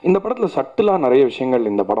 இந்த படத்தில் சட்டிலாக நிறைய விஷயங்கள்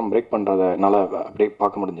இந்த படம் பிரேக் பண்ணுறதுனால அப்படியே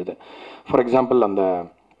பார்க்க முடிஞ்சது. ஃபார் எக்ஸாம்பிள்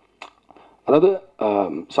அதாவது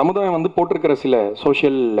சமுதாயம் வந்து போட்டிருக்கிற சில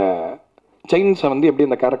சோஷியல் செயின்ஸை வந்து எப்படி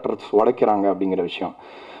அந்த கேரக்டர்ஸ் உடைக்கிறாங்க அப்படிங்கிற விஷயம்.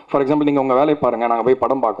 ஃபார் எக்ஸாம்பிள் நீங்கள் உங்கள் வேலையை பாருங்கள், நாங்கள் போய்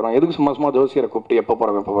படம் பார்க்குறோம், எதுக்கு சும்மா ஜோசியரை கூப்பிட்டு எப்போ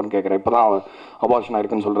போகிறேன்னு கேட்குறேன், இப்போ தான் அபார்ஷன்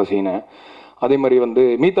ஆயிருக்குன்னு சொல்கிற சீனு. அதே மாதிரி வந்து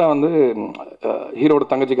மீதா வந்து ஹீரோட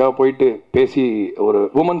தங்கச்சிக்காக போயிட்டு பேசி ஒரு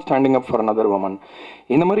woman standing up for another woman.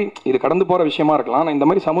 இந்த மாதிரி இது கடந்து போகிற விஷயமா இருக்கலாம். ஆனால் இந்த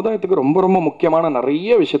மாதிரி சமுதாயத்துக்கு ரொம்ப ரொம்ப முக்கியமான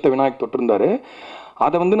நிறைய விஷயத்த விநாயக் தொட்டிருந்தாரு.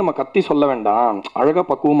 அதை வந்து நம்ம கத்தி சொல்ல வேண்டாம், அழகாக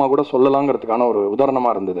பக்குவமாக கூட சொல்லலாங்கிறதுக்கான ஒரு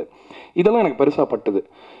உதாரணமாக இருந்தது. இதெல்லாம் எனக்கு பெருசாக பட்டுது.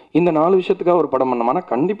 இந்த 4 விஷயத்துக்காக ஒரு படம் பண்ணோம்னா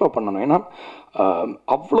கண்டிப்பாக பண்ணணும். ஏன்னா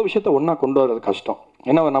அவ்வளோ விஷயத்த ஒன்றா கொண்டு வர்றது கஷ்டம்.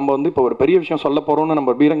 ஏன்னா நம்ம வந்து இப்போ ஒரு பெரிய விஷயம் சொல்ல போகிறோம்னு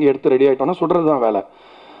நம்ம பீரங்கி எடுத்து ரெடி ஆகிட்டோம்னா சுடுறது தான் வேலை.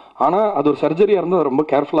 ஆனால் அது ஒரு சர்ஜரியாக இருந்தால் ரொம்ப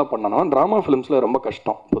கேர்ஃபுல்லாக பண்ணணும். ட்ராமா ஃபிலிம்ஸில் ரொம்ப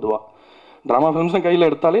கஷ்டம். பொதுவாக ட்ராமா ஃபிலிம்ஸும் கையில்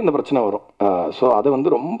எடுத்தாலே இந்த பிரச்சனை வரும். ஸோ அது வந்து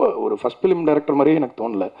ரொம்ப ஒரு ஃபஸ்ட் ஃபிலிம் டைரக்டர் மாதிரியே எனக்கு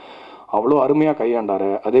தோணல. அவ்வளோ அருமையாக கையாண்டார்.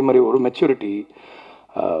 அதே மாதிரி ஒரு மெச்சூரிட்டி,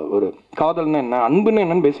 ஒரு காதல்னா என்ன, அன்புன்னு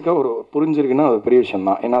என்னன்னு பேசிக்காக ஒரு புரிஞ்சிருக்குன்னா அது பெரிய விஷயம்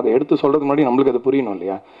தான். ஏன்னா அதை எடுத்து சொல்கிறது முன்னாடி நம்மளுக்கு அது புரியணும்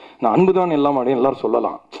இல்லையா. நான் அன்பு தான் எல்லாம் மாடியும் எல்லோரும்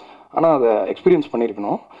சொல்லலாம், ஆனால் அதை எக்ஸ்பீரியன்ஸ்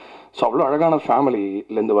பண்ணியிருக்கணும். ஸோ அவ்வளோ அழகான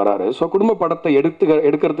ஃபேமிலிலேருந்து வராரு. ஸோ குடும்ப படத்தை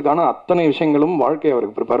எடுக்கிறதுக்கான அத்தனை விஷயங்களும் வாழ்க்கையை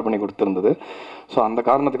அவருக்கு ப்ரிப்பேர் பண்ணி கொடுத்துருந்தது. ஸோ அந்த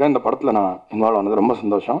காரணத்துக்காக இந்த படத்தில் நான் இன்வால்வ் ஆனது ரொம்ப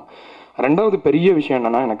சந்தோஷம். 2வது பெரிய விஷயம்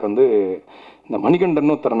என்னென்னா, எனக்கு வந்து இந்த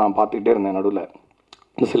மணிகண்டன் ஒருத்தரை நான் பார்த்துக்கிட்டே இருந்தேன் நடுவில்.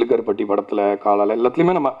 இந்த சிலுக்கர்பட்டி படத்தில் காலால்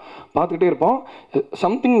எல்லாத்துலேயுமே நம்ம பார்த்துக்கிட்டே இருப்போம்.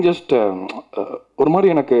 சம்திங் ஜஸ்ட் ஒரு மாதிரி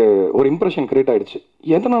எனக்கு ஒரு இம்ப்ரெஷன் க்ரியேட் ஆகிடுச்சு.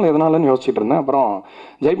 எதனாலன்னு யோசிச்சுட்டு இருந்தேன். அப்புறம்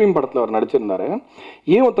ஜெய்பீம் படத்தில் அவர் நடிச்சிருந்தார்.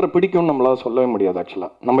 ஏன் ஒருத்தரை பிடிக்கும்னு நம்மளால் சொல்லவே முடியாது.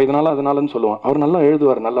 ஆக்சுவலாக நம்ம அதனாலன்னு சொல்லுவோம். அவர் நல்லா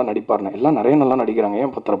எழுதுவார், நல்லா நடிப்பார்னு. எல்லாம் நிறைய நல்லா நடிக்கிறாங்க,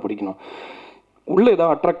 ஏன் ஒருத்தரை பிடிக்கணும்? உள்ளே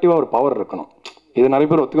ஏதாவது அட்ராக்டிவாக ஒரு பவர் இருக்கணும். இது நிறைய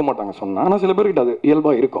பேர் ஒத்துக்க மாட்டாங்க சொன்னால், ஆனால் சில பேர்கிட்ட அது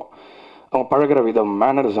இயல்பாக இருக்கும். அவங்க பழகிற விதம்,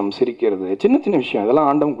 மேனரிசம், சிரிக்கிறது, சின்ன சின்ன விஷயம், இதெல்லாம்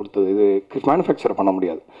ஆண்டவன் கொடுத்தது. இது மேனுஃபேக்சர் பண்ண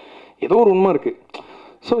முடியாது. ஏதோ ஒரு உண்மை இருக்குது.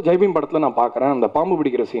 ஸோ ஜெய்பீம் படத்தில் நான் பார்க்குறேன், அந்த பாம்பு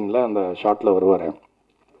பிடிக்கிற சீனில் அந்த ஷாட்டில் வருவார்.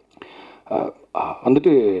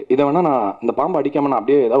 வந்துட்டு இதை வேணால் நான் இந்த பாம்பு அடிக்காமல் நான்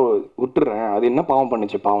அப்படியே ஏதாவது விட்டுறேன், அது என்ன பாவம்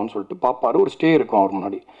பண்ணிச்சு பாவம்னு சொல்லிட்டு பார்ப்பாரு. ஒரு ஸ்டே இருக்கும் அவர்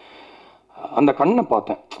முன்னாடி. அந்த கண்ணை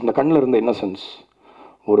பார்த்தேன். அந்த கண்ணில் இருந்த இன்னசென்ஸ்,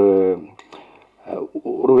 ஒரு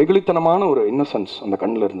வெகுளித்தனமான ஒரு இன்னசென்ஸ் அந்த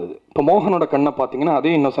கண்ணில் இருந்தது. இப்போ மோகனோட கண்ணை பார்த்தீங்கன்னா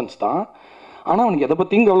அதே இன்னசென்ஸ் தான். ஆனால் அவனுக்கு எதை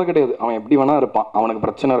பற்றியும் கவலை கிடையாது. அவன் எப்படி வேணா இருப்பான், அவனுக்கு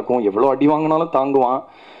பிரச்சனை இருக்கும், எவ்வளோ அடி வாங்கினாலும் தாங்குவான்.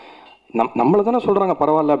 நம்மளை தானே சொல்கிறாங்க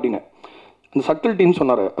பரவாயில்ல அப்படின்னு. அந்த சட்டில்ட்டின்னு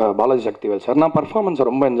சொன்னார் பாலாஜி சக்திவேல் சார். நான் பர்ஃபார்மன்ஸை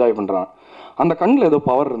ரொம்ப என்ஜாய் பண்ணுறேன். அந்த கண்ணில் ஏதோ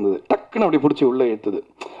பவர் இருந்தது, டக்குன்னு அப்படி பிடிச்சி உள்ளே ஏற்றுது.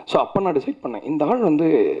 ஸோ அப்போ நான் டிசைட் பண்ணேன், இந்த ஆள் வந்து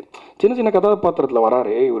சின்ன சின்ன கதாபாத்திரத்தில்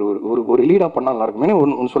வராரு, ஒரு லீடாக பண்ணால் நல்லா இருக்குமே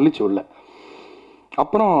ஒன்று சொல்லிச்சு உள்ள.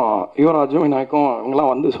 அப்புறம் யுவராஜும் விநாயக்கும்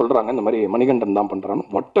இவங்கெல்லாம் வந்து சொல்கிறாங்க இந்த மாதிரி மணிகண்டன் தான் பண்ணுறான்னு.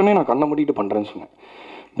 உடனே நான் கண்ணை மூடிட்டு பண்ணுறேன்னு சொன்னேன்.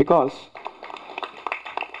 பிகாஸ்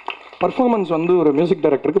பர்ஃபார்மன்ஸ் வந்து ஒரு மியூசிக்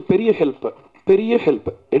டைரக்டருக்கு பெரிய ஹெல்ப்.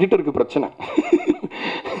 எடிட்டருக்கு பிரச்சனை,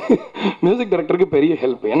 மியூசிக் டைரக்டருக்கு பெரிய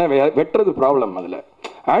ஹெல்ப். ஏன்னா வெட்டுறது ப்ராப்ளம், அதில்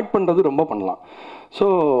ஆட் பண்ணுறது ரொம்ப பண்ணலாம். ஸோ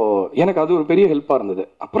எனக்கு அது ஒரு பெரிய ஹெல்ப்பாக இருந்தது.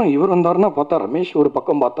 அப்புறம் இவர் வந்தாருன்னா பார்த்தா ரமேஷ் ஒரு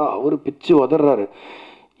பக்கம் பார்த்தா அவர் பிச்சு உதறாரு.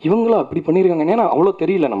 இவங்களும் அப்படி பண்ணியிருக்காங்க. ஏன்னா அவ்வளோ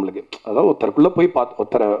தெரியல நம்மளுக்கு. அதாவது ஒருத்தருக்குள்ளே போய்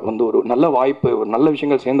ஒருத்தரை வந்து ஒரு நல்ல வாய்ப்பு, ஒரு நல்ல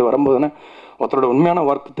விஷயங்கள் சேர்ந்து வரும்போது தானே ஒருத்தரோட உண்மையான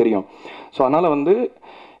ஒர்க் தெரியும். ஸோ அதனால் வந்து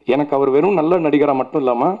எனக்கு அவர் வெறும் நல்ல நடிகராக மட்டும்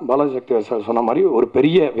இல்லாமல் பாலாஜி சக்திவேல் சார் சொன்ன மாதிரி ஒரு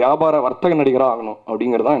பெரிய வியாபார வர்த்தக நடிகராக ஆகணும்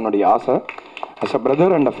அப்படிங்கிறது தான் என்னுடைய ஆசை. As a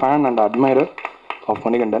brother and a fan and admirer of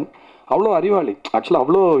Manikandan. அவ்வளோ அறிவாளி. ஆக்சுவலாக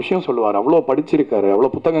அவ்வளோ விஷயம் சொல்லுவார், அவ்வளோ படிச்சிருக்காரு, அவ்வளோ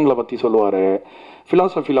புத்தகங்களை பற்றி சொல்லுவார்.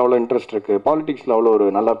 ஃபிலாசபியில் அவ்வளோ இன்ட்ரெஸ்ட் இருக்குது, பாலிடிக்ஸில் அவ்வளோ ஒரு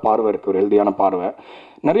நல்ல பார்வை இருக்குது, ஒரு ஹெல்தியான பார்வை.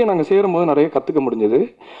 நிறைய நாங்கள் சேரும்போது நிறைய கற்றுக்க முடிஞ்சது.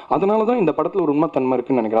 அதனால தான் இந்த படத்தில் ஒரு உண்மைத்தன்மை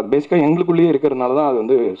இருக்குன்னு நினைக்கிறேன். அது பேசிக்காக எங்களுக்குள்ளேயே இருக்கிறதுனால தான் அது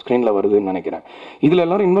வந்து ஸ்க்ரீனில் வருதுன்னு நினைக்கிறேன். இதில்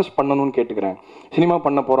எல்லோரும் இன்வெஸ்ட் பண்ணணும்னு கேட்டுக்கிறேன். சினிமா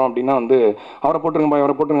பண்ண போகிறோம் அப்படின்னா வந்து அவரை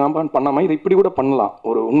போட்டுருங்கப்பான்னு பண்ணாமல் இது இப்படி கூட பண்ணலாம்.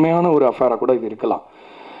 ஒரு உண்மையான ஒரு அஃபேராக கூட இது இருக்கலாம்.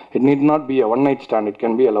 It need not be a one night stand, it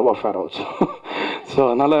can be a love affair also. So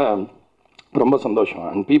அதனால் ரொம்ப சந்தோஷம்.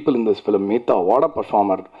 And people in this film, Meetha what a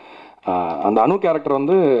performer. அந்த அனு கேரக்டர்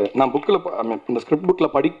வந்து நான் புக்கில் இந்த ஸ்கிரிப்ட்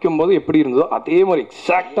புக்கில் படிக்கும்போது எப்படி இருந்ததோ அதே மாதிரி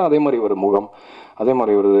எக்ஸாக்டாக அதே மாதிரி ஒரு முகம், அதே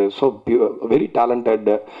மாதிரி ஒரு ஸோ வெரி டேலண்டட்.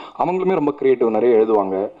 அவங்களுமே ரொம்ப க்ரியேட்டிவ், நிறைய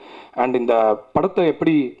எழுதுவாங்க. அண்ட் இந்த படத்தை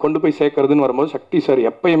எப்படி கொண்டு போய் சேர்க்கறதுன்னு வரும்போது சக்தி சார்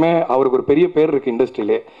எப்பயுமே அவருக்கு ஒரு பெரிய பேர் இருக்குது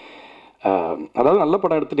இண்டஸ்ட்ரியிலே. அதாவது நல்ல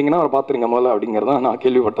படம் எடுத்துட்டிங்கன்னா அவரை பார்த்துருங்க முதல்ல அப்படிங்கிறதான் நான்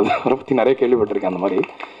கேள்விப்பட்டது. அவரை பற்றி நிறைய கேள்விப்பட்டிருக்கேன் அந்த மாதிரி.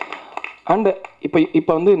 அண்ட்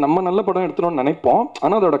இப்போ வந்து நம்ம நல்ல படம் எடுத்துணும்னு நினைப்போம்,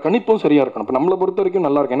 ஆனால் அதோட கணிப்பும் சரியாக இருக்கணும். இப்போ நம்மளை பொறுத்த வரைக்கும்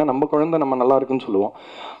நல்லா இருக்கும், ஏன்னா நம்ம குழந்தை நம்ம நல்லா இருக்குன்னு சொல்லுவோம்.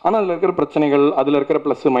 ஆனால் அதில் இருக்கிற பிரச்சனைகள், அதில் இருக்கிற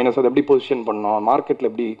ப்ளஸ் மைனஸ், அதை எப்படி பொசிஷன் பண்ணோம், மார்க்கெட்டில்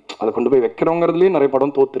எப்படி அதை கொண்டு போய் வைக்கிறோங்கிறதுலேயே நிறைய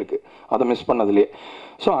படம் தோற்றுருக்கு, அதை மிஸ் பண்ணதுலேயே.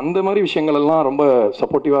 ஸோ அந்த மாதிரி விஷயங்கள் எல்லாம் ரொம்ப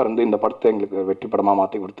சப்போர்ட்டிவாக இருந்து இந்த படத்தை எங்களுக்கு வெற்றி படமாக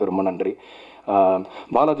மாற்றி கொடுத்து ரொம்ப நன்றி.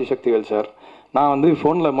 பாலாஜி சக்திவேல் சார், நான் வந்து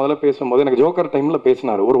ஃபோனில் முதல்ல பேசும்போது எனக்கு ஜோக்கர் டைமில்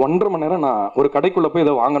பேசினார். ஒரு 1.5 மணி நேரம் நான் ஒரு கடைக்குள்ளே போய்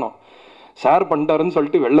இதை வாங்கணும், ஷேர் பண்ணிட்டாருன்னு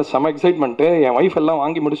சொல்லிட்டு வெளில செம எக்ஸைட்மெண்ட்டு. என் ஒய்ஃப் எல்லாம்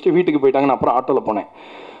வாங்கி முடிச்சுட்டு வீட்டுக்கு போயிட்டாங்க. நான் அப்புறம் ஆட்டோவில் போனேன்.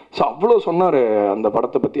 ஸோ அவ்வளோ சொன்னார் அந்த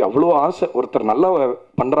படத்தை பற்றி, அவ்வளோ ஆசை. ஒருத்தர் நல்லா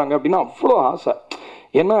பண்ணுறாங்க அப்படின்னா அவ்வளோ ஆசை.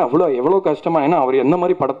 ஏன்னா எவ்வளோ கஷ்டமாக, ஏன்னா அவர் என்ன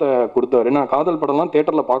மாதிரி படத்தை கொடுத்தாரு. ஏன்னா காதல் படம்லாம்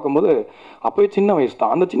தேட்டரில் பார்க்கும்போது அப்போயே சின்ன வயசு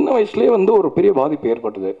தான், அந்த சின்ன வயசுலேயே வந்து ஒரு பெரிய பாதிப்பு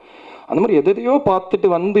ஏற்பட்டது. அந்த மாதிரி எதையோ பார்த்துட்டு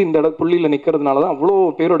வந்து இந்த புள்ளியில் நிற்கிறதுனால தான் அவ்வளோ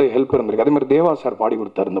பேரோட ஹெல்ப் இருந்திருக்கு. அதே மாதிரி தேவா சார் பாடி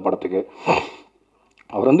கொடுத்தாரு இந்த படத்துக்கு.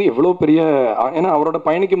 அவர் வந்து எவ்வளோ பெரிய, ஏன்னா அவரோட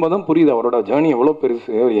பயணிக்கும் போது தான் புரியுது அவரோட ஜேர்னி எவ்வளோ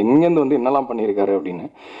பெருசு, அவர் எங்கேருந்து வந்து என்னெல்லாம் பண்ணியிருக்காரு அப்படின்னு.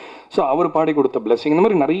 ஸோ அவர் பாடி கொடுத்த பிளெஸ்ஸிங், இந்த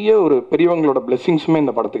மாதிரி நிறைய ஒரு பெரியவங்களோட பிளெஸ்ஸிங்ஸுமே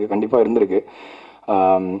இந்த படத்துக்கு கண்டிப்பாக இருந்திருக்கு.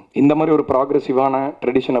 இந்த மாதிரி ஒரு ப்ராக்ரெசிவான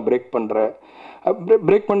ட்ரெடிஷனை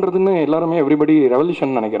பிரேக் பண்ணுறதுன்னு எல்லாருமே எவ்ரிபடி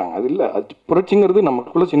ரெவல்யூஷன் நினைக்கிறாங்க. அது இல்லை, அது புரட்சிங்கிறது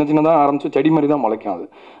நமக்குள்ளே சின்ன சின்னதாக ஆரம்பித்து செடி மாதிரி தான் முளைக்கும். அது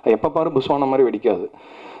எப்போ பாரு புஸ்வான மாதிரி வெடிக்காது.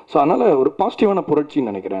 ஸோ அதனால் ஒரு பாசிட்டிவான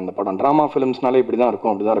புரட்சின்னு நினைக்கிறேன் இந்த படம். ட்ராமா ஃபிலிம்ஸ்னாலே இப்படி தான்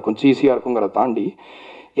இருக்கும் சீஸியாக இருக்குங்கிறத தாண்டி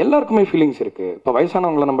எல்லாருக்குமே ஃபீலிங்ஸ் இருக்குது. இப்போ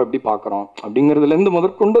வயசானவங்களை நம்ம எப்படி பார்க்குறோம் அப்படிங்கிறதுலேருந்து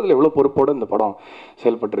முதற்கொண்டு அதில் எவ்வளோ பொறுப்போடு இந்த படம்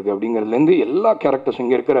செயல்பட்டுருக்கு அப்படிங்கிறதுலேருந்து எல்லா கேரக்டர்ஸும்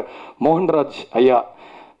இங்கே இருக்கிற மோகன்ராஜ் ஐயா,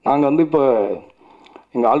 நாங்கள் வந்து இப்போ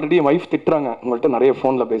எங்கள் ஆல்ரெடி என் ஒய்ஃப் திட்டுறாங்க உங்கள்கிட்ட நிறைய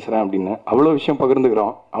ஃபோனில் பேசுகிறேன் அப்படின்னு. அவ்வளோ விஷயம்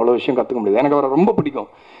பகிர்ந்துக்கிறோம், அவ்வளோ விஷயம் கற்றுக்க முடியாது. எனக்கு அவரை ரொம்ப பிடிக்கும்.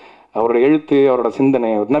 அவரோட எழுத்து, அவரோட சிந்தனை,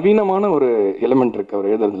 ஒரு நவீனமான ஒரு எலிமெண்ட் இருக்குது அவர்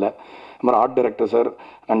எழுதுறதுல. அது மாதிரி art director sir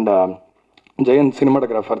and Jayant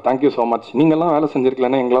cinematographer, thank you so much. நீங்கள்லாம் வேலை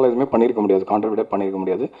செஞ்சுருக்கலன்னா எங்களால் எதுவுமே பண்ணியிருக்க முடியாது, கான்ட்ரிபியூட்டே பண்ணியிருக்க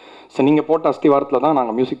முடியாது. ஸோ நீங்கள் போட்ட அஸ்திவாரத்தில் தான்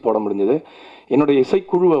நாங்கள் மியூசிக் போட முடிஞ்சது. என்னுடைய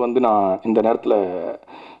இசைக்குழுவை வந்து நான் இந்த நேரத்தில்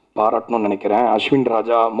பாராட்டணும்னு நினைக்கிறேன். அஸ்வின்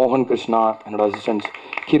ராஜா, மோகன் கிருஷ்ணா, என்னோட அசிஸ்டன்ட்ஸ்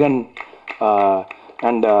கிரண்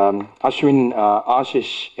அண்ட் அஸ்வின்,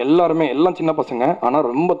 ஆஷிஷ், எல்லாருமே எல்லாம் சின்ன பசங்க, ஆனால்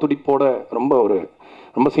ரொம்ப துடிப்போட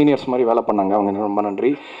ரொம்ப சீனியர்ஸ் மாதிரி வேலை பண்ணாங்க. அவங்க ரொம்ப நன்றி.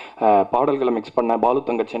 பாடல்களை மிக்ஸ் பண்ண பாலு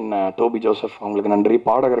தங்கச்சன், டோபி ஜோசப், அவங்களுக்கு நன்றி.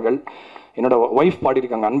 பாடகர்கள், என்னோட ஒய்ஃப்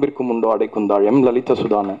பாடியிருக்காங்க அன்பிற்கும் உண்டோ அடைக்குந்தாள், எம் லலிதா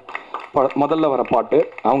சுதானு முதல்ல வர பாட்டு,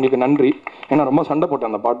 அவங்களுக்கு நன்றி. ஏன்னா ரொம்ப சண்டை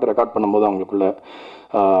போட்டேன் அந்த பாட்டு ரெக்கார்ட் பண்ணும்போது அவங்களுக்குள்ள.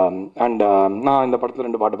 அண்ட் நான் இந்த படத்தில்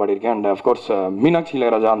 2 பாட்டு பாடியிருக்கேன். அண்ட் அஃப்கோர்ஸ் மீனாட்சி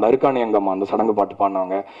இளையராஜா அந்த அருக்காணி அங்கம்மா அந்த சடங்கு பாட்டு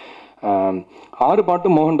பாடினவங்க. 6 பாட்டு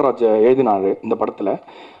மோகன்ராஜ் எழுதினார் இந்த படத்தில்.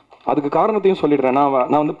 அதுக்கு காரணத்தையும் சொல்லிடுறேன்.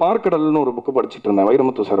 நான் வந்து பார்க்கடல்னு ஒரு புக்கு படிச்சுட்டு இருந்தேன்,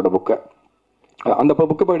 வைரமுத்து சாரோட புக்கை. அந்த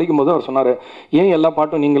புக்கை படிக்கும்போது அவர் சொன்னார், ஏன் எல்லா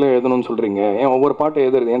பாட்டும் நீங்களே எழுதணும்னு சொல்கிறீங்க, ஏன் ஒவ்வொரு பாட்டும்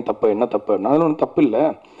எழுதுறது ஏன் தப்பு, என்ன தப்பு? அதில் ஒன்றும் தப்பு இல்லை.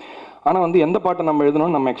 ஆனால் வந்து எந்த பாட்டை நம்ம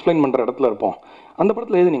எழுதணும்னு நம்ம எக்ஸ்பிளைன் பண்ணுற இடத்துல இருப்போம். அந்த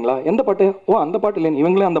படத்தில் எழுதுனீங்களா, எந்த பாட்டு? அந்த பாட்டு இல்லைன்னு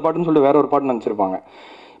இவங்களே அந்த பாட்டுன்னு சொல்லிட்டு வேற ஒரு பாட்டு நினச்சிருப்பாங்க.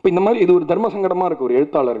 இப்போ இந்த மாதிரி இது ஒரு தர்ம சங்கடமாக இருக்குது ஒரு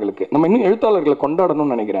எழுத்தாளர்களுக்கு. நம்ம இன்னும் எழுத்தாளர்களை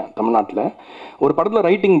கொண்டாடணும்னு நினைக்கிறேன் தமிழ்நாட்டில். ஒரு படத்தில்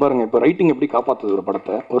ரைட்டிங் பாருங்கள், இப்போ ரைட்டிங் எப்படி காப்பாற்றுது ஒரு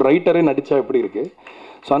படத்தை, ஒரு ரைட்டரே நடித்தா எப்படி இருக்குது.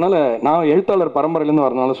 ஸோ அதனால் நான் எழுத்தாளர் பரம்பரையிலேருந்து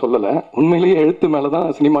வரனால சொல்லலை, உண்மையிலேயே எழுத்து மேலே தான்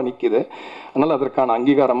சினிமா நிற்கிது. அதனால் அதற்கான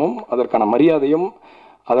அங்கீகாரமும் அதற்கான மரியாதையும்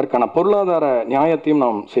அதற்கான பொருளாதார நியாயத்தையும்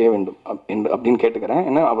நாம் செய்ய வேண்டும் அப்படின்னு கேட்டுக்கிறேன்.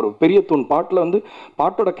 ஏன்னா அவர் பெரிய தூண். பாட்டில் வந்து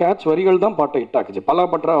பாட்டோட கேட்ச் வரிகள் தான் பாட்டை ஹிட் ஆக்குச்சு.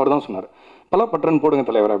 பலாப்பற்றா அவர் தான் சொன்னார், பலாப்பற்றன்னு போடுங்க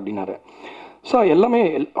தலைவர் அப்படின்னாரு. ஸோ எல்லாமே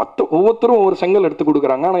ஒவ்வொருத்தரும் ஒவ்வொரு செங்கல் எடுத்து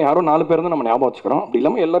கொடுக்குறாங்க. ஆனால் யாரும் 4 பேர் தான் நம்ம ஞாபகம் வச்சுக்கிறோம். அப்படி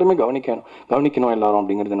இல்லாமல் எல்லாருமே கவனிக்கணும் எல்லாரும்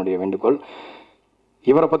அப்படிங்கிறது என்னுடைய வேண்டுகோள்.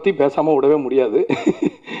 இவரை பற்றி பேசாமல் விடவே முடியாது.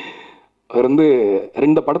 அவர் வந்து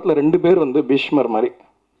 2 படத்தில் 2 பேர் வந்து பீஷ்மர் மாதிரி.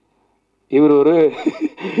 இவர் ஒரு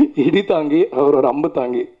இடி தாங்கி, அவர் ஒரு அம்பு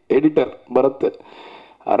தாங்கி. எடிட்டர் பரத்,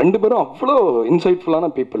 2 பேரும் அவ்வளோ இன்சைட்ஃபுல்லான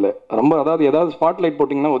பீப்புள். ரொம்ப ஏதாவது ஸ்பாட்லைட்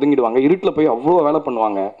போட்டிங்கன்னா ஒதுங்கிடுவாங்க. இருட்டில் போய் அவ்வளோ வேலை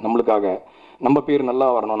பண்ணுவாங்க நம்மளுக்காக. நம்ம பேர் நல்லா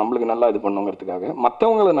வரணும், நம்மளுக்கு நல்லா இது பண்ணுங்கிறதுக்காக.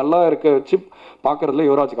 மற்றவங்களை நல்லா இருக்க வச்சு பார்க்குறதுல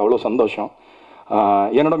யுவராஜுக்கு அவ்வளோ சந்தோஷம்.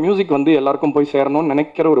 என்னோட மியூசிக் வந்து எல்லாருக்கும் போய் சேரணும்னு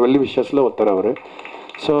நினைக்கிற ஒரு வெள்ளி விஷயத்தில் ஒருத்தர் அவர்.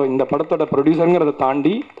 ஸோ இந்த படத்தோட ப்ரொடியூசருங்கிறத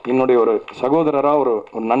தாண்டி என்னுடைய ஒரு சகோதரராக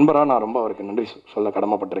ஒரு நண்பராக நான் ரொம்ப அவருக்கு நன்றி சொல்ல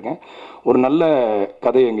கடமைப்பட்டிருக்கேன். ஒரு நல்ல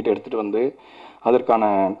கதையை என்கிட்ட எடுத்துகிட்டு வந்து அதற்கான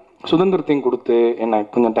சுதந்திரத்தையும் கொடுத்து என்னை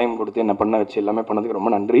கொஞ்சம் டைம் கொடுத்து என்னை பண்ண வச்சு எல்லாமே பண்ணதுக்கு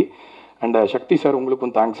ரொம்ப நன்றி. அண்ட் சக்தி சார்,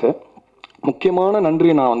 உங்களுக்கும் தேங்க்ஸு. முக்கியமான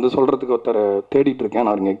நன்றி நான் வந்து சொல்கிறதுக்கு ஒருத்தர் தேடிட்டு இருக்கேன்,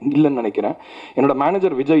 நான் இங்கே இல்லைன்னு நினைக்கிறேன். என்னோட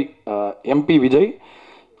மேனேஜர் விஜய், எம்பி விஜய்,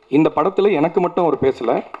 இந்த படத்தில் எனக்கு மட்டும் அவர்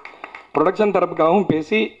பேசலை, ப்ரொடக்ஷன் தரப்புக்காகவும்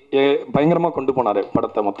பேசி பயங்கரமாக கொண்டு போனார்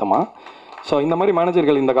படத்தை மொத்தமாக. ஸோ இந்த மாதிரி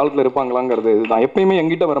மேனேஜர்கள் இந்த காலத்தில் இருப்பாங்களாங்கிறது இதுதான். எப்பயுமே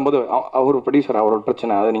எங்கிட்ட வரும்போது அவர் ப்ரொடியூசர், அவரோட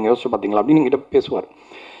பிரச்சனை, அதை நீங்கள் யோசிச்சு பார்த்தீங்களா அப்படின்னு எங்கிட்ட பேசுவார்.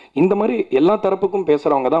 இந்த மாதிரி எல்லா தரப்புக்கும்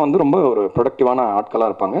பேசுகிறவங்க தான் வந்து ரொம்ப ஒரு ப்ரொடக்டிவான ஆட்களாக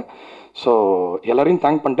இருப்பாங்க. ஸோ எல்லாரையும்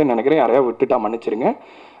தேங்க் பண்ணிட்டேன்னு நினைக்கிறேன். யாரையா விட்டுட்டா மன்னிச்சிருங்க.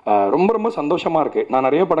 ரொம்ப ரொம்ப சந்தோஷமாக இருக்குது. நான்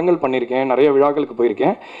நிறைய படங்கள் பண்ணியிருக்கேன், நிறைய விழாக்களுக்கு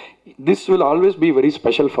போயிருக்கேன். This will always be very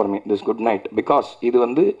special for me, this good night. Because இது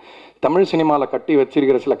வந்து தமிழ் சினிமாவில் கட்டி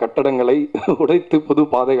வச்சிருக்கிற சில கட்டடங்களை உடைத்து புது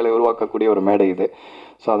பாதைகளை உருவாக்கக்கூடிய ஒரு மேடை இது.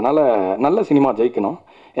 ஸோ அதனால் நல்ல சினிமா ஜெயிக்கணும்,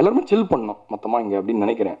 எல்லாருமே சில் பண்ணணும் மொத்தமாக இங்கே அப்படின்னு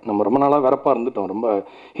நினைக்கிறேன். நம்ம ரொம்ப நாளாக வெறப்பாக இருந்துட்டோம். ரொம்ப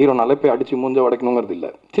ஹீரோனாலே போய் அடித்து மூஞ்ச உடைக்கணுங்கிறது இல்லை,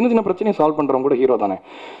 சின்ன சின்ன பிரச்சனையை சால்வ் பண்ணுறவங்க கூட ஹீரோ தானே.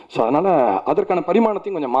 ஸோ அதனால் அதற்கான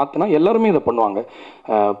பரிமாணத்தையும் கொஞ்சம் மாற்றினா எல்லாருமே இதை பண்ணுவாங்க.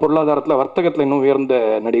 பொருளாதாரத்தில் வர்த்தகத்தில் இன்னும் உயர்ந்த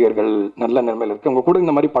நடிகர்கள் நல்ல நிலைமையில் இருக்குது, அவங்க கூட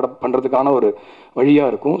இந்த மாதிரி படம் பண்ணுறதுக்கான ஒரு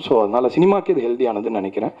வழியாக இருக்கும். ஸோ அதனால் சினிமாவுக்கு இது ஹெல்தியானதுன்னு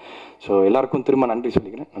நினைக்கிறேன். ஸோ எல்லாருக்கும் திரும்ப நன்றி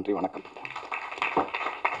சொல்லிக்கிறேன். நன்றி, வணக்கம்.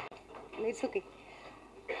 It's okay.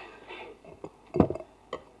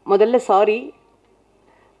 முதல்ல சாரி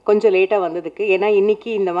கொஞ்சம் லேட்டாக வந்ததுக்கு. ஏன்னா இன்றைக்கி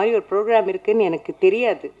இந்த மாதிரி ஒரு ப்ரோக்ராம் இருக்குதுன்னு எனக்கு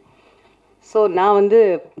தெரியாது. ஸோ நான் வந்து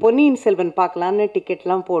பொன்னியின் செல்வன் பார்க்கலான்னு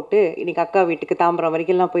டிக்கெட்லாம் போட்டு இன்றைக்கி அக்கா வீட்டுக்கு தாம்பரம்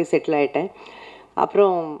வரைக்கும்லாம் போய் செட்டில் ஆகிட்டேன்.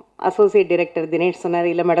 அப்புறம் அசோசியேட் டைரக்டர் தினேஷ் சொன்னார்,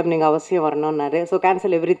 இல்லை மேடம் நீங்கள் அவசியம் வரணுன்னாரு. So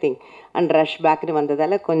cancel every thing and rush பேக்னு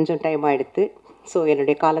வந்ததால் கொஞ்சம் டைம் ஆகிடுது. ஸோ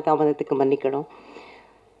என்னுடைய காலதாமதத்துக்கு மன்னிக்கணும்.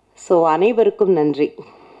 ஸோ அனைவருக்கும் நன்றி.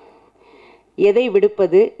 எதை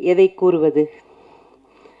விடுப்பது எதை கூறுவது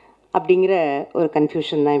அப்படிங்கிற ஒரு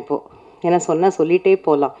கன்ஃபியூஷன் தான் இப்போது. ஏன்னா சொன்னால் சொல்லிகிட்டே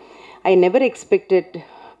போகலாம். I never expected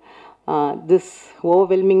this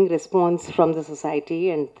overwhelming response from the society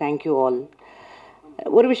and thank you all.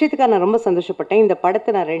 ஒரு விஷயத்துக்காக நான் ரொம்ப சந்தோஷப்பட்டேன். இந்த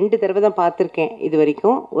படத்தை நான் 2 தடவை தான் பார்த்துருக்கேன் இது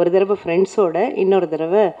வரைக்கும். ஒரு தடவை ஃப்ரெண்ட்ஸோட, இன்னொரு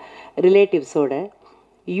தடவை ரிலேட்டிவ்ஸோட.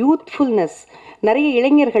 யூத்ஃபுல்னஸ், நிறைய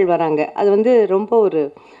இளைஞர்கள் வராங்க. அது வந்து ரொம்ப ஒரு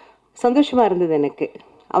சந்தோஷமாக இருந்தது எனக்கு.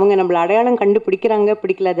 அவங்க நம்மளை அடையாளம் கண்டுபிடிக்கிறாங்க,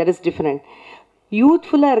 பிடிக்கல, தட் இஸ் டிஃப்ரெண்ட்.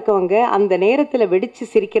 யூத்ஃபுல்லாக இருக்கவங்க அந்த நேரத்தில் வெடித்து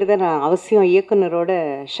சிரிக்கிறத நான் அவசியம் இயக்குனரோட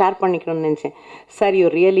ஷேர் பண்ணிக்கணும்னு நினச்சேன். Sir, you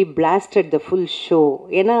really blasted the full show.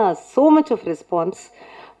 ஏன்னா so much of response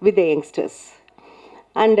with the youngsters.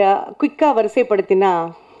 And குயிக்காக வரிசைப்படுத்தினா,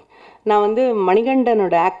 நான் வந்து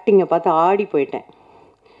மணிகண்டனோட ஆக்டிங்கை பார்த்து ஆடி போயிட்டேன்.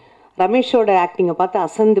 ரமேஷோட ஆக்டிங்கை பார்த்து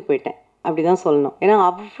அசந்து போயிட்டேன், அப்படி தான் சொல்லணும். ஏன்னா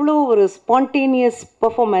அவ்வளோ ஒரு ஸ்பான்டேனியஸ்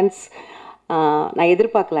பர்ஃபார்மன்ஸ் நான்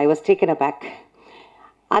எதிர்பார்க்கல. I was taken a back.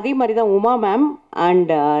 அதே மாதிரி தான் உமா மேம்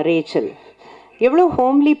அண்ட் ரேச்சல். எவ்வளோ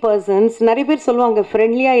ஹோம்லி பர்சன்ஸ். நிறைய பேர் சொல்லுவாங்க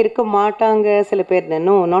ஃப்ரெண்ட்லியாக இருக்க மாட்டாங்க சில பேர்.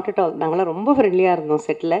 No, not at all. நாங்களாம் ரொம்ப ஃப்ரெண்ட்லியாக இருந்தோம்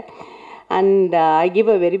settle. And I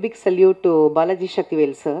give a very big salute to Balaji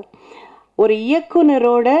Sakthivel sir. ஒரு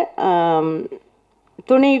இயக்குனரோட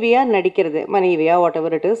துணைவியாக நடிக்கிறது, மனைவியாக, வாட்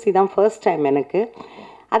எவர் இட் இஸ், இதுதான் ஃபர்ஸ்ட் டைம் எனக்கு.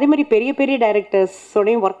 அதே மாதிரி பெரிய பெரிய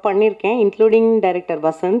டைரக்டர்ஸோடையும் ஒர்க் பண்ணியிருக்கேன், இன்க்ளூடிங் டைரக்டர்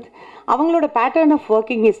வசந்த். அவங்களோட pattern of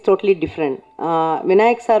working is totally different.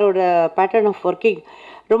 Vinayak சாரோட பேட்டர்ன் ஆஃப் ஒர்க்கிங்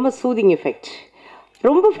ரொம்ப சூதிங் எஃபெக்ட்.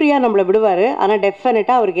 ரொம்ப ஃப்ரீயாக நம்மளை விடுவார், ஆனால்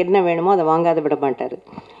டெஃபினட்டாக அவருக்கு என்ன வேணுமோ அதை வாங்காத விட மாட்டார்.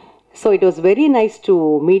 So it was very nice to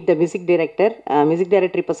meet the music director. Music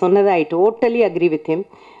director இப்போ சொன்னதை I totally agree with him.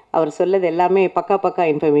 அவர் சொல்லது எல்லாமே பக்கா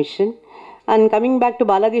information. And coming back to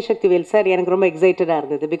Balaji Sakthivel sir, எனக்கு ரொம்ப எக்ஸைட்டடாக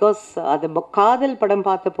இருந்தது. பிகாஸ் அது காதல் படம்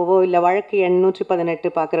பார்த்தப்போவோ இல்லை வழக்கு 818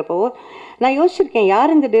 பார்க்குறப்போவோ நான் யோசிச்சிருக்கேன்,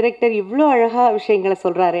 யார் இந்த டைரக்டர் இவ்வளோ அழகாக விஷயங்களை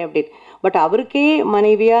சொல்கிறாரு அப்படின்னு. பட் அவருக்கே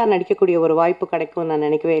மனைவியாக நடிக்கக்கூடிய ஒரு வாய்ப்பு கிடைக்கும் நான்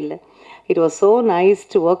நினைக்கவே இல்லை. It was so nice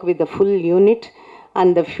to work with the full unit.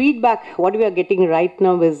 And the feedback, what we are getting right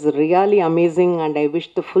now is really amazing, and I wish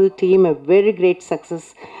the full team a very great success,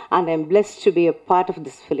 and I'm blessed to be a part of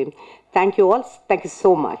this film. Thank you all. Thank you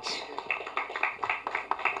so much.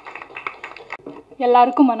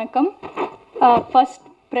 எல்லாருக்கும் வணக்கம். First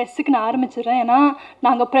ப்ரெஸ்ஸுக்கு நான் ஆரம்பிச்சிடுறேன். ஏன்னா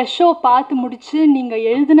நாங்கள் press show பார்த்து முடித்து நீங்கள்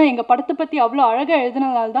எழுதின எங்கள் படத்தை பற்றி அவ்வளோ அழகாக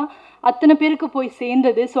எழுதினதால தான் அத்தனை பேருக்கு போய்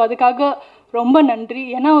சேர்ந்தது. ஸோ அதுக்காக ரொம்ப நன்றி.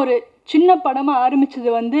 ஏன்னா ஒரு சின்ன படமாக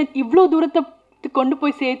ஆரம்பித்தது வந்து இவ்வளோ தூரத்தை கொண்டு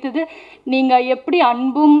போய் சேர்த்தது நீங்கள் எப்படி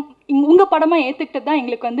அன்பும் உங்கள் படமாக ஏற்றுக்கிட்டது தான்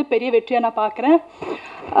எங்களுக்கு வந்து பெரிய வெற்றியாக நான் பார்க்குறேன்.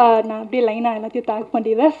 நான் அப்படியே லைனாக எல்லாத்தையும் டேக்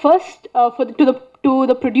பண்ணிடுறேன். First to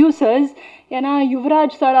the producers. ஏன்னா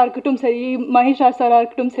யுவராஜ் சாராக இருக்கட்டும் சரி, மகேஷ் சாராக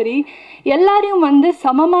இருக்கட்டும் சரி, எல்லாரையும் வந்து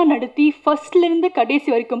சமமாக நடத்தி ஃபர்ஸ்ட்லேருந்து கடைசி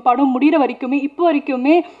வரைக்கும் படம் முடிகிற வரைக்குமே இப்போ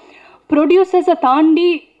வரைக்குமே ப்ரொடியூசர்ஸை தாண்டி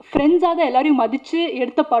ஃப்ரெண்ட்ஸாக தான் எல்லோரையும் மதித்து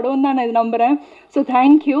எடுத்த படம் தான் நான் இது நம்புகிறேன். So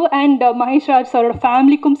thank you. அண்ட் மகேஷ் சாரோட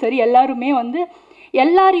ஃபேமிலிக்கும் சரி,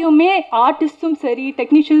 எல்லாரையுமே ஆர்டிஸ்ட்டும் சரி,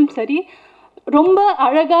 டெக்னீஷியனும் சரி, ரொம்ப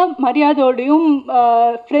அழகாக மரியாதையோடையும்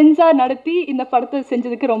ஃப்ரெண்ட்ஸாக நடத்தி இந்த படத்தை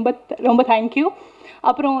செஞ்சதுக்கு ரொம்ப ரொம்ப தேங்க்யூ.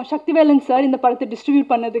 அப்புறம் சக்திவேலன் சார் இந்த படத்தை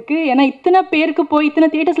டிஸ்ட்ரிபியூட் பண்ணதுக்கு, ஏன்னா இத்தனை பேருக்கு போய் இத்தனை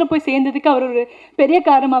தியேட்டர்ஸில் போய் சேர்ந்ததுக்கு அவர் ஒரு பெரிய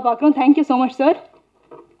காரணமாக பார்க்குறோம். Thank you so much sir.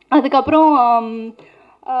 அதுக்கப்புறம்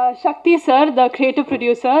சக்தி sir, the creative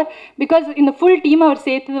producer, because இந்த ஃபுல் டீம் அவர்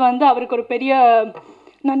சேர்த்தது வந்து அவருக்கு ஒரு பெரிய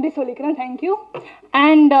நன்றி சொல்லிக்கிறேன். Thank you.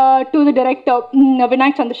 And to the director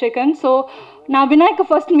Vinayak Chandrasekaran. So நான் விநாயக்கை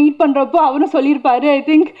ஃபர்ஸ்ட் மீட் பண்ணுறப்போ அவரும் சொல்லியிருப்பார், ஐ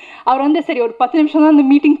திங்க் அவர் வந்து சரி ஒரு 10 நிமிஷம் தான் அந்த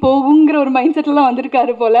மீட்டிங் போகுங்கிற ஒரு மைண்ட் செட்டில்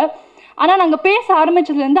வந்திருக்காரு போல். ஆனால் நாங்கள் பேச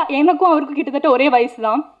ஆரம்பித்ததுலேருந்து எனக்கும் அவருக்கும் கிட்டத்தட்ட ஒரே வயசு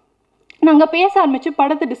தான். நாங்கள் பேச ஆரம்பித்து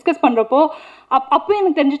படத்தை டிஸ்கஸ் பண்ணுறப்போ அப்போ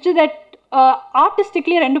எனக்கு தெரிஞ்சிச்சு தட்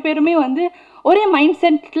ஆர்டிஸ்டிக்லி 2 பேருமே வந்து ஒரே மைண்ட்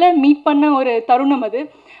செட்டில் மீட் பண்ண ஒரு தருணம் அது.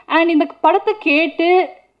 அண்ட் இந்த படத்தை கேட்டு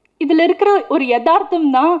இதில் இருக்கிற ஒரு யதார்த்தம்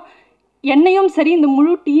தான் என்னையும் சரி இந்த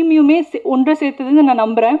முழு டீமையுமே ஒன்றை சேர்த்ததுன்னு நான்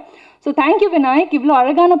நம்புகிறேன். ஸோ தேங்க்யூ விநாயக், இவ்வளோ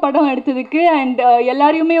அழகான படம் எடுத்ததுக்கு. அண்ட்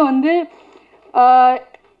எல்லாரையுமே வந்து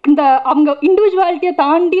இந்த அவங்க இண்டிவிஜுவாலிட்டியை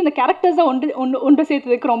தாண்டி இந்த கேரக்டர்ஸை ஒன்று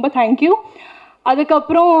சேர்த்ததுக்கு ரொம்ப தேங்க்யூ.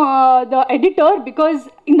 அதுக்கப்புறம் த எடிட்டர், பிகாஸ்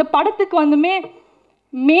இந்த படத்துக்கு வந்துமே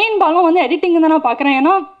மெயின் பாலம் வந்து எடிட்டிங் தான் நான் பார்க்குறேன்.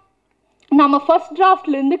 ஏன்னா நம்ம ஃபர்ஸ்ட்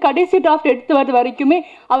டிராஃப்ட்லேருந்து கடைசி டிராஃப்ட் எடுத்து வர்றது வரைக்குமே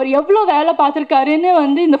அவர் எவ்வளோ வேலை பார்த்துருக்காருன்னு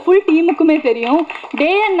வந்து இந்த ஃபுல் டீமுக்குமே தெரியும். டே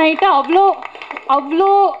அண்ட் நைட்டாக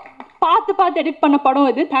அவ்வளோ பார்த்து எடிட் பண்ண படம்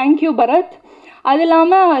இது. தேங்க்யூ பரத். அது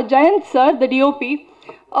இல்லாமல் ஜெயந்த் சார் த டிஓபி.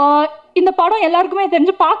 இந்த படம் எல்லாருக்குமே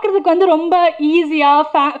தெரிஞ்சு பார்க்குறதுக்கு வந்து ரொம்ப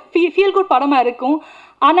ஈஸியாக ஃபீல் குட் படமாக இருக்கும்.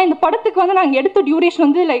 ஆனால் இந்த படத்துக்கு வந்து நாங்கள் எடுத்த டியூரேஷன்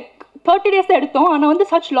வந்து லைக் 30 days எடுத்தோம். ஆனால் வந்து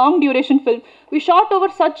such long duration film. We short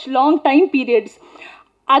over such long time periods.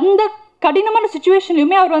 அந்த கடினமான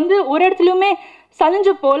சுச்சுவேஷன்லையுமே அவர் வந்து ஒரு இடத்துலையுமே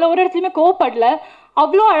சலிஞ்சு போகல, ஒரு இடத்துலையுமே கோவப்படல.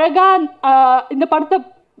 அவ்வளோ அழகாக இந்த படத்தை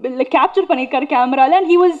கேப்சர் பண்ணியிருக்காரு கேமராவில்.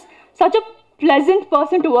 And he was such a pleasant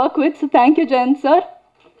person to work with. So thank you Jayant sir.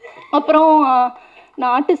 அப்புறம்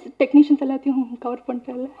நான் ஆர்டிஸ்ட் டெக்னீஷியன்ஸ் எல்லாத்தையும் கவர்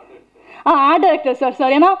பண்ணிட்டேன்ல. Art director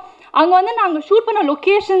sir. ஏன்னா அங்கே வந்து நாங்கள் ஷூட் பண்ண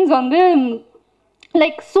லொக்கேஷன்ஸ் வந்து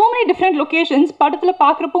like so many different locations. படத்தில்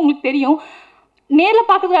பார்க்குறப்போ உங்களுக்கு தெரியும், நேரில்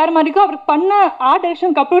பார்க்குறது வேறு மாதிரி இருக்கும். அவர் பண்ண ஆர்ட்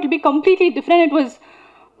டைரக்ஷனுக்கு அப்புறம் it be completely different. It was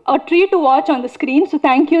a treat to watch on the screen. So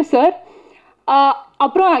thank you sir.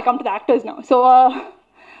 அப்புறம் I come to the actors now. So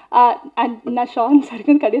நான் ஷான்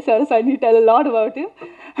சாருக்கு வந்து கடைசி sir I need del a lot about him.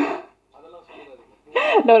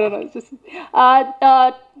 No.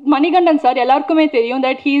 Manikandan sir எல்லாருக்குமே தெரியும்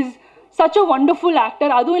that he is such a wonderful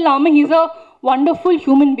actor. அதுவும் இல்லாமல் he is a wonderful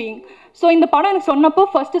human being. So இந்த படம் எனக்கு சொன்னப்போ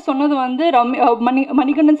ஃபஸ்ட்டு சொன்னது வந்து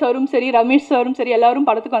மணிகண்டன் சாரும் சரி, ரமேஷ் சாரும் சரி, எல்லோரும்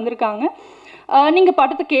படத்துக்கு வந்திருக்காங்க. நீங்கள்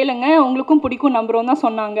படத்தை கேளுங்க, உங்களுக்கும் பிடிக்கும் நம்புறோம் தான்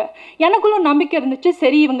சொன்னாங்க. எனக்குள்ள நம்பிக்கை இருந்துச்சு.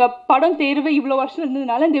 சரி, இவங்க படம் தேர்வு இவ்வளோ வருஷம்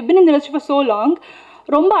இருந்ததுனால இந்த பின் இந்த வச்சு ஸோ லாங்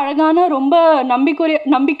ரொம்ப அழகான ரொம்ப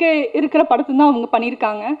நம்பிக்கை இருக்கிற படத்தை தான் அவங்க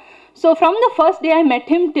பண்ணியிருக்காங்க. So from the first day ஐ மெட்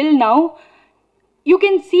him till now you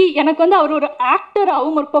can see எனக்கு வந்து அவர் ஒரு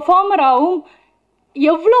ஆக்டராகவும் ஒரு பெர்ஃபார்மராகவும்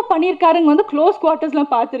எவ்வளோ பண்ணியிருக்காருங்க வந்து க்ளோஸ்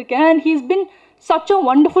குவார்ட்டர்ஸில் பார்த்துருக்கேன். And he's been such a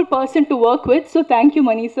wonderful person to work with. So thank you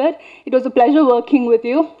money sir. It was a pleasure working with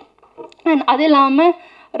you. And அது இல்லாமல்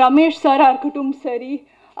ரமேஷ் சாராக இருக்கட்டும் சரி,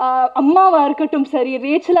 அம்மாவாக இருக்கட்டும் சரி,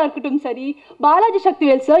 ரேச்சலாக இருக்கட்டும் சரி, Balaji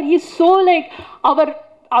Sakthivel sir he's so like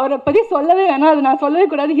அவரை பற்றி சொல்லவே வேணாம், அது நான் சொல்லவே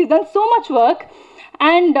கூடாது. He's done so much work.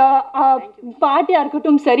 And பாட்டியாக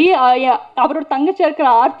இருக்கட்டும் சரி, அவரோட தங்கச்சியாக இருக்கிற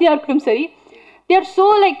ஆர்த்தியாக இருக்கட்டும் சரி, தேர் ஸோ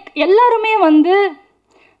லைக் எல்லாருமே வந்து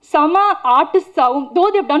செம ஆர்டிஸ்டாகவும் தோ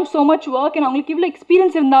they've done so much work. And அவங்களுக்கு இவ்வளோ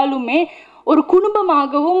எக்ஸ்பீரியன்ஸ் இருந்தாலுமே ஒரு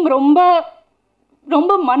குடும்பமாகவும் ரொம்ப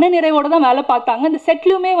ரொம்ப மனநிறைவோடு தான் வேலை பார்த்தாங்க. இந்த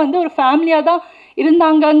செட்லையுமே வந்து ஒரு ஃபேமிலியாக தான்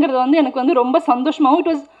இருந்தாங்கங்கிறது வந்து எனக்கு வந்து ரொம்ப சந்தோஷமாகவும்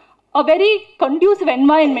it was a very conducive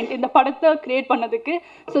environment இந்த படத்தை க்ரியேட் பண்ணதுக்கு.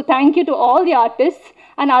 So thank you to all the artist.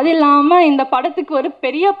 And அது இல்லாமல் இந்த படத்துக்கு ஒரு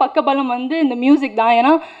பெரிய பக்கபலம் வந்து இந்த மியூசிக் தான்.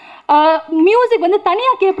 ஏன்னா மியூசிக் வந்து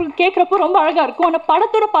தனியாக கேட்குறப்போ ரொம்ப அழகாக இருக்கும். ஆனால்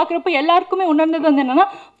படத்தோடு பார்க்குறப்போ எல்லாருக்குமே உணர்ந்தது வந்து என்னென்னா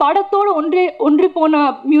படத்தோடு ஒன்றி போன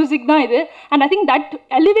மியூசிக் தான் இது. And I think that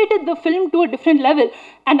elevated the film to a different level.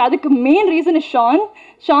 And அதுக்கு main reason is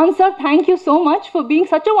Shawn sir. Thank you so much for being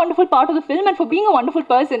such a wonderful part of the film and for being a wonderful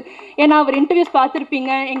person. ஏன்னா அவர் interviews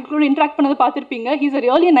பார்த்துருப்பீங்க, எங்களோட interact பண்ணதை பார்த்துருப்பீங்க. He's a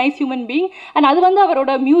really nice human being. And அது வந்து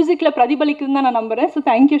அவரோட மியூசிக்கில் பிரதிபலிக்குதுன்னு தான் நான் நம்புகிறேன். So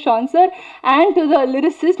thank you Shawn sir. And to the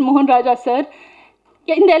lyricist மோகன் ராஜா சார்.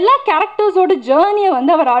 இந்த எல்லா கேரக்டர்ஸோட ஜேர்னியை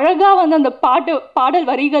வந்து அவர் அழகாக வந்து அந்த பாடல்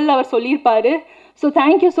வரிகளில் அவர் சொல்லியிருப்பார். ஸோ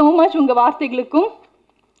தேங்க்யூ ஸோ மச் உங்கள் வார்த்தைகளுக்கும்.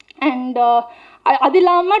 அண்ட் அது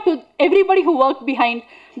இல்லாமல் to everybody who work behind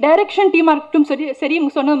direction டீமாக இருக்கட்டும் சரி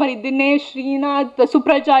இவங்க சொன்ன மாதிரி தினேஷ், ஸ்ரீநாத்,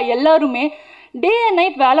 சுப்ரஜா எல்லாருமே டே அண்ட்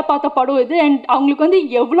நைட் வேலை பார்த்த படம் இது. அண்ட் அவங்களுக்கு வந்து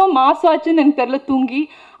எவ்வளோ மாதம் ஆச்சுன்னு எனக்கு தெரில தூங்கி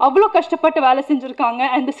அவ்வளோ கஷ்டப்பட்டு வேலை செஞ்சுருக்காங்க.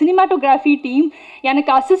 அண்ட் இந்த சினிமாட்டோகிராஃபி டீம்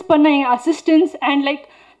எனக்கு அசிஸ்ட் பண்ண எங்கள் assistance and like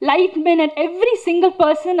lightman and every single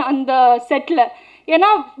person அந்த செட்டில். ஏன்னா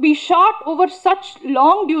we short over such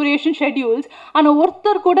long duration schedules. ஆனால்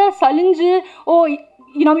ஒருத்தர் கூட சலிஞ்சு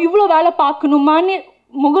நம்ம இவ்வளோ வேலை பார்க்கணுமான்னு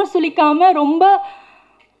முகம் சுளிக்காமல் ரொம்ப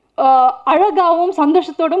அழகாகவும்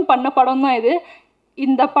சந்தோஷத்தோடும் பண்ண படம் தான் இது.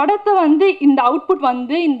 இந்த படத்தை வந்து இந்த அவுட்புட்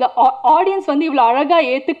வந்து இந்த ஆடியன்ஸ் வந்து இவ்வளோ அழகாக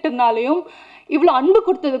ஏற்றுக்கிட்டதுனாலையும் இவ்வளோ அன்பு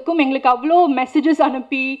கொடுத்ததுக்கும் எங்களுக்கு அவ்வளோ மெசேஜஸ்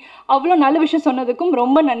அனுப்பி அவ்வளோ நல்ல விஷயம் சொன்னதுக்கும்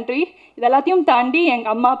ரொம்ப நன்றி. இது எல்லாத்தையும் தாண்டி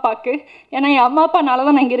எங்கள் அம்மா அப்பாவுக்கு, ஏன்னா என் அம்மா அப்பானால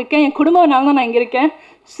தான் நான் இங்கே இருக்கேன், என் குடும்பம்னால தான் நான் இங்கே இருக்கேன்.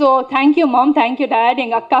 ஸோ தேங்க்யூ மாம், தேங்க்யூ டேட்.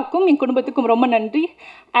 எங்கள் அக்காவுக்கும் என் குடும்பத்துக்கும் ரொம்ப நன்றி.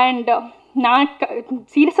 அண்ட் நான்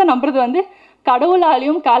சீரியஸாக நம்புறது வந்து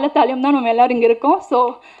கடவுளாலையும் காலத்தாலையும் தான் நம்ம எல்லோரும் இங்கே இருக்கோம். So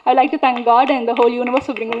I like to thank God and the whole universe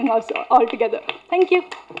for bringing as all together. Thank you.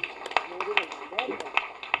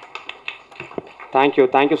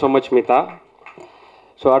 Thank you so much Meetha.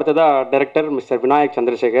 So அடுத்ததாக director mister Vinayak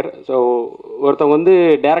Chandrasekhar. So ஒருத்தவங்க வந்து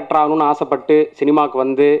டைரக்டர் ஆகணும்னு ஆசைப்பட்டு சினிமாவுக்கு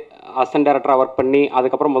வந்து அசிஸ்டன்ட் டேரக்டராக ஒர்க் பண்ணி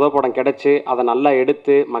அதுக்கப்புறம் முதல் படம் கிடச்சி அதை நல்லா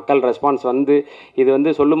எடுத்து மக்கள் ரெஸ்பான்ஸ் வந்து இது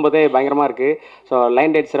வந்து சொல்லும்போதே பயங்கரமாக இருக்குது. ஸோ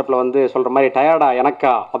லைன் டேட் சிறப்பில் வந்து சொல்கிற மாதிரி டயர்டா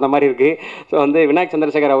எனக்கா அந்த மாதிரி இருக்குது. ஸோ வந்து விநாயக்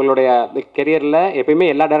சந்திரசேகர் அவர்களுடைய கெரியரில் எப்பயுமே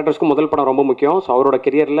எல்லா டேரக்டர்ஸ்க்கும் முதல் படம் ரொம்ப முக்கியம். ஸோ அவரோட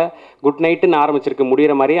கெரியரில் குட் நைட்டுன்னு ஆரம்பிச்சிருக்கு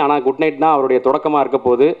முடிகிற மாதிரி, ஆனால் குட் நைட் தான் அவருடைய தொடக்கமாக இருக்க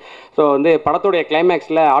போகுது. ஸோ வந்து படத்துடைய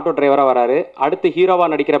கிளைமேக்ஸில் ஆட்டோ டிரைவராக வராரு. அடுத்து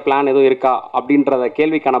ஹீரோவாக நடிக்கிற பிளான் எதுவும் இருக்கா அப்படின்றத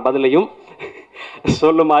கேள்விக்கான பதிலையும்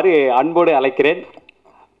சொல்லுமாறு அன்போடு அழைக்கிறேன்.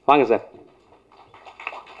 வாங்க சார்.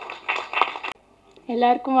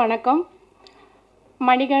 எல்லாருக்கும் வணக்கம்.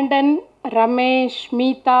 மணிகண்டன், ரமேஷ்,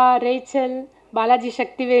 மீதா, ரேச்சல், பாலாஜி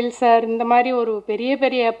சக்திவேல் சார், இந்த மாதிரி ஒரு பெரிய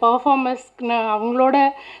பெரிய பர்ஃபார்மர்ஸ்க்கு நான் அவங்களோட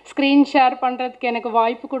ஸ்க்ரீன் ஷேர் பண்ணுறதுக்கு எனக்கு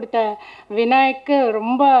வாய்ப்பு கொடுத்த விநாயக்கு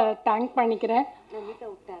ரொம்ப தேங்க் பண்ணிக்கிறேன்.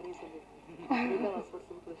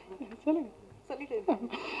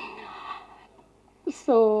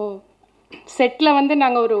 ஸோ செட்டில் வந்து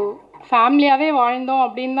நாங்கள் ஒரு ஃபேமிலியாகவே வாழ்ந்தோம்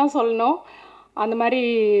அப்படின்னு தான் சொல்லணும். அந்த மாதிரி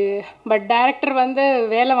பட் டைரக்டர் வந்து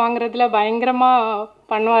வேலை வாங்குறதுல பயங்கரமாக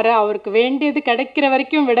பண்ணுவார். அவருக்கு வேண்டியது கிடைக்கிற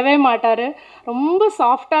வரைக்கும் விடவே மாட்டார். ரொம்ப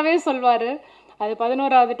சாஃப்டாகவே சொல்வார். அது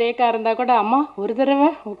 11வது டேக்காக இருந்தால் கூட அம்மா ஒரு தடவை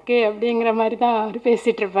ஓகே அப்படிங்கிற மாதிரி தான் அவர்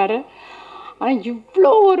பேசிகிட்டு இருப்பார். ஆனால்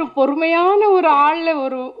இவ்வளோ ஒரு பொறுமையான ஒரு ஆள்,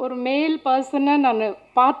 ஒரு மேல் பர்சனை நான்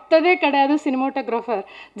பார்த்ததே கிடையாது. சினிமாட்டோகிராஃபர்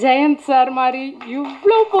ஜெயந்த் சார் மாதிரி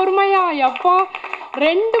இவ்வளோ பொறுமையா எப்பா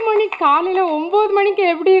 2 மணி காலையில் 9 மணிக்கு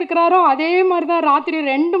எப்படி இருக்கிறாரோ அதே மாதிரி தான் ராத்திரி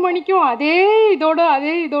 2 மணிக்கும் அதே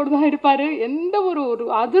இதோடு தான் இருப்பார். எந்த ஒரு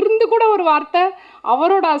அதிர்ந்து கூட ஒரு வார்த்தை,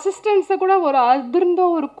 அவரோட அசிஸ்டன்ஸை கூட ஒரு அதிர்ந்தோ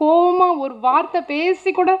ஒரு கோவமாக ஒரு வார்த்தை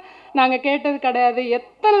பேசி கூட நாங்கள் கேட்டது கிடையாது.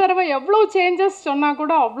 எத்தனை தடவை எவ்வளோ சேஞ்சஸ் சொன்னால்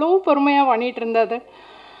கூட அவ்வளோ பொறுமையாக பண்ணிகிட்டு இருந்தது.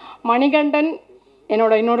 மணிகண்டன்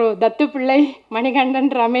என்னோட இன்னொரு தத்து பிள்ளை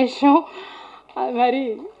மணிகண்டன், ரமேஷும் அது மாதிரி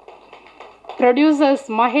ப்ரொடியூசர்ஸ்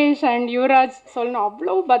மகேஷ் அண்ட் யுவராஜ் சொல்லணும்.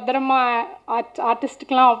 அவ்வளோ பத்திரமா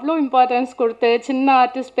ஆர்டிஸ்ட்டுக்கெலாம் அவ்வளோ இம்பார்ட்டன்ஸ் கொடுத்து சின்ன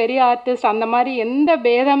ஆர்டிஸ்ட் பெரிய ஆர்டிஸ்ட் அந்த மாதிரி எந்த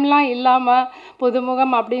பேதம்லாம் இல்லாமல்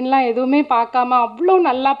புதுமுகம் அப்படின்லாம் எதுவுமே பார்க்காம அவ்வளோ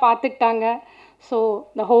நல்லா பார்த்துக்கிட்டாங்க. ஸோ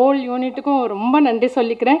இந்த ஹோல் யூனிட்டுக்கும் ரொம்ப நன்றி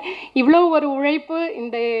சொல்லிக்கிறேன். இவ்வளோ ஒரு உழைப்பு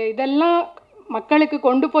இதெல்லாம் மக்களுக்கு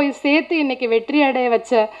கொண்டு போய் சேர்த்து இன்றைக்கி வெற்றி அடைய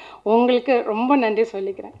வச்ச உங்களுக்கு ரொம்ப நன்றி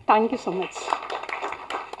சொல்லிக்கிறேன். Thank you so much.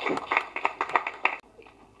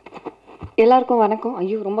 எல்லாருக்கும் வணக்கம்.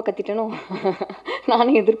 ஐயோ ரொம்ப கத்திட்டேனோ,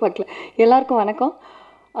 நானும் எதிர்பார்க்கல. எல்லாருக்கும் வணக்கம்.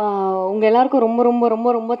 உங்கள் எல்லாருக்கும் ரொம்ப ரொம்ப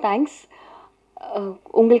ரொம்ப ரொம்ப தேங்க்ஸ்.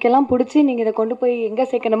 உங்களுக்கு எல்லாம் பிடிச்சி நீங்கள் இதை கொண்டு போய் எங்கே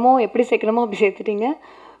சேர்க்கணுமோ எப்படி சேர்க்கணுமோ அப்படி சேர்த்துட்டீங்க.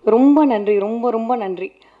 ரொம்ப நன்றி, ரொம்ப ரொம்ப நன்றி.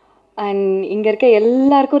 அண்ட் இங்கே இருக்க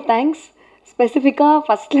எல்லாருக்கும் தேங்க்ஸ். ஸ்பெசிஃபிக்காக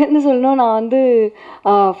ஃபஸ்ட்லேருந்து சொல்லணும். நான் வந்து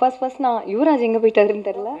ஃபர்ஸ்ட் நான் யுவராஜ் எங்கே போயிட்டாருன்னு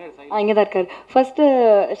தெரில, இங்கே தான் இருக்கார். ஃபஸ்ட்டு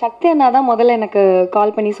சக்தி அண்ணா தான் முதல்ல எனக்கு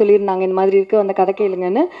கால் பண்ணி சொல்லியிருந்தாங்க இந்த மாதிரி இருக்குது அந்த கதை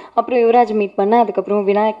கேளுங்கன்னு. அப்புறம் யுவராஜ் மீட் பண்ணேன், அதுக்கப்புறம்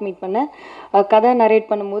விநாயக் மீட் பண்ணேன். கதை நரேட்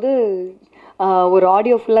பண்ணும்போது ஒரு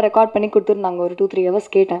ஆடியோ ஃபுல்லாக ரெக்கார்ட் பண்ணி கொடுத்துருந்தாங்க. ஒரு 2-3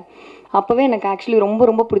 ஹவர்ஸ் கேட்டேன். அப்போவே எனக்கு ஆக்சுவலி ரொம்ப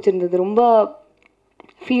ரொம்ப பிடிச்சிருந்தது. ரொம்ப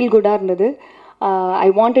ஃபீல் குட்டாக இருந்தது. I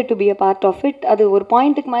wanted to be a part of it. அது ஒரு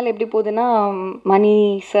பாயிண்ட்டுக்கு மேலே எப்படி போகுதுன்னா, மணி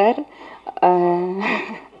சார்,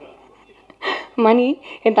 மணி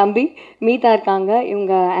என் தம்பி, மீதா இருக்காங்க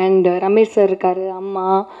இவங்க, அண்ட் ரமேஷ் சார் இருக்கார், அம்மா,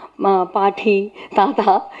 பாட்டி,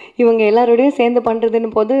 தாத்தா, இவங்க எல்லாரோடையும் சேர்ந்து பண்ணுறதுன்னு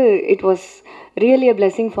போது it was really a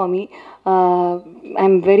blessing for me. I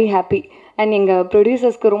am very happy. And எங்கள்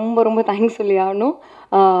ப்ரொடியூசர்ஸ்க்கு ரொம்ப ரொம்ப தேங்க்ஸ் சொல்லி ஆகணும்.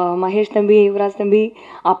 மகேஷ் தம்பி, யுவராஜ் தம்பி,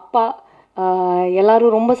 அப்பா,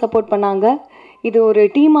 எல்லோரும் ரொம்ப சப்போர்ட் பண்ணாங்க. இது ஒரு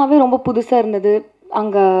டீமாகவே ரொம்ப புதுசாக இருந்தது.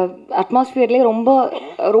 அங்கே அட்மாஸ்ஃபியர்லேயே ரொம்ப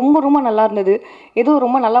ரொம்ப ரொம்ப நல்லா இருந்தது. ஏதோ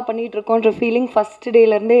ரொம்ப நல்லா பண்ணிகிட்டு இருக்கோன்ற ஃபீலிங் ஃபஸ்ட்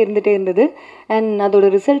டேலேருந்தே இருந்துகிட்டே இருந்தது. அண்ட் அதோட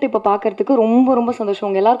ரிசல்ட் இப்போ பார்க்குறதுக்கு ரொம்ப ரொம்ப சந்தோஷம்.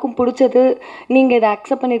 உங்கள் எல்லாருக்கும் பிடிச்சது, நீங்கள் இதை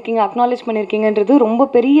அக்செப்ட் பண்ணியிருக்கீங்க, அக்னாலேஜ் பண்ணியிருக்கீங்கன்றது ரொம்ப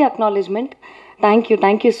பெரிய acknowledgement. Thank you,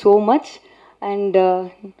 thank you so much. And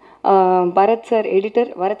Bharat sir,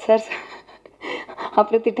 editor Bharat sir,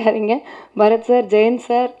 அப்புறம் திட்டாதீங்க, Bharat sir, Jayant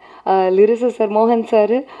sir, லிரிசு sir, மோகன்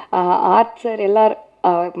சார், ஆர்ட் சார்,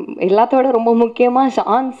 எல்லாத்தோட ரொம்ப முக்கியமாக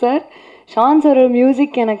ஷான் சாரோட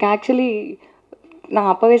மியூசிக் எனக்கு ஆக்சுவலி நான்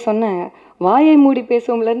அப்போவே சொன்னேன், வாயை மூடி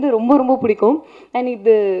பேசுவோம்லேருந்து ரொம்ப ரொம்ப பிடிக்கும். அண்ட்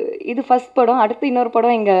இது ஃபஸ்ட் படம். அடுத்து இன்னொரு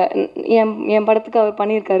படம் என் படத்துக்கு அவர்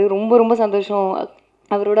பண்ணியிருக்காரு. ரொம்ப ரொம்ப சந்தோஷம்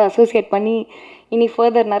அவரோட அசோசியேட் பண்ணி. இனி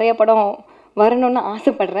ஃபர்தர் நிறைய படம் வரணும்னு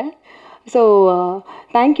ஆசைப்பட்றேன். So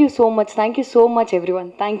thank you so much every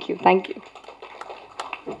one. Thank you.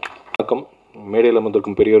 வணக்கம். மேடையில்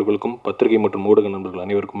அமர்ந்திருக்கும் பெரியவர்களுக்கும் பத்திரிகை மற்றும் ஊடக நண்பர்கள்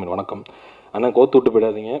அனைவருக்கும் வணக்கம். ஆனால் கோத்து விட்டு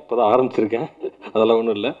போயிடாதீங்க, இப்போ தான் ஆரம்பிச்சிருக்கேன், அதெல்லாம்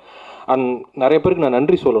ஒன்றும் இல்லை. அண்ட் நிறைய பேருக்கு நான்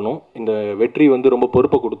நன்றி சொல்லணும். இந்த வெற்றி வந்து ரொம்ப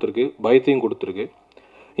பொறுப்பை கொடுத்துருக்கு, பயத்தையும் கொடுத்துருக்கு.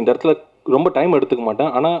 இந்த இடத்துல ரொம்ப டைம் எடுத்துக்க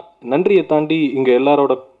மாட்டேன். ஆனால் நன்றியை தாண்டி இங்கே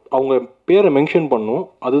எல்லாரோட அவங்க பேரை மென்ஷன் பண்ணும்,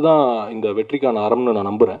 அதுதான் இந்த வெற்றிக்கான ஆரம்பம்னு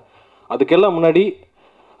நான் நம்புகிறேன். அதுக்கெல்லாம் முன்னாடி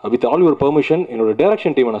வித் ஆல் யுவர் பெர்மிஷன் என்னோட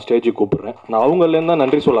டைரக்ஷன் டீமை நான் ஸ்டேஜுக்கு கூப்பிட்றேன். நான் அவங்களேருந்து தான்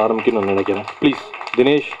நன்றி சொல்ல ஆரம்பிக்கணும்னு நினைக்கிறேன். ப்ளீஸ்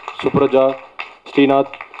தினேஷ், சுப்ரஜா,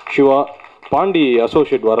 ஸ்ரீநாத், சிவா, பாண்டி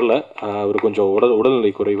அசோசியேட் வரல, அவர் கொஞ்சம்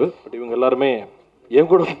உடல்நிலை குறைவு. பட் இவங்க எல்லாருமே என்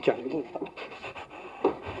கூட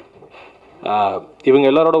இவங்க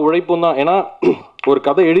எல்லாரோட உழைப்பும் தான். ஏன்னா ஒரு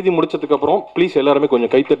கதை எழுதி முடிச்சதுக்கப்புறம் ப்ளீஸ் எல்லாருமே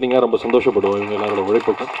கொஞ்சம் கைத்தட்டிங்க, ரொம்ப சந்தோஷப்படுவோம் இவங்க எல்லாரோட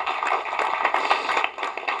உழைப்புக்கும்.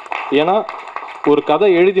 ஏன்னா ஒரு கதை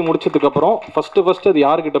எழுதி முடிச்சதுக்கப்புறம் ஃபஸ்ட்டு அது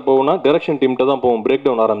யார்கிட்ட போகும்னா டைரக்ஷன் டீம்கிட்ட தான் போகும். பிரேக்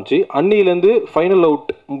டவுன் ஆரம்பிச்சு அன்னிலேருந்து ஃபைனல்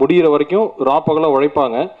அவுட் முடிகிற வரைக்கும் ராப்பகலாக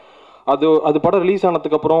உழைப்பாங்க. அது படம் ரிலீஸ்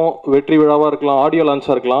ஆனதுக்கப்புறம் வெற்றி விழாவாக இருக்கலாம், ஆடியோ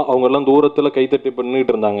லான்ச்சாக இருக்கலாம், அவங்க எல்லாம் தூரத்தில் கைத்தட்டி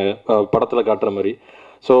பண்ணிட்டு இருந்தாங்க படத்தில் காட்டுற மாதிரி.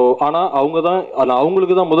 ஸோ ஆனால்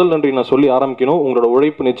அவங்களுக்கு தான் முதல் நன்றி நான் சொல்லி ஆரம்பிக்கணும். உங்களோட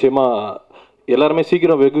உழைப்பு நிச்சயமாக எல்லாருமே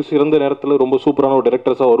சீக்கிரம் வெகு சிறந்த நேரத்தில் ரொம்ப சூப்பரான ஒரு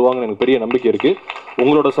டைரக்டர்ஸாக வருவாங்கன்னு எனக்கு பெரிய நம்பிக்கை இருக்குது.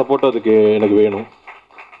 உங்களோட சப்போர்ட் அதுக்கு எனக்கு வேணும்.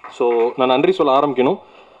 ஸோ நான் நன்றி சொல்ல ஆரம்பிக்கணும்.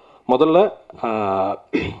 முதல்ல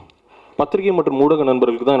பத்திரிகை மற்றும் ஊடக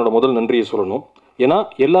நண்பர்களுக்கு தான் என்னோட முதல் நன்றியை சொல்லணும். ஏன்னா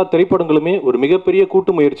எல்லா திரைப்படங்களுமே ஒரு மிகப்பெரிய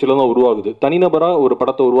கூட்டு முயற்சியில் தான் உருவாகுது. தனிநபராக ஒரு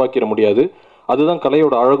படத்தை உருவாக்கிட முடியாது. அதுதான்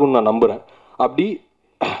கலையோட அழகுன்னு நான் நம்புகிறேன். அப்படி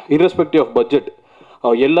இர்ரெஸ்பெக்டிவ் ஆஃப் பட்ஜெட்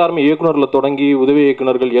எல்லாருமே இயக்குனரில் தொடங்கி உதவி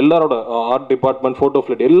இயக்குனர்கள் எல்லாரோட ஆர்ட் டிபார்ட்மெண்ட், ஃபோட்டோ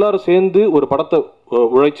ஃபிளிட் எல்லாரும் சேர்ந்து ஒரு படத்தை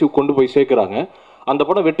உழைச்சி கொண்டு போய் சேர்க்குறாங்க. அந்த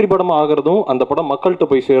படம் வெற்றி படமாக ஆகிறதும் அந்த படம் மக்கள்கிட்ட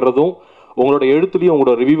போய் சேர்றதும் உங்களோட எழுத்துலேயும்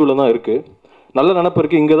உங்களோட ரிவ்யூவில் தான் இருக்குது. நல்ல நினப்பு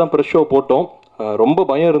இருக்குது. இங்கே தான் ப்ரெஷ் ஷோ போட்டோம். ரொம்ப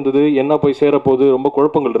பயம் இருந்தது, என்ன போய் சேரப்போகுது, ரொம்ப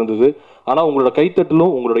குழப்பங்கள் இருந்தது. ஆனால் உங்களோட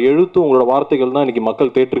கைத்தட்டலும் உங்களோட எழுத்தும் உங்களோட வார்த்தைகள் தான் இன்றைக்கி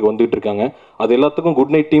மக்கள் தேட்டருக்கு வந்துட்டு இருக்காங்க. அது எல்லாத்துக்கும்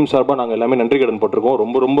குட் நைட் டீம் சார்பாக நாங்கள் எல்லாமே நன்றி கடன் பட்டிருக்கோம்.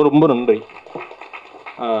 ரொம்ப ரொம்ப ரொம்ப நன்றி.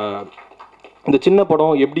 இந்த சின்ன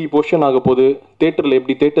படம் எப்படி பொசிஷன் ஆக போகுது, தேட்டரில்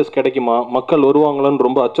எப்படி தேட்டர்ஸ் கிடைக்குமா, மக்கள் வருவாங்களான்னு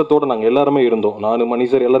ரொம்ப அச்சத்தோடு நாங்கள் எல்லாருமே இருந்தோம். நான்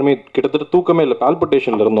மணிசர் எல்லாருமே கிட்டத்தட்ட தூக்கமே இல்லை,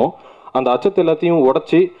 பால்பிட்டேஷனில் இருந்தோம். அந்த அச்சத்தை எல்லாத்தையும்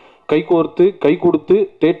உடச்சி கை கொடுத்து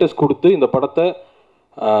தேட்டர்ஸ் கொடுத்து இந்த படத்தை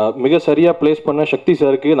மிக சரியாக ப்ளேஸ் பண்ண சக்தி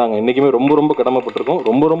சாருக்கு நாங்கள் என்றைக்குமே ரொம்ப ரொம்ப கடமைப்பட்டிருக்கோம்.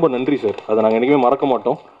 ரொம்ப ரொம்ப நன்றி சார். அதை நாங்கள் என்றைக்குமே மறக்க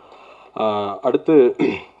மாட்டோம். அடுத்து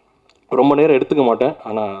ரொம்ப நேரம் எடுத்துக்க மாட்டேன்,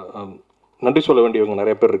 ஆனால் நன்றி சொல்ல வேண்டியவங்க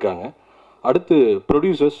நிறைய பேர் இருக்காங்க. அடுத்து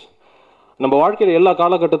ப்ரொடியூசர்ஸ். நம்ம வாழ்க்கையில் எல்லா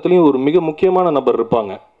காலகட்டத்திலையும் ஒரு மிக முக்கியமான நபர்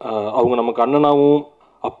இருப்பாங்க. அவங்க நமக்கு அண்ணனாகவும்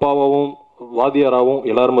அப்பாவாகவும் வாதியாராகவும்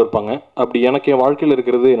எல்லாருமே இருப்பாங்க. அப்படி எனக்கு என் வாழ்க்கையில்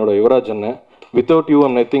இருக்கிறது என்னோட யுவராஜ் அண்ணன். வித்தவுட் யூ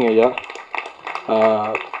ஐம் நத்திங் ஐயா.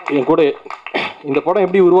 என் கூட இந்த படம்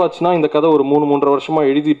எப்படி உருவாச்சுன்னா, இந்த கதை ஒரு 3-3.5 வருஷமாக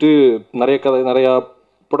எழுதிட்டு நிறையா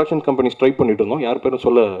ப்ரொடக்ஷன் கம்பெனிஸ் ட்ரை பண்ணிட்டு இருந்தோம். யார் பேரும்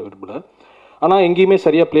சொல்ல விரும்பல. ஆனால் எங்கேயுமே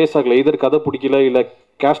சரியாக பிளேஸ் ஆகலை. இதர் கதை பிடிக்கல, இல்லை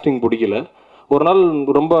கேஸ்டிங் பிடிக்கல. ஒரு நாள்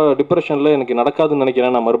ரொம்ப டிப்ரெஷனில் எனக்கு நடக்காதுன்னு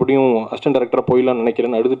நினைக்கிறேன், நான் மறுபடியும் அசிஸ்டன்ட் டைரக்டராக போயிடலான்னு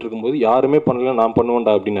நினைக்கிறேன்னு அழுதுட்டு இருக்கும்போது யாருமே பண்ணல, நான்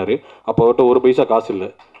பண்ணுவேன்டா அப்படின்னாரு. அப்போ அவர்கிட்ட ஒரு பைசா காசு இல்லை,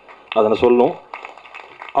 அதை நான் சொல்லணும்.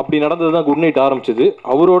 அப்படி நடந்தது தான் குட் நைட் ஆரம்பிச்சது.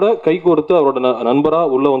 அவரோட கை கோர்த்து அவரோட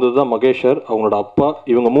நண்பராக உள்ளே வந்தது தான் மகேஷர், அவங்களோட அப்பா.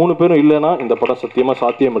 இவங்க 3 பேரும் இல்லைன்னா இந்த படம் சத்தியமாக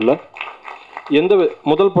சாத்தியம் இல்லை.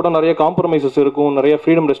 முதல் படம் நிறைய காம்ப்ரமைசஸ் இருக்கும், நிறைய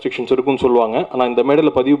ஃப்ரீடம் ரெஸ்ட்ரிக்ஷன்ஸ் இருக்கும்னு சொல்லுவாங்க. ஆனால் இந்த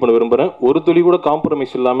மேடையில் பதிவு பண்ண விரும்புகிறேன், ஒரு துளி கூட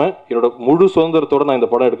காம்ப்ரமைஸ் இல்லாமல் என்னோட முழு சுதந்திரத்தோடு நான் இந்த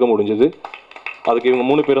படம் எடுக்க முடிஞ்சது. அதுக்கு இவங்க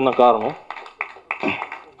 3 பேரும் தான் காரணம்.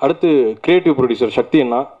 அடுத்து கிரியேட்டிவ் ப்ரொடியூசர் சக்தி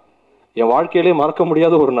அண்ணா. என் வாழ்க்கையிலே மறக்க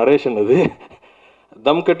முடியாத ஒரு நரேஷன் அது.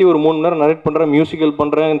 தம் கட்டி ஒரு 3 நேரம் நரேட் பண்ணுறேன், மியூசிக்கல்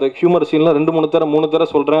பண்ணுறேன், இந்த ஹியூமர் சீன்லாம் 2-3 தடவை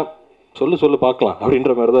சொல்கிறேன். சொல்லு பார்க்கலாம்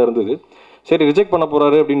அப்படின்ற மாதிரி தான் இருந்தது. சரி ரிஜெக்ட் பண்ண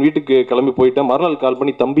போகிறாரு அப்படின்னு வீட்டுக்கு கிளம்பி போயிட்டேன். மறுநாள் கால்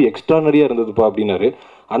பண்ணி தம்பி எக்ஸ்ட்ரானரியாக இருந்ததுப்பா அப்படின்னாரு.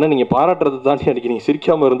 ஆனால் நீங்கள் பாராட்டுறது தாண்டி அன்றைக்கி நீங்கள்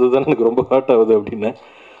சிரிக்காமல் இருந்தது தானே எனக்கு ரொம்ப ஹர்ட் ஆகுது அப்படின்னு.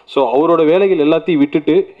 ஸோ அவரோட வேலைகள் எல்லாத்தையும்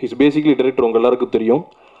விட்டுட்டு, இஸ் பேசிக்கலி டைரக்டர், உங்கள் எல்லாருக்கும் தெரியும்,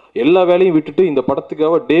 எல்லா வேலையும் விட்டுட்டு இந்த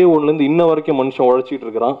படத்துக்காக டே 1லேருந்து இன்ன வரைக்கும் மனுஷன் உழைச்சிட்டு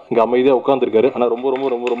இருக்கிறான். இங்கே அமைதியாக உட்காந்துருக்காரு. ஆனால் ரொம்ப ரொம்ப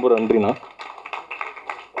ரொம்ப ரொம்ப நன்றிண்ணா.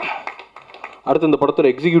 அடுத்து இந்த படத்தோட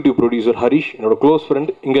எக்ஸிக்யூட்டிவ் ப்ரொடியூசர் ஹரிஷ், என்னோட க்ளோஸ்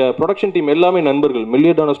ஃப்ரெண்ட். இங்கே ப்ரொடக்ஷன் டீம் எல்லாமே நண்பர்கள்.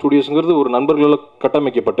 மில்லியடான ஸ்டுடியோஸுங்கிறது ஒரு நண்பர்களால்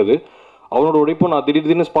கட்டமைக்கப்பட்டது. அவனோட உழைப்பும் நான்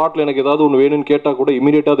திடீர்னு ஸ்பாட்டில் எனக்கு ஏதாவது ஒன்று வேணும்னு கேட்டால் கூட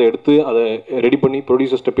இமீடியட்டாக அதை எடுத்து அதை ரெடி பண்ணி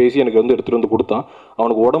ப்ரொடியூசர்ஸ்ட்டை பேசி எனக்கு எடுத்துகிட்டு வந்து கொடுத்தான்.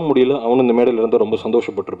 அவனுக்கு உடம்பு முடியல, அவனு இந்த மேடையில் இருந்தால் ரொம்ப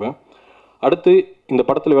சந்தோஷப்பட்டிருப்பேன். அடுத்து இந்த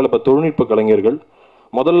படத்தில் வேலை பார்த்த தொழில்நுட்ப கலைஞர்கள்.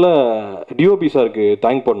 முதல்ல டிஓபி சாருக்கு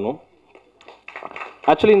தேங்க் பண்ணணும்.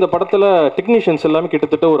 ஆக்சுவலி இந்த படத்தில் டெக்னீஷியன்ஸ் எல்லாமே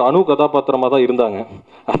கிட்டத்தட்ட ஒரு அணு கதாபாத்திரமாக தான் இருந்தாங்க.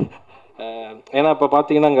 ஏன்னா இப்போ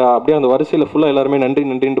பார்த்தீங்கன்னா அங்கே அப்படியே அந்த வரிசையில் ஃபுல்லாக எல்லாருமே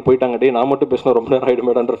நன்றின்ட்டு போயிட்டாங்க. டே நான் மட்டும் பேசினா ரொம்ப நேரம்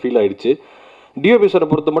ஆகிடுமேடான்ற ஃபீல் ஆகிடுச்சு. டிஓபி சாரை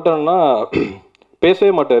பொறுத்த மட்டும் என்னன்னா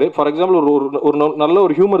பேசவே மாட்டார். ஃபார் எக்ஸாம்பிள் ஒரு நல்ல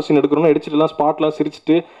ஒரு ஹியூமர் சீன் எடுக்கணும்னா எடுத்துட்டுலாம் ஸ்பாட்லாம்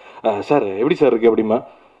சிரிச்சுட்டு, சார் எப்படி சார் இருக்குது அப்படிமா,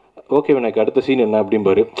 ஓகே எனக்கு அடுத்த சீன் என்ன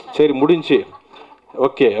அப்படிம்பாரு. சரி முடிஞ்சு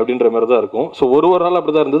ஓகே அப்படின்ற மாதிரி தான் இருக்கும். ஸோ ஒரு நாள்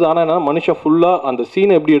அப்படி தான் இருந்தது. ஆனால் என்ன மனுஷன் ஃபுல்லாக அந்த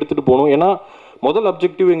சீனை எப்படி எடுத்துகிட்டு போகணும். ஏன்னா முதல்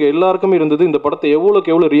அப்ஜெக்டிவ் எங்கள் எல்லாருக்குமே இருந்தது, இந்த படத்தை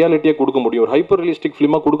எவ்வளோ ரியாலிட்டியாக கொடுக்க முடியும், ஒரு ஹைப்பர் ரியலிஸ்டிக்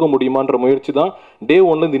ஃபிலிமாக கொடுக்க முடியுமான்ற முயற்சி தான் டே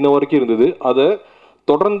 1லேருந்து இன்ன வரைக்கும் இருந்தது. அதை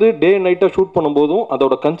தொடர்ந்து டே நைட்டாக ஷூட் பண்ணும்போதும்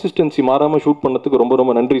அதோட கன்சிஸ்டன்சி மாறாமல் ஷூட் பண்ணதுக்கு ரொம்ப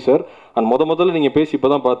ரொம்ப நன்றி சார். அண்ட் முதல்ல நீங்கள் பேசி இப்போ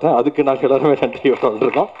தான் பார்த்தேன், அதுக்கு நாங்கள் எல்லாருமே நன்றி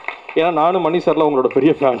சொல்லிருக்கோம். ஏன்னா நானும் மணி சார்லாம் உங்களோட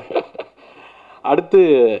பெரிய ஃபேன். அடுத்து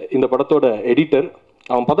இந்த படத்தோட எடிட்டர்,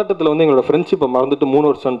 அவன் பதட்டத்தில் வந்து எங்களோட ஃப்ரெண்ட்ஷிப்பை மறந்துட்டு 3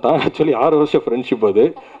 வருஷம்ட்டான். ஆக்சுவலி 6 வருஷம் ஃப்ரெண்ட்ஷிப். அது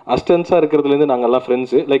அஸ்டன்ஸாக இருக்கிறதுலேருந்து நாங்கள்லாம்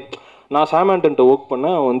ஃப்ரெண்ட்ஸு. லைக் நான் சாமான்டன்ட்ட ஒர்க்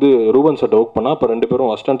பண்ணேன், அவன் வந்து ரூபன் சார்ட்ட ஒர்க் பண்ணேன். அப்போ 2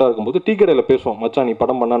 பேரும் அஸ்டண்ட்டாக இருக்கும்போது டீ கடையில் பேசுவோம், மச்சான் நீ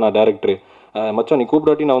படம் பண்ணால் நான் டேரக்டர், மச்சான் நீ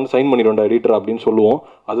கூப்பிடாட்டி நான் வந்து சைன் பண்ணிடுவேன் எடிட்டர் அப்படின்னு சொல்லுவோம்.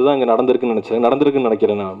 அதுதான் இங்கே நடந்திருக்குன்னு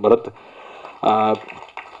நினைக்கிறேன் நான் பரத்.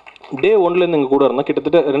 டே 1லேருந்து எங்கள் கூட இருந்தால்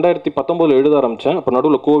கிட்டத்தட்ட 2019 எழுத ஆரம்பித்தேன். அப்போ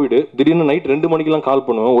நடுவில் கோவிடு, திடீர்னு நைட் 2 மணிக்கெலாம் கால்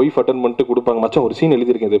பண்ணுவேன். ஒய்ஃப் அட்டன் பண்ணிட்டு கொடுப்பாங்க, மச்சான் ஒரு சீன்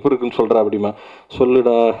எழுதியிருக்கேன், இது எப்படி இருக்குன்னு சொல்கிறா அப்படிமா,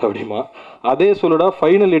 சொல்லுடா அப்படிமா, அதே சொல்லுடா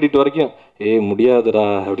ஃபைனல் எடிட் வரைக்கும் முடியாதுடா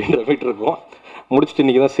அப்படின்ற மாதிரி இருக்கும். முடிச்சுட்டு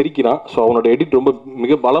இன்றைக்கி தான் சிரிக்கிறான். ஸோ அவனோட எடிட் ரொம்ப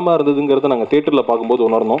மிக பலமாக இருந்ததுங்கிறத நாங்கள் தேட்டரில் பார்க்கும்போது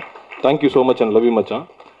உணர்ந்தோம். Thank you so much and love you மச்சான்.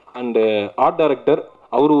 அண்டு ஆர்ட் டைரக்டர்,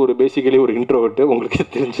 அவரு ஒரு பேசிக்கலி ஒரு இன்ட்ரோவர்ட்டு, உங்களுக்கு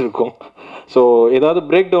தெரிஞ்சிருக்கும். ஸோ ஏதாவது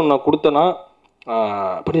பிரேக் டவுன் நான் கொடுத்தேன்னா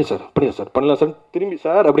பண்ணியா சார் பண்ணலாம் சார் திரும்பி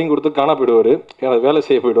சார் அப்படின்னு கொடுத்து காணா போயிடுவார், எனக்கு வேலை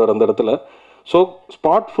செய்ய போயிடுவார் அந்த இடத்துல. ஸோ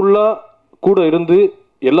ஸ்பாட் ஃபுல்லாக கூட இருந்து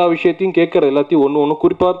எல்லா விஷயத்தையும் கேட்குற எல்லாத்தையும் ஒன்று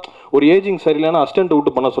குறிப்பாக ஒரு ஏஜிங் சரியில்லைன்னா அஸ்டண்ட்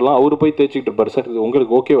விட்டு பண்ண சொல்லலாம், அவர் போய் தேய்ச்சிக்கிட்டு இருப்பார், சார் இது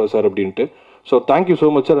உங்களுக்கு ஓகேவா சார் அப்படின்ட்டு. So thank you so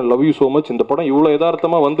much sir and love you so much. இந்த படம் இவ்வளோ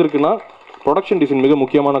யதார்த்தமாக வந்திருக்குன்னா ப்ரொடக்ஷன் டிசைன் மிக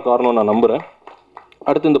முக்கியமான காரணம் நான் நம்புகிறேன்.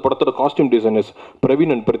 அடுத்து இந்த படத்தோட costume designers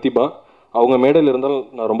Praveen and Pratibha, அவங்க மேடையில் இருந்தால்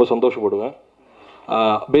நான் ரொம்ப சந்தோஷப்படுவேன்.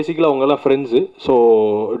 பேசிக்கலாக அவங்கெல்லாம் ஃப்ரெண்ட்ஸு. ஸோ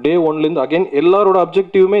டே 1லேருந்து அகைன் எல்லாரோட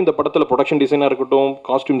அப்ஜெக்டிவுமே இந்த படத்தில் ப்ரொடக்ஷன் டிசைனாக இருக்கட்டும்,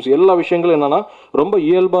 காஸ்டியூம்ஸ், எல்லா விஷயங்களும் என்னென்னா ரொம்ப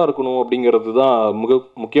இயல்பாக இருக்கணும் அப்படிங்கிறது தான் மிக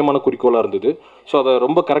முக்கியமான குறிக்கோளாக இருந்தது. ஸோ அதை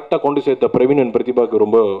ரொம்ப கரெக்டாக கொண்டு சேர்த்த பிரவீன் அண்ட் பிரதிபாவுக்கு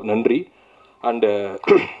ரொம்ப நன்றி. அண்டு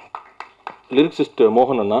லிரிக்ஸிஸ்ட்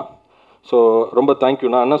மோகன் அண்ணா, ஸோ ரொம்ப தேங்க்யூ.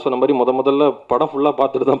 நான் என்ன சொன்ன மாதிரி முதல்ல படம் ஃபுல்லாக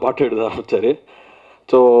பார்த்துட்டு தான் பாட்டு எழுத ஆரம்பித்தார்.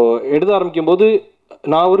 ஸோ எழுத ஆரம்பிக்கும்போது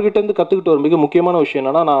நான் அவர்கிட்டேருந்து கற்றுக்கிட்ட ஒரு மிக முக்கியமான விஷயம்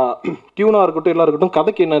என்னென்னா, நான் டியூனாக இருக்கட்டும் எல்லாம் இருக்கட்டும்,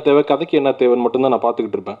 கதைக்கு என்ன தேவைன்னு மட்டும்தான் நான்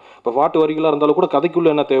பார்த்துக்கிட்டு இருப்பேன். இப்போ பாட்டு வரிகளாக இருந்தாலும் கூட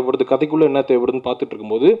கதைக்குள்ளே என்ன தேவைப்படுதுன்னு பார்த்துட்டு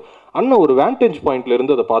இருக்கும்போது அண்ணன் ஒரு வேண்டேஜ் பாயிண்ட்ல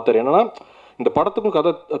இருந்து அதை பார்த்தார். என்னன்னா, இந்த படத்துக்கும்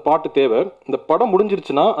பாட்டு தேவை, இந்த படம்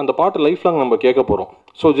முடிஞ்சிருச்சுன்னா அந்த பாட்டு லைஃப் லாங் நம்ம கேட்க போகிறோம்.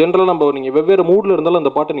 ஸோ ஜென்ரலாக நீங்கள் வெவ்வேறு மூடில் இருந்தாலும்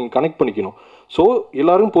அந்த பாட்டை நீங்கள் கனெக்ட் பண்ணிக்கணும். ஸோ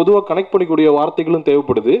எல்லாரும் பொதுவாக கனெக்ட் பண்ணிக்கூடிய வார்த்தைகளும்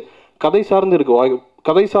தேவைப்படுது, கதை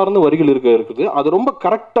சார்ந்த வரிகள் இருக்குது. அது ரொம்ப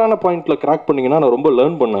கரெக்டான பாயிண்ட்ல கிராக் பண்ணிங்கன்னா நான் ரொம்ப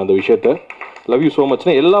லேர்ன் பண்ணேன் அந்த விஷயத்த. லவ் யூ ஸோ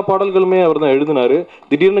மச்னா எல்லா பாடல்களுமே அவர் தான் எழுதினார்.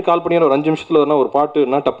 திடீர்னு கால் பண்ணி ஒரு 5 நிமிஷத்தில் வரனா ஒரு பாட்டு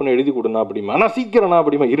என்ன டப்புன்னு எழுதி கொடுனா அப்படிமா, ஆனால் சீக்கிரம்னா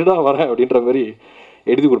அப்படிமா, இருடா வரேன் அப்படின்ற மாதிரி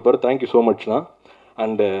எழுதி கொடுப்பாரு. Thank you so Machna.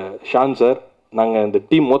 And Shawn sir, நாங்கள்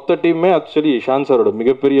இந்த மொத்த டீமே ஆக்சுவலி ஷான் சாரோட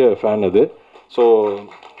மிகப்பெரிய ஃபேன் அது. ஸோ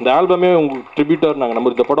இந்த ஆல்பமே உங்களுக்கு ட்ரிபியூட்டாக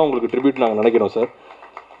நாங்கள் இந்த படம் உங்களுக்கு ட்ரிபியூட் நாங்கள் நினைக்கிறோம் சார்.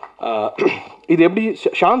 இது எப்படி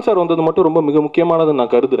ஷான் சார் வந்தது மட்டும் ரொம்ப மிக முக்கியமானது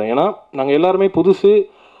நான் கருதுகிறேன். ஏன்னா நாங்கள் எல்லாருமே புதுசு,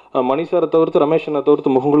 மணி சாரை தவிர்த்து ரமேஷனை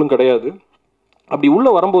தவிர்த்து முகங்களும் கிடையாது. அப்படி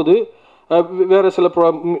உள்ளே வரும்போது வேறு சில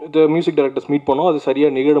மியூசிக் டைரக்டர்ஸ் மீட் பண்ணோம், அது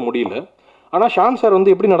சரியாக நிகழ முடியல. ஆனால் ஷான் சார்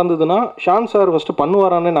வந்து எப்படி நடந்ததுன்னா, ஷான் சார் ஃபஸ்ட்டு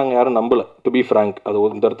பண்ணுவாரான்னு நாங்கள் யாரும் நம்பலை, டு பி ஃப்ராங்க். அது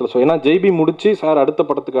இந்த இடத்துல ஏன்னா ஜெய்பி முடிச்சு சார் அடுத்த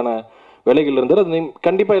படத்துக்கான வேலைகள் இருந்தார். அது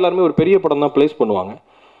கண்டிப்பாக எல்லாருமே ஒரு பெரிய படம் தான் ப்ளேஸ் பண்ணுவாங்க.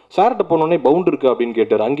 சார்கிட்ட போனோடனே பவுண்ட் இருக்குது அப்படின்னு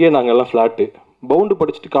கேட்டார். அங்கேயே நாங்கள் எல்லாம் ஃப்ளாட்டு பவுண்டு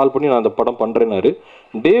படிச்சுட்டு கால் பண்ணி நான் அந்த படம் பண்ணுறேன்னாரு.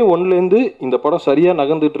 டே 1லேருந்து இந்த படம் சரியாக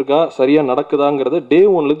நகர்ந்துட்டு இருக்கா, சரியாக நடக்குதாங்கிறத டே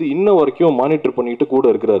 1லேருந்து இன்ன வரைக்கும் மானிட்டர் பண்ணிட்டு கூட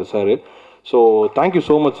இருக்கிறாரு sir. So thank you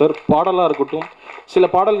so much sir. பாடலாக இருக்கட்டும், சில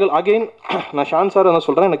பாடல்கள் அகெயின் நான் ஷான் சார் என்ன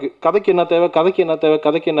சொல்கிறேன், எனக்கு கதைக்கு என்ன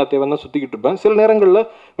தேவைன்னு தான் சுற்றிக்கிட்டு இருப்பேன். சில நேரங்களில்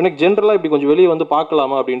எனக்கு ஜென்ரலாக இப்படி கொஞ்சம் வெளியே வந்து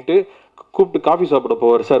பார்க்கலாமா அப்படின்ட்டு கூப்பிட்டு காஃபி சாப்பிட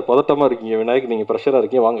போவார். சார் பதட்டமாக இருக்கீங்க விநாயக், நீங்கள் ப்ரெஷராக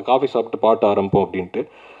இருக்கீங்க, வாங்க காஃபி சாப்பிட்டு பாட்டு ஆரம்பிப்போம் அப்படின்ட்டு.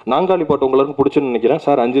 நாங்காலி பாட்டு உங்களுக்கு பிடிச்சுன்னு நினைக்கிறேன்.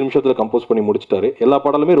 சார் 5 நிமிஷத்தில் கம்போஸ் பண்ணி முடிச்சிட்டாரு. எல்லா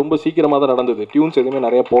பாடலுமே ரொம்ப சீக்கிரமாக தான் நடந்தது, டியூன்ஸ் எதுவுமே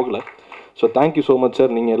நிறையா போகலை. So thank you so much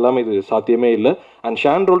sir. நீங்கள் எல்லாமே இது சாத்தியமே இல்லை. அண்ட்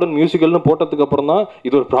ஷான் ரோல்டன் மியூசிக்கல்னு போட்டதுக்கு அப்புறம் தான்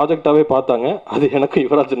இது ஒரு ப்ராஜெக்டாகவே பார்த்தாங்க. அது எனக்கும்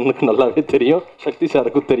யுவராஜனுக்கு நல்லாவே தெரியும், சக்தி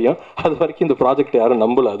சாருக்கும் தெரியும். அது வரைக்கும் இந்த ப்ராஜெக்ட் யாரும்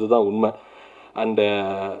நம்பலை, அதுதான் உண்மை. அண்டு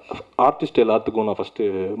ஆர்டிஸ்ட் எல்லாத்துக்கும் நான் ஃபஸ்ட்டு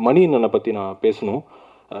மணி அண்ணனை பற்றி நான் பேசணும்,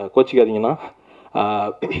 கோச்சிக்காதீங்கன்னா.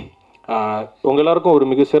 உங்கள் எல்லாருக்கும் ஒரு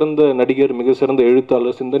மிக சிறந்த நடிகர், மிக சிறந்த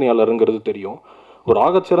எழுத்தாளர், சிந்தனையாளருங்கிறது தெரியும். ஒரு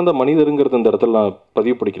ஆக சிறந்த மனிதருங்கிறது இந்த இடத்துல நான்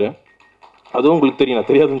பதிவு பிடிக்கிறேன். அதுவும் உங்களுக்கு தெரியும், நான்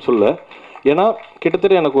தெரியாதுன்னு சொல்ல. ஏன்னா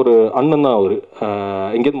கிட்டத்தட்ட எனக்கு ஒரு அண்ணன் தான் அவர்.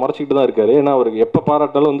 எங்கேயாவது மறைச்சிக்கிட்டு தான் இருக்காரு. ஏன்னா அவருக்கு எப்போ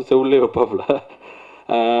பாராட்டினாலும் வந்து செவிலே வைப்பாப்புல.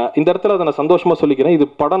 இந்த இடத்துல அதை நான் சந்தோஷமாக சொல்லிக்கிறேன். இது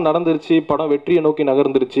படம் நடந்துருச்சு, படம் வெற்றியை நோக்கி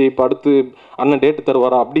நகர்ந்துருச்சு, இப்போ அடுத்து அண்ணன் டேட்டு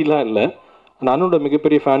தருவாரா அப்படிலாம் இல்லை. நான் அண்ணனோட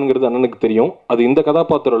மிகப்பெரிய ஃபேனுங்கிறது அண்ணனுக்கு தெரியும். அது இந்த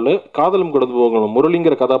கதாபாத்திரம் இல்லை, காதலும் கடந்து போகணும்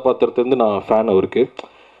முரளிங்கிற கதாபாத்திரத்துலேருந்து நான் ஃபேன் அவருக்கு.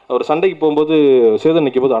 அவர் சண்டைக்கு போகும்போது சேதன்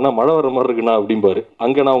நிற்கும் போது அண்ணா மழை வர மாதிரி இருக்குண்ணா அப்படிம்பாரு.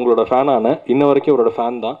 அங்கே நான் உங்களோட ஃபேனான இன்ன வரைக்கும் அவரோட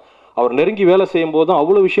ஃபேன் தான். அவர் நெருங்கி வேலை செய்யும் போதும்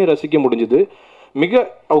அவ்வளோ விஷயம் ரசிக்க முடிஞ்சுது.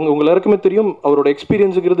 உங்க எல்லாருக்குமே தெரியும் அவரோட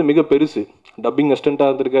எக்ஸ்பீரியன்ஸுங்கிறது மிக பெருசு. டப்பிங் அசிஸ்டண்ட்டாக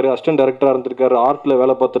இருந்திருக்காரு, அசிஸ்டன்ட் டைரக்டராக இருந்திருக்காரு, ஆர்ட்டில்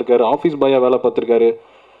வேலை பார்த்துருக்காரு, ஆஃபீஸ் பாயாக வேலை பார்த்துருக்காரு,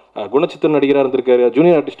 குணச்சித்திர நடிகராக இருந்திருக்காரு,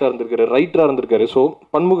 ஜூனியர் ஆர்டிஸ்டாக இருந்திருக்காரு, ரைட்டராக இருந்திருக்காரு. ஸோ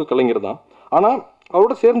பன்முக கலைஞர் தான். ஆனால்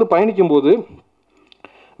அவரோட சேர்ந்து பயணிக்கும் போது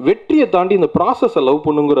வெற்றியை தாண்டி இந்த ப்ராசஸை லவ்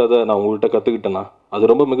பண்ணுங்கிறத நான் உங்கள்கிட்ட கற்றுக்கிட்டேன்னா அது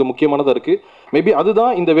ரொம்ப மிக முக்கியமானதாக இருக்குது. மேபி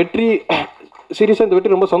அதுதான் இந்த வெற்றி, சீரியஸாக இந்த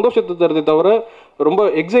வெற்றி ரொம்ப சந்தோஷத்தை தருதே தவிர ரொம்ப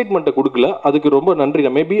எக்ஸைட்மெண்ட்டை கொடுக்கல. அதுக்கு ரொம்ப நன்றி.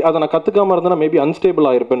 மேபி அதை நான் கற்றுக்காமல் இருந்தேன்னா மேபி அன்ஸ்டேபிள்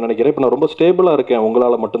ஆகிருப்பேன்னு நினைக்கிறேன். இப்போ நான் ரொம்ப ஸ்டேபிளாக இருக்கேன்,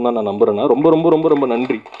 உங்களால் மட்டும்தான் நான் நம்புறேன்னா ரொம்ப ரொம்ப ரொம்ப ரொம்ப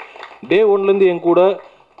நன்றி. டே ஒன்லேருந்து என் கூட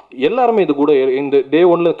எல்லாருமே இது கூட இந்த டே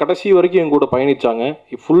ஒன்ல கடைசி வரைக்கும் என் கூட பயணிச்சாங்க,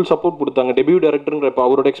 ஃபுல் சப்போர்ட் கொடுத்தாங்க. டெபியூ டேரக்டருங்கிற இப்போ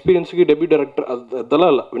அவரோட எக்ஸ்பீரியன்ஸுக்கு டெபியூ டேரக்டர்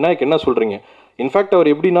அதெல்லாம் இல்லை. விநாயக் என்ன சொல்கிறீங்க? இன்ஃபேக்ட் அவர்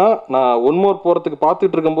எப்படின்னா, நான் ஒன் மோர் போகிறதுக்கு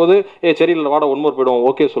பார்த்துட்டு இருக்கும்போது சரி இல்லை வாடா ஒன் மோர் போய்டும்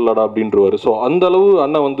ஓகே சொல்லடா அப்படின்றவாரு. ஸோ அந்த அளவு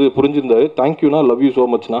அண்ணன் வந்து புரிஞ்சிருந்தாரு. தேங்க்யூண்ணா, லவ் யூ ஸோ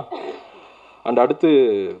மச்ண்ணா. அண்ட் அடுத்து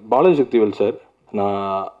பாலசக்திவேல் சார், நான்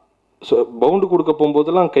பவுண்டு கொடுக்க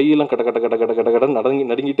போகும்போதெல்லாம் கையெல்லாம் கட்ட கட்ட கட்ட கட்ட கட்ட கட்ட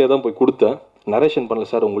நடுங்கிட்டே தான் போய் கொடுத்தேன். நரேஷன் பண்ணல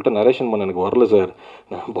சார், உங்கள்கிட்ட நரேஷன் பண்ண எனக்கு வரல சார்,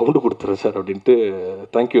 நான் பவுண்டு கொடுத்துறேன் சார் அப்படின்ட்டு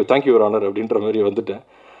தேங்க்யூ யுவர் ஆனர் அப்படின்ற மாதிரி வந்துட்டேன்.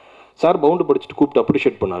 சார் பவுண்டு படிச்சுட்டு கூப்பிட்டு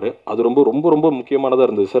அப்ரிஷியேட் பண்ணார். அது ரொம்ப ரொம்ப ரொம்ப முக்கியமானதாக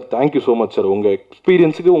இருந்தது sir. Thank you so much sir. உங்கள்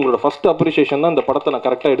எக்ஸ்பீரியன்ஸுக்கு உங்களோட ஃபஸ்ட் அப்ரிஷியேஷன் தான் இந்த படத்தை நான்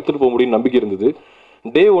கரெக்டாக எடுத்துகிட்டு போக முடியும்னு நம்பிக்கை இருந்தது.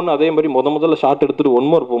 டே ஒன்று அதே மாதிரி முதல்ல ஷார்ட் எடுத்துகிட்டு ஒன்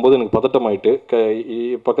மோர் போகும்போது எனக்கு பதட்டமாயிட்டு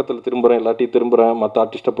பக்கத்தில் திரும்புகிறேன், இல்லாட்டி திரும்புகிறேன் மற்ற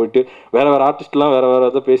ஆர்டிஸ்ட்டை போயிட்டு வேறு ஆர்டிஸ்ட்லாம் வேறு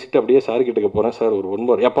இதை பேசிட்டு அப்படியே சார் கிட்டக்க போகிறேன். சார் ஒரு ஒன்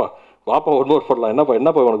மோர், ஏப்பா வாப்பா ஒன் மோர் பண்ணலாம்,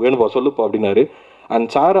 என்னப்பா உனக்கு வேணுப்பா சொல்லுப்பா அப்படின்னாரு. அண்ட்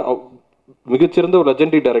சார் மிகச்சிறந்த ஒரு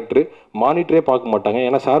லெஜெண்டரி டைரக்டர், மானிட்டரே பார்க்க மாட்டாங்க.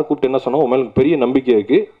 ஏன்னா சார் கூப்பிட்டு என்ன சொன்னால் உன் மேலே பெரிய நம்பிக்கை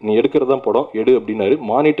இருக்குது, நீ எடுக்கிறது தான் படம் எடு அப்படின்னாரு.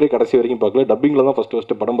 மானிட்டரே கடைசி வரைக்கும் பார்க்கல, டப்பிங்கில் தான்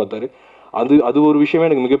ஃபஸ்ட்டு படம் பார்த்தாரு. அது ஒரு விஷயமே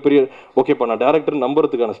எனக்கு மிகப்பெரிய ஓகேப்பா நான் டேரக்டர்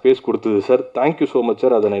நம்புறதுக்கான ஸ்பேஸ் கொடுத்தது sir. Thank you so much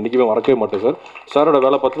sir. அதை நான் என்றைக்குமே மறக்கவே மாட்டேன் சார். சாரோட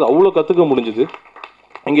வேலை பார்த்தது அவ்வளோ கற்றுக்க முடிஞ்சுது.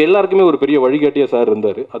 இங்கே எல்லாருக்குமே ஒரு பெரிய வழிகாட்டியாக சார்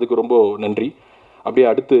இருந்தார், அதுக்கு ரொம்ப நன்றி. அப்படியே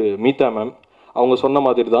அடுத்து மீதா மேம், அவங்க சொன்ன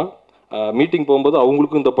மாதிரி தான் மீட்டிங் போகும்போது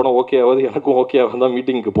அவங்களுக்கும் இந்த படம் ஓகே ஆகாது, எனக்கும் ஓகே ஆகாது தான்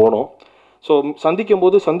மீட்டிங்க்கு போனோம். ஸோ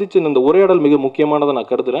சந்திச்சு இந்த உரையாடல் மிக முக்கியமானதை நான்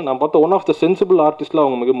கருதுகிறேன். நான் பார்த்த ஒன் ஆஃப் த சென்சிபிள் ஆர்டிஸ்ட்டில்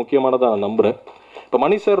அவங்க மிக முக்கியமானதை நான் நம்புகிறேன். இப்போ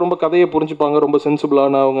மணி சார் ரொம்ப கதையை புரிஞ்சுப்பாங்க, ரொம்ப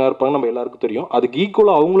சென்சிபிளானவங்க இருப்பாங்க, நம்ம எல்லாருக்கும் தெரியும். அதுக்கு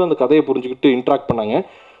ஈக்குவலாக அவங்களும் அந்த கதையை புரிஞ்சுக்கிட்டு இன்ட்ராக்ட் பண்ணாங்க.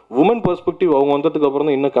 உமன் பெர்ஸ்பெக்டிவ் அவங்க வந்ததுக்கு அப்புறம்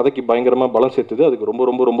தான் இன்னும் கதைக்கு பயங்கரமாக பலம் சேர்த்துது. அதுக்கு ரொம்ப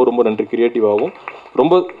ரொம்ப ரொம்ப ரொம்ப நன்றி. கிரியேட்டிவாகவும்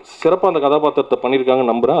ரொம்ப சிறப்பாக அந்த கதாபாத்திரத்தை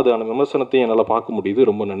பண்ணியிருக்காங்கன்னு நம்புகிறேன். அதுக்கான விமர்சனத்தையும் என்னால் பார்க்க முடியுது.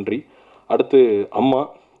 ரொம்ப நன்றி. அடுத்து அம்மா,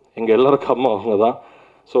 எங்கள் எல்லாருக்கும் அம்மா அவங்க தான்.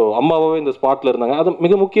 ஸோ அம்மாவே இந்த ஸ்பாட்டில் இருந்தாங்க. அது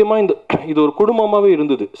மிக முக்கியமாக இது ஒரு குடும்பமாகவே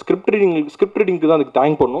இருந்தது. ஸ்கிரிப்ட் ரீடிங்க்கு தான் அதுக்கு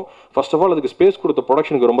தேங்க் பண்ணணும். ஃபர்ஸ்ட் ஆஃப் ஆல் அதுக்கு ஸ்பேஸ் கொடுத்த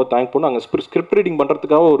ப்ரொடக்ஷனுக்கு ரொம்ப தேங்க் பண்ணணும். அங்கே ஸ்கிரிப்ட் ரீடிங்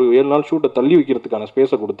பண்ணுறதுக்காக ஒரு 7 நாள் ஷூட்டை தள்ளி வைக்கிறதுக்கான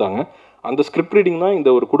ஸ்பேஸை கொடுத்தாங்க. அந்த ஸ்கிரிப்ட் ரீடிங் தான் இந்த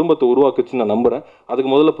ஒரு குடும்பத்தை உருவாக்குச்சுன்னு நான் நம்புகிறேன்.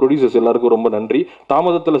 அதுக்கு முதல்ல ப்ரொடியூசர்ஸ் எல்லாருக்கும் ரொம்ப நன்றி.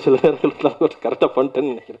 தாமதத்தில் சில நேரத்தில் கரெக்டாக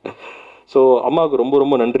பண்ணிட்டேன்னு நினைக்கிறேன். ஸோ அம்மாவுக்கு ரொம்ப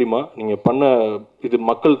ரொம்ப நன்றிம்மா. நீங்கள் பண்ண இது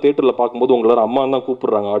மக்கள் தேட்டரில் பார்க்கும்போது உங்களால் அம்மான்னு தான்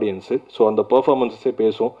கூப்பிடுறாங்க ஆடியன்ஸு. ஸோ அந்த பர்ஃபார்மன்ஸே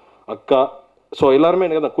பேசும். அக்கா, ஸோ எல்லாருமே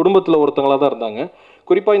எனக்கு அந்த குடும்பத்தில் ஒருத்தங்களாக தான் இருந்தாங்க.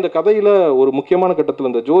 குறிப்பாக இந்த கதையில் ஒரு முக்கியமான கட்டத்தில்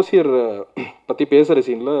இந்த ஜோசியர் பற்றி பேசுகிற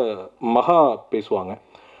சீனில் மகா பேசுவாங்க.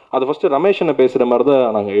 அது ஃபஸ்ட்டு ரமேஷனை பேசுகிற மாதிரி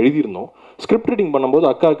தான் நாங்கள் எழுதியிருந்தோம். ஸ்கிரிப்ட் ரீடிங் பண்ணும்போது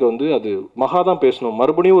அக்காவுக்கு வந்து அது மகா தான் பேசணும்,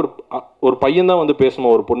 மறுபடியும் ஒரு பையன் தான் வந்து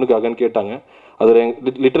பேசணும் ஒரு பொண்ணுக்காகன்னு கேட்டாங்க. அது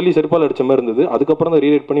லிட்டரலி செருப்பால் அடித்த மாதிரி இருந்தது. அதுக்கப்புறம் தான்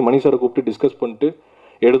ரீரைட் பண்ணி மணி சாரை கூப்பிட்டு டிஸ்கஸ் பண்ணிட்டு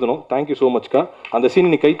எழுதணும். Thank you so மச்க்கா. அந்த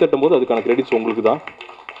சீன் நீ கை தட்டும் போது அதுக்கான கிரெடிட்ஸ் உங்களுக்கு தான்.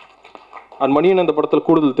 அண்ட் மணியன் அந்த படத்தில்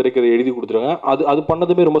கூடுதல் திரைக்கதை எழுதி கொடுத்துருங்க. அது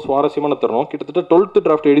பண்ணதுமே ரொம்ப சுவாரஸ்யமான தருணம். கிட்டத்தட்ட 12th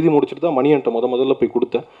டிராஃப்ட் எழுதி முடிச்சுட்டு தான் மணியன்ட்ட முதல்ல போய்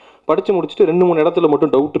கொடுத்தேன். படித்து முடிச்சுட்டு 2-3 இடத்துல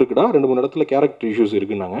மட்டும் டவுட் இருக்குடா, 2-3 இடத்துல கேரக்டர் இஷ்யூஸ்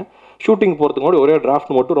இருக்குன்னாங்க. ஷூட்டிங் போகிறதுக்கு முன்னாடி ஒரே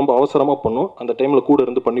டிராஃப்ட் மட்டும் ரொம்ப அவசரமாக பண்ணோம். அந்த டைமில் கூட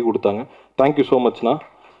இருந்து பண்ணி கொடுத்தாங்க. Thank you so மச்ண்ணா.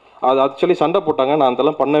 அது ஆக்சுவலி சண்டை போட்டாங்க, நான்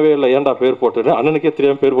அதெல்லாம் பண்ணவே இல்லை, ஏன்டா பேர் போட்டுட்டேன், அண்ணனுக்கே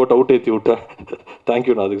தெரியாமல் பேர் போட்டு அவுட் ஏற்றி விட்டேன்.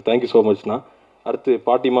 தேங்க்யூண்ணா, அதுக்கு தேங்க்யூ ஸோ மச்ண்ணா. அடுத்து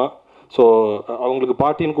பாட்டிமா. ஸோ அவங்களுக்கு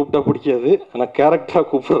பாட்டின்னு கூப்பிட்டா பிடிக்காது, ஆனால் கேரக்டராக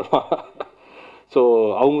கூப்பிட்றான். ஸோ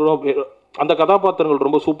அவங்களும் அந்த கதாபாத்திரங்கள்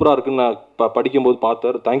ரொம்ப சூப்பராக இருக்குன்னு நான் படிக்கும்போது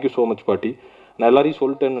பார்த்தார். தேங்க்யூ ஸோ மச் பாட்டி. நான் எல்லாரையும்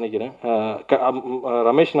சொல்லிட்டேன்னு நினைக்கிறேன்.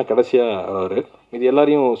 ரமேஷ் நான் கடைசியாக வராரு, இது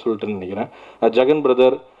எல்லாரையும் சொல்லிட்டேன்னு நினைக்கிறேன். ஜெகன்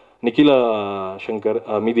பிரதர், நிக்கிலா சங்கர்,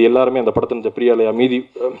 மீதி எல்லாருமே அந்த படத்தில் நடிச்ச பிரியாலயா, மீதி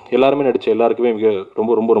எல்லாருமே நடித்த எல்லாருக்குமே மிக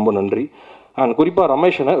ரொம்ப ரொம்ப ரொம்ப நன்றி. அண்ட் குறிப்பாக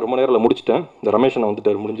ரமேஷனை ரொம்ப நேரில் முடிச்சிட்டேன். இந்த ரமேஷனை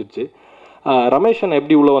வந்துட்டார், முடிஞ்சிடுச்சு. ரமேஷன்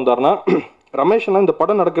எப்படி உள்ளே வந்தார்னா, ரமேஷனா இந்த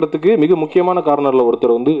படம் நடக்கிறதுக்கு மிக முக்கியமான காரணத்தில்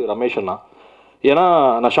ஒருத்தர் வந்து ரமேஷனா. ஏன்னா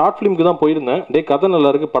நான் ஷார்ட் ஃபிலிமுக்கு தான் போயிருந்தேன். கதை நல்லா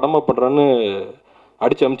இருக்குது படமாக பண்ணுறான்னு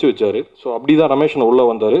அடித்து அமுச்சு வச்சார். ஸோ அப்படி தான் ரமேஷனை உள்ளே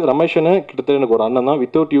வந்தார். ரமேஷனை கிட்டத்தட்ட எனக்கு ஒரு அண்ணன் தான்.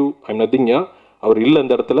 Without you I am நத்திங்யா. அவர் இல்லை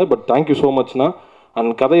இந்த இடத்துல, but thank you so Machna.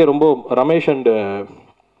 And கதையை ரொம்ப ரமேஷ் அண்டு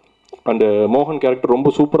மோகன் கேரக்டர்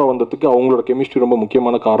ரொம்ப சூப்பராக வந்ததுக்கு அவங்களோட கெமிஸ்ட்ரி ரொம்ப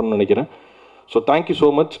முக்கியமான காரணம்னு நினைக்கிறேன். So thank you so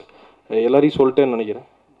much. எல்லாரையும் சொல்லிட்டேன்னு நினைக்கிறேன்.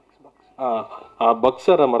 பக்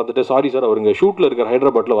சாரை மறந்துட்டு சாரி சார், அவர் இங்கே ஷூட்டில் இருக்கிற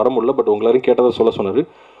ஹைதராபாத்தில் வர முடியல, பட் உங்களாரையும் கேட்டதை சொல்ல சொன்னார்.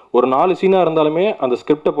 ஒரு 4 சீனாக இருந்தாலுமே அந்த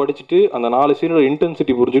ஸ்கிரிப்டை படிச்சுட்டு அந்த 4 சீனோட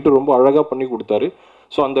இன்டென்சிட்டி புரிஞ்சுட்டு ரொம்ப அழகாக பண்ணி கொடுத்தாரு.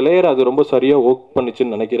 ஸோ அந்த லேயர் அது ரொம்ப சரியாக ஒர்க்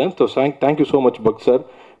பண்ணிச்சுன்னு நினைக்கிறேன். So thank you so much buck sir.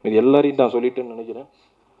 இது எல்லாரையும் நான் சொல்லிட்டேன்னு நினைக்கிறேன்.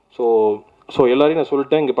 ஸோ எல்லாரையும் நான்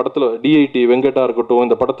சொல்லிட்டேன். இங்கே படத்தில் டிஐடி வெங்கட்டா இருக்கட்டும்,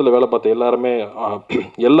 இந்த படத்தில் வேலை பார்த்த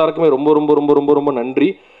எல்லாருக்குமே ரொம்ப ரொம்ப ரொம்ப ரொம்ப ரொம்ப நன்றி.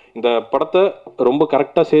 இந்த படத்தை ரொம்ப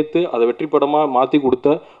கரெக்டாக சேர்த்து அதை வெற்றி படமாக மாற்றி கொடுத்த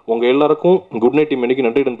உங்கள் எல்லாருக்கும் குட் நைட் டீம் இன்னைக்கு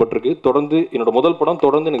நன்றி பட்டிருக்கு. தொடர்ந்து என்னோட முதல் படம்,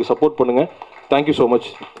 தொடர்ந்து எனக்கு சப்போர்ட் பண்ணுங்கள். Thank you so much.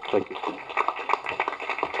 தேங்க்யூ.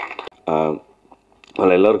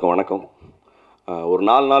 எல்லாருக்கும் வணக்கம். ஒரு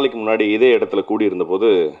 4 நாளைக்கு முன்னாடி இதே இடத்துல கூடியிருந்தபோது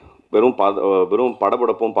வெறும்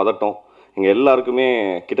படபடப்பும் பதட்டம் எங்கள் எல்லாருக்குமே,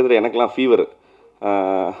 கிட்டத்தட்ட எனக்கெல்லாம் ஃபீவர்.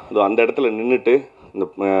 அந்த இடத்துல நின்றுட்டு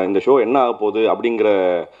இந்த ஷோ என்ன ஆக போகுது அப்படிங்கிற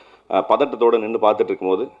பதட்டத்தோடு நின்று பார்த்துட்டு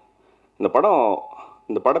இருக்கும்போது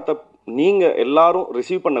இந்த படத்தை நீங்கள் எல்லாரும்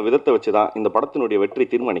ரிசீவ் பண்ண விதத்தை வச்சு தான் இந்த படத்தினுடைய வெற்றி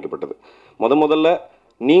தீர்மானிக்கப்பட்டது. முதல்ல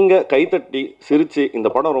நீங்கள் கைத்தட்டி சிரித்து இந்த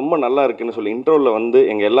படம் ரொம்ப நல்லா இருக்குன்னு சொல்லி இன்ட்ரோவில் வந்து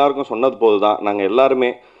எங்கள் எல்லாருக்கும் சொன்னது போது தான் நாங்கள் எல்லாருமே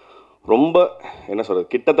ரொம்ப என்ன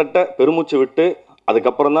சொல்கிறது, கிட்டத்தட்ட பெருமூச்சு விட்டு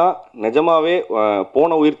அதுக்கப்புறம் தான் நிஜமாவே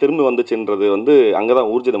போன உயிர் திரும்பி வந்துச்சுன்றது வந்து அங்கே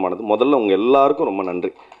தான் ஊர்ஜிதமானது. முதல்ல உங்கள் எல்லாருக்கும் ரொம்ப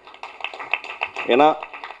நன்றி. ஏன்னா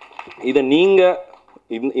இதை நீங்கள்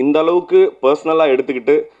இந்த அளவுக்கு பர்சனலாக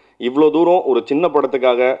எடுத்துக்கிட்டு இவ்வளோ தூரம் ஒரு சின்ன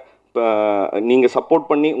படத்துக்காக நீங்கள் சப்போர்ட்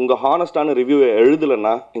பண்ணி உங்கள் ஹானஸ்டான ரிவ்யூவை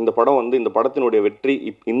எழுதலைன்னா இந்த படம் வந்து இந்த படத்தினுடைய வெற்றி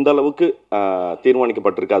இந்த அளவுக்கு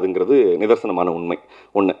தீர்மானிக்கப்பட்டிருக்காதுங்கிறது நிதர்சனமான உண்மை.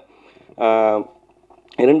 ஒன்று.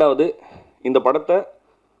 இரண்டாவது, இந்த படத்தை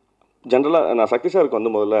ஜென்ரலாக நான் சக்தி சாருக்கு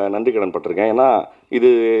வந்து முதல்ல நன்றி கடன் பட்டிருக்கேன். ஏன்னா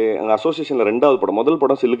இது எங்கள் அசோசியேஷனில் 2வது படம். முதல்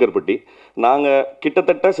படம் சில்லுக்கருப்பட்டி. நாங்கள்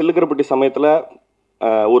கிட்டத்தட்ட சில்லுக்கருப்பட்டி சமயத்தில்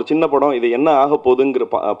ஒரு சின்ன படம் இது என்ன ஆக போகுதுங்கிற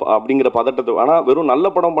அப்படிங்கிற பதட்டத்தை, ஆனால் வெறும் நல்ல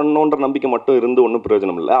படம் பண்ணோன்ற நம்பிக்கை மட்டும் இருந்து ஒன்றும்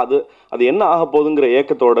பிரயோஜனம் இல்லை. அது என்ன ஆக போகுதுங்கிற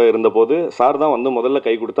ஏக்கத்தோடு இருந்தபோது சார் தான் வந்து முதல்ல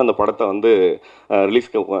கை கொடுத்து அந்த படத்தை வந்து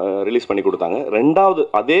ரிலீஸ் பண்ணி கொடுத்தாங்க. ரெண்டாவது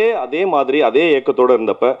அதே மாதிரி அதே ஏக்கத்தோடு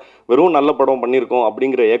இருந்தப்போ வெறும் நல்ல படம் பண்ணியிருக்கோம்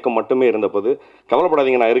அப்படிங்கிற ஏக்கம் மட்டுமே இருந்தபோது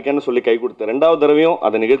கவலைப்படாதீங்க நான் இருக்கேன்னு சொல்லி கை கொடுத்தேன். 2வது தடவையும்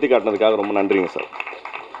அதை நிகழ்த்தி காட்டினதுக்காக ரொம்ப நன்றிங்க சார்.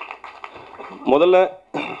 முதல்ல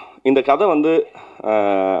இந்த கதை வந்து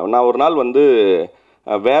நான் ஒரு நாள் வந்து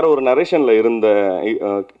வேற ஒரு நரேஷனில்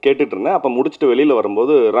கேட்டுட்டு இருந்தேன். அப்போ முடிச்சுட்டு வெளியில்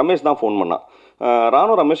வரும்போது ரமேஷ் தான் ஃபோன் பண்ணான்.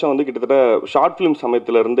 ராணும் ரமேஷும் வந்து கிட்டத்தட்ட ஷார்ட் ஃபிலிம்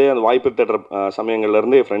சமயத்துலேருந்தே அந்த வாய்ப்பு தேடுற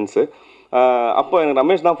சமயங்கள்லேருந்தே ஃப்ரெண்ட்ஸு. அப்போ எனக்கு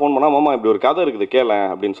ரமேஷ் தான் ஃபோன் பண்ணால், மாமா இப்படி ஒரு கதை இருக்குது கேளேன்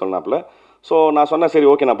அப்படின்னு சொன்னாப்புல. ஸோ நான் சொன்னேன் சரி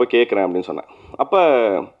ஓகே நான் போய் கேட்குறேன் அப்படின்னு சொன்னேன். அப்போ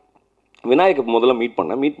விநாயகை முதல்ல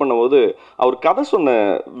மீட் பண்ணும்போது அவர் கதை சொன்ன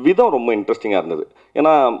விதம் ரொம்ப இன்ட்ரெஸ்டிங்காக இருந்தது.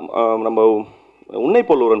 ஏன்னா நம்ம உன்னை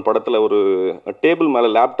போல் ஒருவன் படத்தில் ஒரு டேபிள் மேலே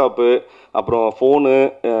லேப்டாப்பு அப்புறம் ஃபோனு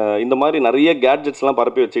இந்த மாதிரி நிறைய கேட்ஜெட்ஸ்லாம்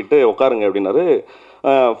பரப்பி வச்சுக்கிட்டு உட்காருங்க அப்படின்னாரு.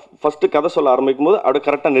 ஃபஸ்ட்டு கதை சொல்ல ஆரம்பிக்கும் போது அப்படியே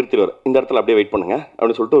கரெக்டாக நிறுத்திடுவார். இந்த இடத்துல அப்படியே வெயிட் பண்ணுங்க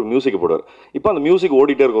அப்படின்னு சொல்லிட்டு ஒரு மியூசிக் போடுவார். இப்போ அந்த மியூசிக்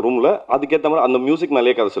ஓடிட்டே இருக்கும் ரூமில். அதுக்கேற்ற மாதிரி அந்த மியூசிக்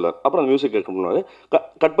மேலேயே கதை சொல்லுவார். அப்புறம் அந்த மியூசிக் கட் பண்ணுவார்.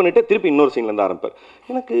 கட் பண்ணிவிட்டு திருப்பி இன்னொரு சீன்லேருந்து ஆரம்பிப்பார்.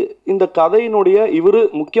 எனக்கு இந்த கதையினுடைய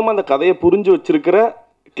முக்கியமாக அந்த கதையை புரிஞ்சு வச்சிருக்கிற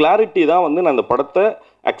கிளாரிட்டி தான் வந்து நான் இந்த படத்தை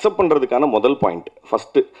அக்செப்ட் பண்ணுறதுக்கான முதல் பாயிண்ட்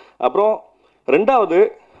ஃபஸ்ட்டு. அப்புறம் ரெண்டாவது,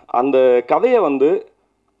 அந்த கதையை வந்து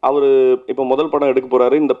அவர் இப்போ முதல் படம் எடுக்க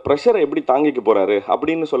போகிறாரு, இந்த ப்ரெஷரை எப்படி தாங்கிக்க போகிறாரு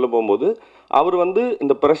அப்படின்னு சொல்ல போகும்போது அவர் வந்து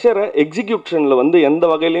இந்த ப்ரெஷரை எக்ஸிக்யூஷனில் வந்து எந்த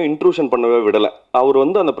வகையிலையும் இன்ட்ரூஷன் பண்ணவே விடலை. அவர்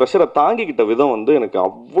வந்து அந்த ப்ரெஷரை தாங்கிக்கிட்ட விதம் வந்து எனக்கு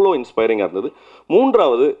அவ்வளோ இன்ஸ்பைரிங்காக இருந்தது.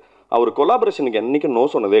 மூன்றாவது, அவர் கொலாபரேஷனுக்கு என்றைக்கும் நோ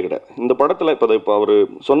சொன்னதே கிடையாது. இந்த படத்தில் இப்போ அவர்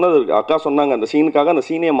சொன்னது, அக்கா சொன்னாங்க அந்த சீனுக்காக அந்த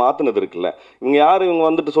சீனையை மாற்றினது இருக்குல்ல, இவங்க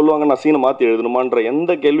வந்துட்டு சொல்லுவாங்க நான் சீனை மாற்றி எழுதணுமான்ற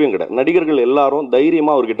எந்த கேள்வியும் கிடையாது. நடிகர்கள் எல்லாரும்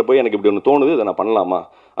தைரியமாக அவர்கிட்ட போய் எனக்கு இப்படி ஒன்று தோணுது, இதை நான் பண்ணலாமா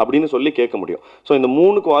அப்படின்னு சொல்லி கேட்க முடியும். ஸோ இந்த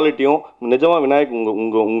 3 குவாலிட்டியும் நிஜமாக விநாயக்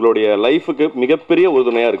உங்களுடைய லைஃபுக்கு மிகப்பெரிய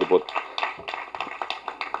உறுதுணையாக இருக்க போகுது.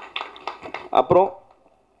 அப்புறம்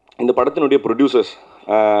இந்த படத்தினுடைய ப்ரொடியூசர்ஸ்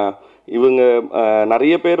இவங்க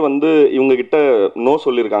நிறைய பேர் வந்து இவங்ககிட்ட நோ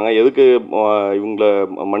சொல்லியிருக்காங்க. எதுக்கு இவங்கள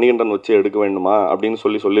மணிகண்டன் வச்சு எடுக்க வேண்டுமா அப்படின்னு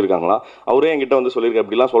சொல்லியிருக்காங்களா. அவரே என்கிட்ட வந்து சொல்லியிருக்க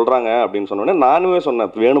இப்படிலாம் சொல்கிறாங்க அப்படின்னு சொன்னோடனே நானுமே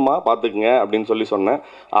சொன்னேன் வேணுமா பார்த்துக்குங்க அப்படின்னு சொன்னேன்.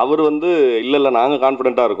 அவர் வந்து இல்லை நாங்கள்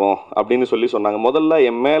கான்ஃபிடென்ட்டாக இருக்கோம் அப்படின்னு சொன்னாங்க. முதல்ல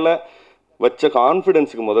என் மேலே வச்ச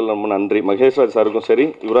கான்ஃபிடென்ஸுக்கு முதல்ல ரொம்ப நன்றி. மகேஷ்ராஜ் சாருக்கும் சரி,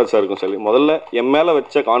 யுவராஜ் சாருக்கும் சரி, முதல்ல என் மேலே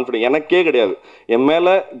வச்ச கான்ஃபிடென்ஸ் எனக்கே கிடையாது, என்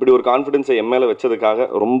மேலே இப்படி ஒரு கான்ஃபிடென்ஸை என் மேலே வச்சதுக்காக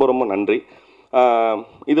ரொம்ப ரொம்ப நன்றி.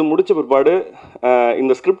 இது முடித்த பிற்பாடு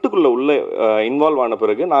இந்த ஸ்கிரிப்டுக்குள்ளே உள்ள இன்வால்வ் ஆன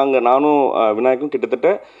பிறகு நானும் விநாயக்கும் கிட்டத்தட்ட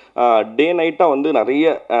டே நைட்டாக வந்து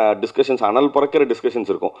நிறைய டிஸ்கஷன்ஸ், அனல் பறக்கிற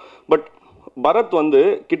டிஸ்கஷன்ஸ் இருக்கும். பட் பரத் வந்து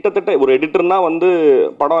கிட்டத்தட்ட ஒரு எடிட்டர்னா வந்து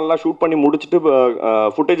படம் எல்லாம் ஷூட் பண்ணி முடிச்சுட்டு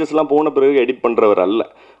ஃபுட்டேஜஸ்லாம் போன பிறகு எடிட் பண்ணுறவர் அல்ல.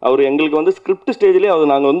 அவர் எங்களுக்கு வந்து ஸ்கிரிப்ட் ஸ்டேஜ்லேயே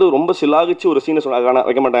அவர் நாங்கள் வந்து ரொம்ப சிலாகிச்சு ஒரு சீனை சொன்னாங்க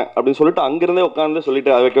வைக்க மாட்டேன் அப்படின்னு சொல்லிட்டு அங்கேருந்தே உட்காந்து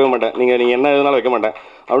சொல்லிட்டு அதை வைக்கவே மாட்டேன், நீங்கள் என்ன எதுனாலும் வைக்க மாட்டேன்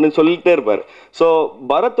அப்படின்னு சொல்லிட்டே இருப்பார். ஸோ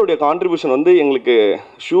பரத்துடைய கான்ட்ரிபியூஷன் வந்து எங்களுக்கு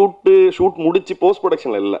ஷூட் முடிச்சு போஸ்ட்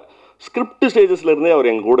ப்ரொடக்ஷனில் இல்லை. ஸ்கிரிப்ட் ஸ்டேஜஸ்லேருந்தே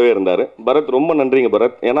அவர் எங்கள் கூடவே இருந்தார். பரத் ரொம்ப நன்றிங்க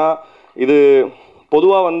பரத். ஏன்னா இது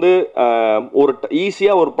பொதுவாக வந்து ஒரு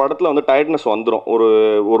ஈஸியாக ஒரு படத்தில் வந்து டயர்ட்னஸ் வந்துடும். ஒரு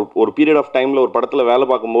ஒரு ஒரு பீரியட் ஆஃப் டைமில் ஒரு படத்தில் வேலை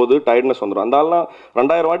பார்க்கும்போது டயர்ட்னஸ் வந்துடும். அந்த ஆள்லாம்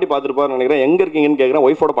 2000 வாட்டி பார்த்துருப்பாருன்னு நினைக்கிறேன். எங்கே இருக்கீங்கன்னு கேட்குறேன்,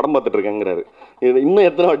 ஒய்ஃபோட படம் பார்த்துட்டு இருக்கேங்கிறாரு. இது இன்னும்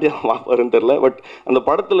எத்தனை வாட்டியாக பார்ப்பாருன்னு தெரில. பட் அந்த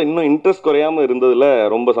படத்தில் இன்னும் இன்ட்ரெஸ்ட் குறையாமல் இருந்ததில்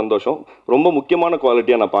ரொம்ப சந்தோஷம். ரொம்ப முக்கியமான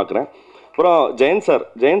குவாலிட்டியாக நான் பார்க்குறேன். அப்புறம் ஜெயன்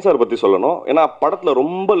சார் பற்றி சொல்லணும். ஏன்னா படத்தில்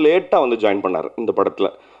ரொம்ப லேட்டாக வந்து ஜாயின் பண்ணார் இந்த படத்தில்.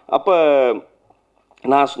 அப்போ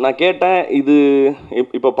நான் கேட்டேன், இது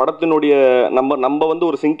இப்போ படத்தினுடைய நம்ம வந்து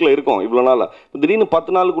ஒரு சிங்கில் இருக்கோம் இவ்வளோ நாள். திடீர்னு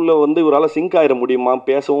 10 நாளுக்குள்ளே வந்து இவரால் சிங்க் ஆகிட முடியுமா?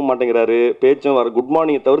 பேசவும் மாட்டேங்கிறாரு. பேச்சும் வர குட்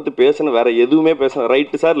மார்னிங்கை தவிர்த்து பேசுன வேறு எதுவுமே பேச,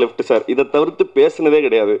 ரைட்டு சார் லெஃப்ட் சார் இதை தவிர்த்து பேசுனதே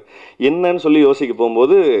கிடையாது. என்னன்னு சொல்லி யோசிக்க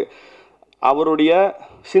போகும்போது அவருடைய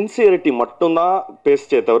சின்சியரிட்டி மட்டும்தான்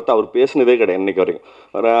பேசிச்சே தவிர்த்து அவர் பேசுனதே கிடையாது இன்றைக்கி வரைக்கும்.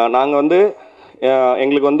 நாங்கள் வந்து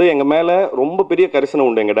எங்களுக்கு வந்து எங்கள் மேலே ரொம்ப பெரிய கரிசனை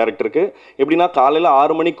உண்டு எங்கள் டேரக்டருக்கு. எப்படின்னா காலையில்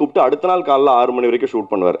 6 மணிக்கு கூப்பிட்டு அடுத்த நாள் காலையில் 6 மணி வரைக்கும் ஷூட்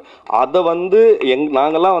பண்ணுவார். அதை வந்து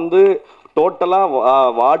நாங்கள்லாம் வந்து டோட்டலாக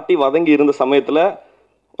வாட்டி வதங்கி இருந்த சமயத்தில்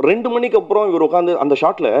 2 மணிக்கு அப்புறம் இவர் உட்காந்து அந்த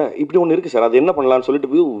ஷாட்டில் இப்படி ஒன்று இருக்குது சார், அது என்ன பண்ணலான்னு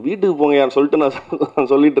சொல்லிட்டு வீட்டுக்கு போங்கயான்னு சொல்லிட்டு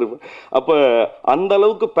நான் சொல்லிட்டு இருப்பேன். அப்போ அந்த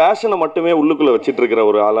அளவுக்கு பேஷனை மட்டுமே உள்ளுக்குள்ளே வச்சுட்டு இருக்கிற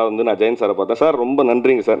ஒரு ஆளாக வந்து நான் ஜெயன் சாரை பார்த்தேன். சார் ரொம்ப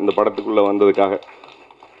நன்றிங்க சார் இந்த படத்துக்குள்ளே வந்ததுக்காக.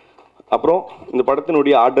 அப்புறம் இந்த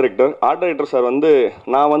படத்தினுடைய ஆர்ட் டைரக்டர் சார் வந்து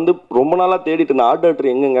நான் வந்து ரொம்ப நாளாக தேடிட்டு இருந்தேன், ஆர்ட் டைரக்டர்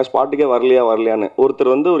எங்கெங்க ஸ்பாட்டுக்கே வரலையான்னு. ஒருத்தர்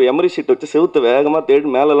வந்து ஒரு எமரி ஷீட் வச்சு செவுத்து வேகமாக தேடி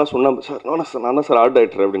மேலெல்லாம் சொன்னேன், சார் நான் தான் சார் ஆர்ட்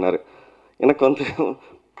டைரக்டர் அப்படின்னாரு. எனக்கு வந்து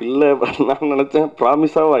இல்லை நான் நினச்சேன்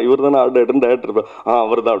ப்ராமிஸாக இவர் தானே ஆர்ட் டைரக்டர்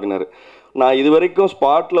அவர் தான் அப்படின்னாரு. நான் இது வரைக்கும்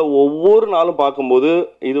ஸ்பாட்டில் ஒவ்வொரு நாளும் பார்க்கும்போது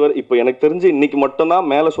இதுவரை இப்போ எனக்கு தெரிஞ்சு இன்றைக்கி மட்டும்தான்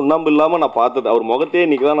மேலே சுண்ணாம்பு இல்லாமல் நான் பார்த்தது. அவர் முகத்தையே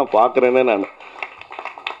இன்றைக்கி தான் நான் பார்க்குறேன்னே நான்.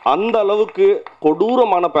 அந்த அளவுக்கு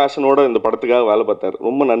கொடூரமான பேஷனோட இந்த படத்துக்காக வேலை பார்த்தார்.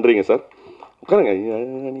 ரொம்ப நன்றிங்க சார். உட்காருங்க.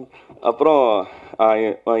 அப்புறம்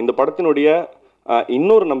இந்த படத்தினுடைய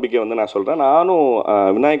இன்னொரு நம்பிக்கை வந்து நான் சொல்கிறேன். நானும்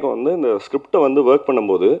விநாயகம் வந்து இந்த ஸ்கிரிப்டை வந்து ஒர்க்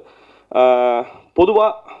பண்ணும்போது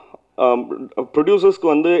பொதுவாக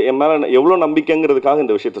ப்ரொடியூசர்ஸ்க்கு வந்து என் மேலே எவ்வளோ நம்பிக்கைங்கிறதுக்காக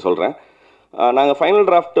இந்த விஷயத்த சொல்கிறேன். நாங்கள் ஃபைனல்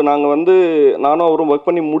டிராஃப்ட் நாங்கள் வந்து நானும் அவரும் ஒர்க்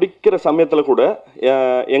பண்ணி முடிக்கிற சமயத்தில் கூட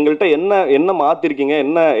எங்கள்கிட்ட என்ன மாற்றிருக்கீங்க,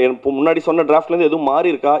 என்ன இப்போ முன்னாடி சொன்ன டிராஃப்ட்லேருந்து எதுவும்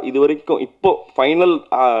மாறி இருக்கா இது வரைக்கும், இப்போ ஃபைனல்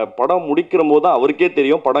படம் முடிக்கிற போது தான் அவருக்கே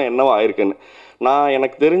தெரியும் படம் என்னவா ஆயிருக்குன்னு.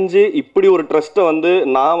 எனக்கு தெரிஞ்சு இப்படி ஒரு ட்ரஸ்ட்டை வந்து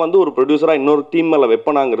நான் வந்து ஒரு ப்ரொடியூசராக இன்னொரு டீம் மேலே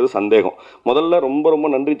வைப்பனாங்கிறது சந்தேகம். முதல்ல ரொம்ப ரொம்ப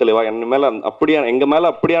நன்றி தலைவா, என் மேலே எங்கள் மேலே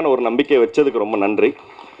அப்படியான ஒரு நம்பிக்கையை வச்சதுக்கு ரொம்ப நன்றி.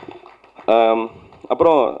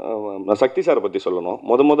 அப்புறம் சக்தி சாரை பற்றி சொல்லணும்.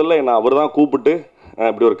 முதல்ல என்னை அவர் தான் கூப்பிட்டு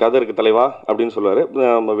இப்படி ஒரு கதை இருக்குது தலைவா அப்படின்னு சொல்லுவார்.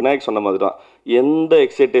 விநாயக் சொன்ன மாதிரி தான், எந்த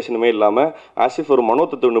எக்ஸைட்டேஷனுமே இல்லாமல் ஆசிஃப் ஒரு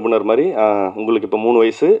மனோதத்துவ நிபுணர் மாதிரி உங்களுக்கு இப்போ 3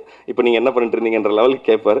 வயசு, இப்போ நீங்கள் என்ன பண்ணிட்டு இருந்தீங்கன்ற லெவலுக்கு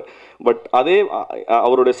கேட்பார். பட் அதே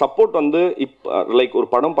அவருடைய சப்போர்ட் வந்து லைக் ஒரு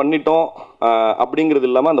படம் பண்ணிட்டோம் அப்படிங்கிறது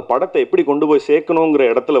இல்லாமல் அந்த படத்தை எப்படி கொண்டு போய் சேர்க்கணுங்கிற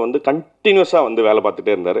இடத்துல வந்து கண்டினியூஸாக வந்து வேலை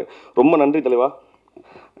பார்த்துட்டே இருந்தார். ரொம்ப நன்றி தலைவா.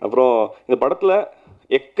 அப்புறம் இந்த படத்தில்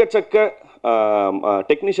எக்கச்சக்க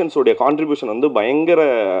டெக்னீஷியன்ஸோடைய கான்ட்ரிபியூஷன் வந்து பயங்கர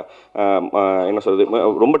என்ன சொல்கிறது,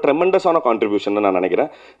 ரொம்ப ட்ரெமெண்டஸான கான்ட்ரிபியூஷன் நான் நினைக்கிறேன்.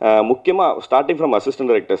 முக்கியமாக ஸ்டார்டிங் ஃப்ரம்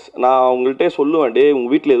அசிஸ்டன்ட் டைரக்டர்ஸ். நான் அவங்கள்ட்டே சொல்லுவேன், டே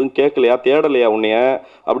உங்கள் வீட்டில் எதுவும் கேட்கலையா, தேடலையா உன்னைய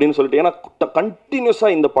அப்படின்னு சொல்லிட்டு. ஏன்னா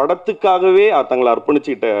கண்டினியூஸாக இந்த படத்துக்காகவே தங்களை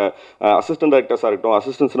அர்ப்பணிச்சுக்கிட்ட அசிஸ்டன்ட் டைரக்டர்ஸாக இருக்கட்டும்,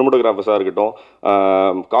 அசிஸ்டன்ட் சினிமோட்டோகிராஃபர்ஸாக இருக்கட்டும்,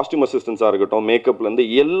 காஸ்டியூம் அசிஸ்டன்ஸாக இருக்கட்டும்,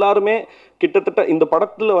 மேக்கப்லேருந்து எல்லாருமே கிட்டத்தட்ட இந்த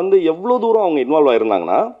படத்தில் வந்து எவ்வளோ தூரம் அவங்க இன்வால்வ்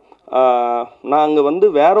ஆகிருந்தாங்கன்னா, நாங்கள் வந்து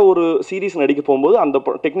வேற ஒரு சீரீஸ் நடிக்க போகும்போது அந்த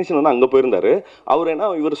டெக்னீஷியன் வந்து அங்கே போயிருந்தார்.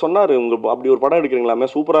 இவர் சொன்னார், உங்களுக்கு அப்படி ஒரு படம் எடுக்கிறீங்களாமே,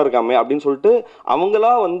 சூப்பராக இருக்காமே அப்படின்னு சொல்லிட்டு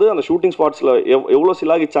அவங்களா வந்து அந்த ஷூட்டிங் ஸ்பாட்ஸில் எவ்வளோ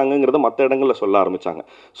சிலாகிச்சாங்கிறத மற்ற இடங்களில் சொல்ல ஆரம்பித்தாங்க.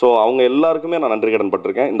 ஸோ அவங்க எல்லாருக்குமே நான் நன்றி கடன்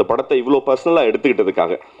பட்டிருக்கேன் இந்த படத்தை இவ்வளோ பர்சனலாக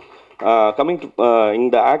எடுத்துக்கிட்டதுக்காக. கம்மிங் டு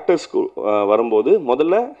இந்த ஆக்டர்ஸ்க்கு வரும்போது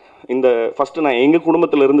முதல்ல இந்த ஃபஸ்ட்டு நான் எங்கள்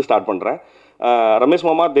குடும்பத்திலேருந்து ஸ்டார்ட் பண்ணுறேன். ரமேஷ்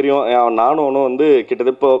மாமா தெரியும், நானும் அவனும் வந்து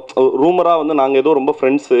கிட்டத்தட்ட இப்போ ரூமராக வந்து நாங்கள் ஏதோ ரொம்ப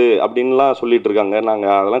ஃப்ரெண்ட்ஸு அப்படின்லாம் சொல்லிட்டு இருக்காங்க.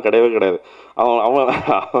 நாங்கள் அதெல்லாம் கிடையவே கிடையாது.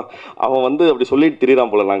 அவன் வந்து அப்படி சொல்லிட்டு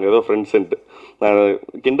திரியிறான் போல நாங்கள் ஏதோ ஃப்ரெண்ட்ஸுன்ட்டு. நான்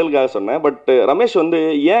கிண்டலுக்காக சொன்னேன். பட் ரமேஷ் வந்து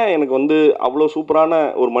ஏன் எனக்கு வந்து அவ்வளோ சூப்பரான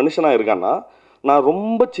ஒரு மனுஷனாக இருக்கான்னா, நான்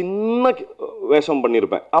ரொம்ப சின்ன வேஷம்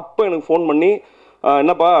பண்ணியிருப்பேன். அப்போ எனக்கு ஃபோன் பண்ணி,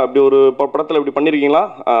 என்னப்பா இப்படி ஒரு படத்தில் இப்படி பண்ணியிருக்கீங்களா,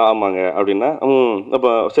 ஆமாங்க அப்படின்னா, அப்போ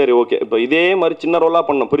சரி ஓகே, இப்போ இதே மாதிரி சின்ன ரோலாக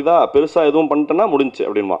பண்ணேன் புரியுதா, பெருசாக எதுவும் பண்ணிட்டேன்னா முடிஞ்சு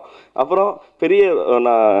அப்படின்மா. அப்புறம் பெரிய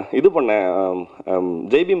நான் இது பண்ணேன்,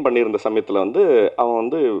 ஜெய்பீம் பண்ணியிருந்த சமயத்தில் வந்து அவன்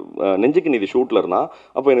வந்து நெஞ்சுக்கு நீதி ஷூட்டில் இருந்தான்.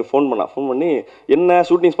 அப்போ எனக்கு ஃபோன் பண்ணி என்ன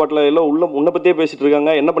ஷூட்டிங் ஸ்பாட்டில் எல்லாம் உன்னை பற்றியே பேசிகிட்டு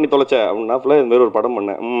இருக்காங்க, என்ன பண்ணி தொலைச்ச அப்படின்னா, ஃபுல்லாக இதுமாரி ஒரு படம்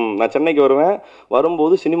பண்ணேன். நான் சென்னைக்கு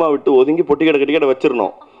வரும்போது சினிமா விட்டு ஒதுங்கி பொட்டி கடை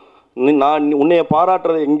வச்சிடணும், நான் உன்னைய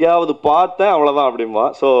பாராட்டுறதை எங்கேயாவது பார்த்தேன் அவ்வளோதான் அப்படின்பா.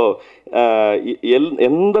 ஸோ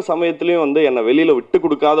எந்த சமயத்துலையும் வந்து என்னை வெளியில் விட்டு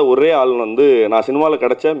கொடுக்காத ஒரே ஆள் வந்து நான் சினிமாவில்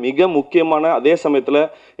கிடச்ச மிக முக்கியமான, அதே சமயத்தில்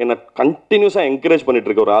என்னை கண்டினியூஸாக என்கரேஜ் பண்ணிட்டு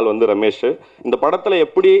இருக்க ஒரு ஆள் வந்து ரமேஷ். இந்த படத்தில்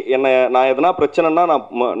எப்படி நான் எதனா பிரச்சனைனா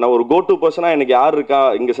நான் ஒரு கோ டு பர்சனாக எனக்கு யார் இருக்கா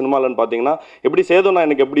இங்கே சினிமாலன்னு பார்த்தீங்கன்னா, எப்படி சேதுனா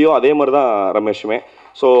எனக்கு எப்படியோ அதே மாதிரி தான் ரமேஷுமே.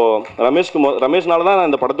 ஸோ ரமேஷ்னால தான்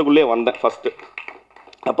நான் இந்த படத்துக்குள்ளேயே வந்தேன் ஃபஸ்ட்டு.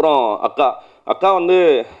 அப்புறம் அக்கா வந்து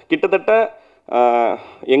கிட்டத்தட்ட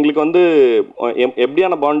எங்களுக்கு வந்து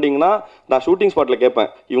எப்படியான பாண்டிங்னா, நான் ஷூட்டிங் ஸ்பாட்டில்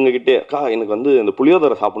கேட்பேன் இவங்ககிட்டே, அக்கா எனக்கு வந்து இந்த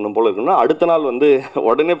புளியோதரை சாப்பிடணும் போல இருக்குன்னா அடுத்த நாள் வந்து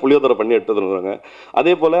உடனே புளியோதரை பண்ணி எடுத்து வந்துடுவாங்க.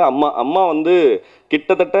 அதே போல் அம்மா வந்து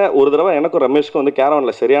கிட்டத்தட்ட ஒரு தடவை எனக்கும் ரமேஷ்க்கும் வந்து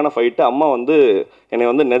கேரவனில் சரியான ஃபைட்டு. அம்மா வந்து என்னை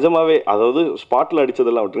வந்து நிஜமாவே, அதாவது ஸ்பாட்டில்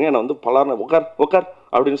அடித்ததெல்லாம் விட்டுருங்க, என்னை வந்து பலார்னு உக்கார்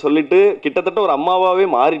அப்படின்னு சொல்லிட்டு கிட்டத்தட்ட ஒரு அம்மாவாகவே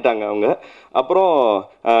மாறிட்டாங்க அவங்க. அப்புறம்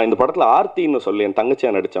இந்த படத்தில் ஆர்த்தின்னு சொல்லி என்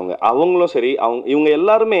தங்கச்சியாக நடித்தவங்க, அவங்களும் சரி, இவங்க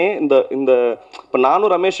எல்லாருமே இந்த இப்போ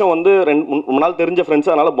நானும் ரமேஷும் வந்து மூணு நாள் தெரிஞ்ச ஃப்ரெண்ட்ஸ்,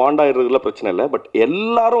 அதனால் பாண்ட் ஆகிடுறதுல பிரச்சனை இல்லை. பட்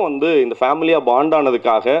எல்லாரும் வந்து இந்த ஃபேமிலியாக பாண்ட்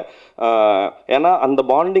ஆனதுக்காக, ஏன்னா அந்த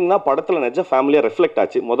பாண்டிங் தான் படத்தில் நிஜ ஃபேமிலியாக ரெஃப்ளெக்ட்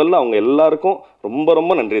ஆச்சு. முதல்ல அவங்க எல்லாருக்கும் ரொம்ப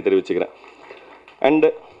ரொம்ப நன்றியை தெரிவிச்சுக்கிறேன். அண்டு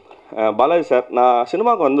பாலாஜி சார், நான்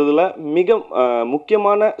சினிமாவுக்கு வந்ததில் மிக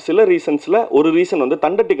முக்கியமான சில ரீசன்ஸில் ஒரு ரீசன் வந்து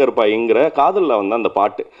தண்டட்டி கருப்பாய்ங்கிற காதலில் வந்து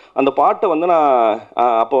அந்த பாட்டை வந்து நான்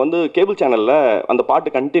அப்போ வந்து கேபிள் சேனலில் அந்த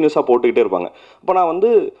பாட்டு கண்டினியூஸாக போட்டுக்கிட்டே இருப்பாங்க. அப்போ நான்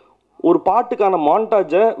வந்து ஒரு பாட்டுக்கான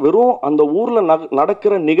மாண்டாஜை வெறும் அந்த ஊரில்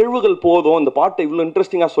நடக்கிற நிகழ்வுகள் போதும், இந்த பாட்டை இவ்வளோ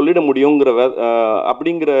இன்ட்ரெஸ்டிங்காக சொல்லிட முடியுங்கிற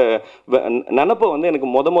அப்படிங்கிற நினப்பை வந்து எனக்கு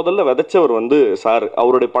முதல்ல விதைச்சவர் வந்து சார்.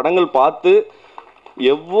 அவருடைய படங்கள் பார்த்து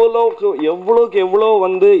எவ்வளோ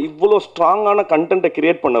வந்து இவ்வளோ ஸ்ட்ராங்கான கண்டென்ட்டை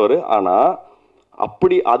கிரியேட் பண்ணவர். ஆனால்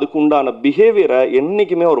அப்படி அதுக்குண்டான பிஹேவியரை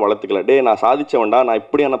என்றைக்குமே அவர் வளர்த்துக்கல. நான் சாதிச்சவன்டா, நான்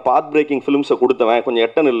இப்படியான பாத் பிரேக்கிங் ஃபிலிம்ஸை கொடுத்தவன், கொஞ்சம்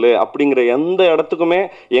எட்ட நில்லு அப்படிங்கிற எந்த இடத்துக்குமே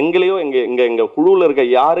எங்களையோ எங்கள் குழுவில் இருக்க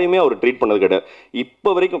யாரையுமே அவர் ட்ரீட் பண்ணது கிடையாது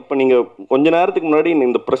இப்போ வரைக்கும். இப்போ நீங்கள் கொஞ்ச நேரத்துக்கு முன்னாடி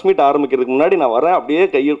இந்த ப்ரெஸ் மீட் ஆரம்பிக்கிறதுக்கு முன்னாடி நான் வரேன், அப்படியே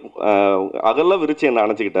கையை அகெல்லாம் விரிச்சு என்னை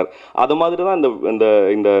அணைச்சிக்கிட்டார். அது மாதிரி தான்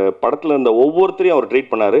இந்த படத்தில் இருந்த ஒவ்வொருத்தரையும் அவர்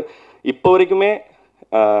ட்ரீட் பண்ணார். இப்போ வரைக்குமே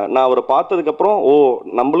நான் அவரை பார்த்ததுக்கப்புறம்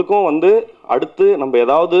நம்மளுக்கும் வந்து அடுத்து நம்ம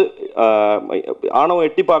ஏதாவது ஆணவம்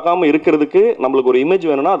எட்டி பார்க்காம இருக்கிறதுக்கு நம்மளுக்கு ஒரு இமேஜ்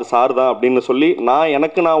வேணும்னா அது சார் தான் அப்படின்னு சொல்லி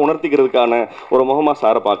நான் உணர்த்திக்கிறதுக்கான ஒரு முகமாக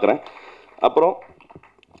சாரை பார்க்குறேன். அப்புறம்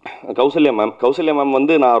கௌசல்யா மேம்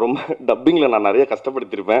வந்து நான் ரொம்ப டப்பிங்கில் நான் நிறைய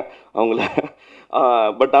கஷ்டப்படுத்தியிருப்பேன் அவங்கள.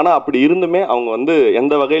 பட் ஆனால் அப்படி இருந்துமே அவங்க வந்து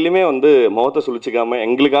எந்த வகையிலுமே வந்து முகத்தை சுழிச்சிக்காமல்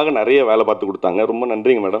எங்களுக்காக நிறைய வேலை பார்த்து கொடுத்தாங்க. ரொம்ப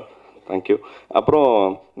நன்றிங்க மேடம், தேங்க்யூ. அப்புறம்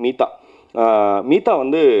மீதா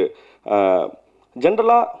வந்து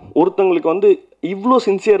ஜென்ரலாக ஒருத்தங்களுக்கு வந்து இவ்வளோ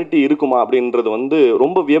சின்சியரிட்டி இருக்குமா அப்படின்றது வந்து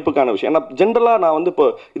ரொம்ப வியப்புக்கான விஷயம். ஏன்னா ஜென்ரலாக நான் வந்து இப்போ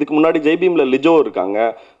இதுக்கு முன்னாடி ஜெய்பீமில் லிஜோ இருக்காங்க,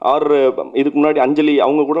 இதுக்கு முன்னாடி அஞ்சலி,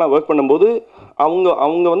 அவங்க கூடலாம் ஒர்க் பண்ணும்போது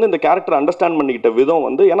அவங்க வந்து இந்த கேரக்டர் அண்டர்ஸ்டாண்ட் பண்ணிக்கிட்ட விதம்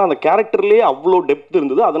வந்து, ஏன்னா அந்த கேரக்டர்லேயே அவ்வளோ டெப்த்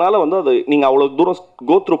இருந்தது. அதனால் வந்து அது நீங்கள் அவ்வளோ தூரம்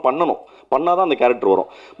கோ த்ரூ பண்ணால் தான் அந்த கேரக்டர்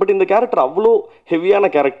வரும். பட் இந்த கேரக்டர் அவ்வளோ ஹெவியான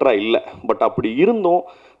கேரக்டராக இல்லை. பட் அப்படி இருந்தும்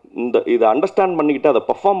இதை அண்டர்ஸ்டாண்ட் பண்ணிக்கிட்டு அதை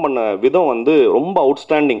பர்ஃபார்ம் பண்ண விதம் வந்து ரொம்ப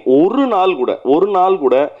அவுட்ஸ்டாண்டிங். ஒரு நாள்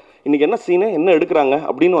கூட இன்றைக்கி என்ன சீனு என்ன எடுக்கிறாங்க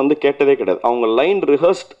அப்படின்னு வந்து கேட்டதே கிடையாது. அவங்க லைன்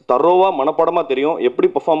ரிஹர்ஸ்ட் தரோவாக மனப்படமாக தெரியும், எப்படி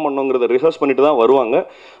பர்ஃபார்ம் பண்ணுங்கிறத ரிஹர்ஸ் பண்ணிட்டு தான் வருவாங்க.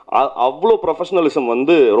 அவ்வளோ ப்ரொஃபஷனலிசம்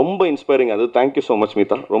வந்து ரொம்ப இன்ஸ்பைரிங். அது தேங்க்யூ ஸோ மச்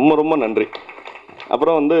மீதா, ரொம்ப ரொம்ப நன்றி.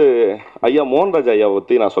 அப்புறம் வந்து ஐயா மோகன்ராஜ் ஐயாவை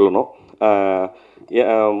பற்றி நான் சொல்லணும்.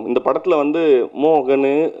 இந்த படத்தில் வந்து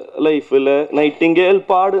மோகனு லைஃப்பில் நைட்டிங்கேல்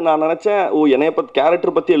பாடு நான் நினச்சேன் என்னைய பற்றி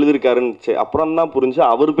கேரக்டர் பற்றி எழுதியிருக்காருன்னு. அப்புறம் தான் புரிஞ்சு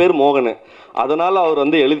அவர் பேர் மோகனு, அதனால் அவர்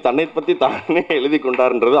வந்து தன்னை பற்றி தானே எழுதி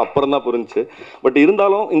கொண்டாருன்றது அப்புறம் தான் புரிஞ்சு. பட்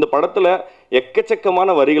இருந்தாலும் இந்த படத்தில்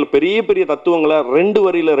எக்கச்சக்கமான வரிகள், பெரிய பெரிய தத்துவங்களை ரெண்டு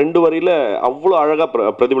வரியில் அவ்வளோ அழகாக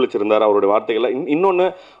பிரதிபலிச்சிருந்தார் அவருடைய வார்த்தைகளை. இன்னொன்று,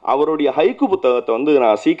 அவருடைய ஹைக்கு புத்தகத்தை வந்து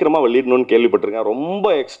நான் சீக்கிரமாக வெளியிடணும்னு கேள்விப்பட்டிருக்கேன். ரொம்ப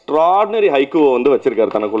எக்ஸ்ட்ராடினரி ஹைக்குவை வந்து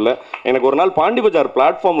வச்சிருக்காரு தனக்குள்ள. எனக்கு ஒரு நாள் பாண்டி பஜார்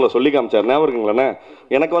பிளாட்ஃபார்மில் சொல்லி காமிச்சார், ஞாபகம் இருக்குங்களேண்ணே?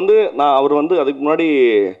 எனக்கு வந்து அவர் வந்து அதுக்கு முன்னாடி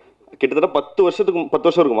கிட்டத்தட்ட 10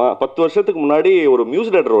 வருஷத்துக்கு முன்னாடி ஒரு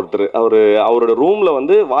மியூசிக் டைரக்டர் ஒருத்தர், அவரோட ரூமில்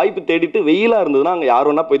வந்து வாய்ப்பு தேடிட்டு வெயிலாக இருந்ததுன்னா அங்கே யார்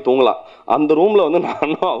வேணா போய் தூங்கலாம். அந்த ரூமில் வந்து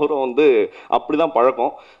நானும் அவரும் வந்து அப்படி தான்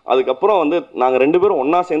பழக்கம். அதுக்கப்புறம் வந்து நாங்கள் 2 பேரும்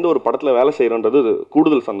ஒன்றா சேர்ந்து ஒரு படத்தில் வேலை செய்கிறோன்றது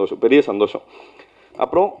கூடுதல் சந்தோஷம், பெரிய சந்தோஷம்.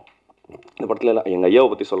 அப்புறம் இந்த படத்தில் எங்கள் ஐயாவை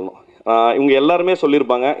பற்றி சொல்லணும். இவங்க எல்லாருமே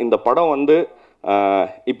சொல்லியிருப்பாங்க, இந்த படம் வந்து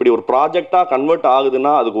இப்படி ஒரு ப்ராஜெக்டாக கன்வெர்ட்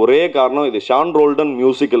ஆகுதுன்னா அதுக்கு ஒரே காரணம் இது ஷான் ரோல்டன்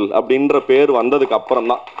மியூசிக்கல் அப்படின்ற பேர் வந்ததுக்கு அப்புறம்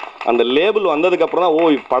தான், அந்த லேபிள் வந்ததுக்கு அப்புறம்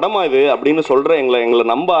தான் படமா இது அப்படின்னு சொல்கிற எங்களை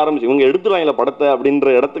நம்ப ஆரம்பிச்சு. இவங்க எடுத்துருவாங்களே படத்தை அப்படின்ற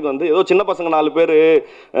இடத்துக்கு வந்து ஏதோ சின்ன பசங்க 4 பேர்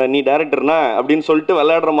நீ டேரக்டர்னா அப்படின்னு சொல்லிட்டு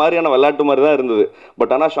விளையாடுற மாதிரியான விளையாட்டு மாதிரி தான் இருந்தது.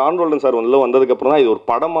 பட் ஆனால் ஷான் ரோல்டன் சார் உள்ள வந்ததுக்கு அப்புறம் தான் இது ஒரு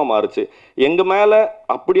படமாக மாறுச்சு. எங்கள் மேலே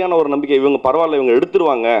அப்படியான ஒரு நம்பிக்கை, இவங்க பரவாயில்ல இவங்க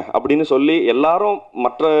எடுத்துருவாங்க அப்படின்னு சொல்லி எல்லாரும்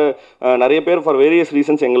மற்ற நிறைய பேர் ஃபார் வேரியஸ்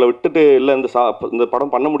ரீசன்ஸ் எங்களை விட்டுட்டு இல்லை இந்த இந்த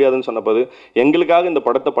படம் பண்ண முடியாதுன்னு சொன்னபோது எங்களுக்காக இந்த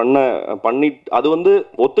படத்தை பண்ணி அது வந்து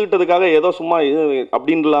ஒத்துக்கிட்டதுக்காக ஏதோ சும்மா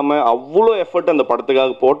அப்படின்னு இல்லாமல் அவ்வளோ எஃபர்ட் அந்த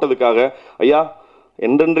படத்துக்காக போட்டதுக்காக ஐயா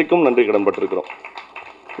என்றென்றைக்கும் நன்றி கடன் பட்டிருக்கிறோம்.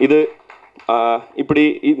 இது இப்படி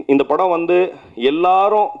இந்த படம் வந்து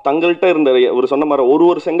எல்லாரும் தங்கள்கிட்ட இருந்த ஒரு சொன்ன மாதிரி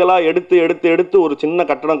ஒரு செங்கலாக எடுத்து ஒரு சின்ன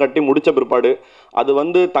கட்டடம் கட்டி முடித்த பிற்பாடு அது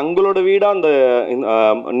வந்து தங்களோட வீடாக அந்த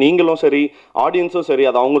நீங்களும் சரி ஆடியன்ஸும் சரி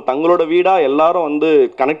அது அவங்க தங்களோட வீடாக எல்லாரும் வந்து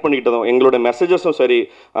கனெக்ட் பண்ணிக்கிட்டதும் எங்களோட மெசேஜஸும் சரி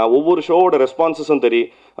ஒவ்வொரு ஷோவோட ரெஸ்பான்சஸும் சரி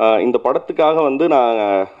இந்த படத்துக்காக வந்து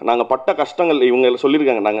நாங்கள் பட்ட கஷ்டங்கள் இவங்க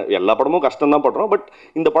சொல்லியிருக்காங்க. நாங்கள் எல்லா படமும் கஷ்டம் தான் படுறோம். பட்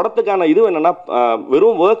இந்த படத்துக்கான இது என்னென்னா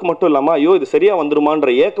வெறும் ஒர்க் மட்டும் இல்லாமல் ஐயோ இது சரியாக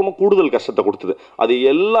வந்துருமான்ற ஏக்கமும் கூடுதல் கஷ்டத்தை கொடுத்தது. அது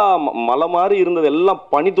எல்லா மலை மாதிரி இருந்தது எல்லாம்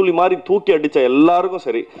பனித்துளி மாதிரி தூக்கி அடித்த எல்லாருக்கும்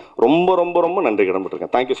சரி ரொம்ப ரொம்ப ரொம்ப நன்றி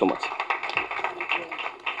கடன்பட்டிருக்கேன். Thank you so much.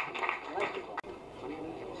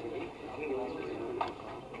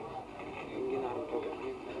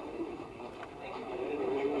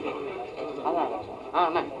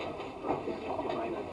 அண்ணா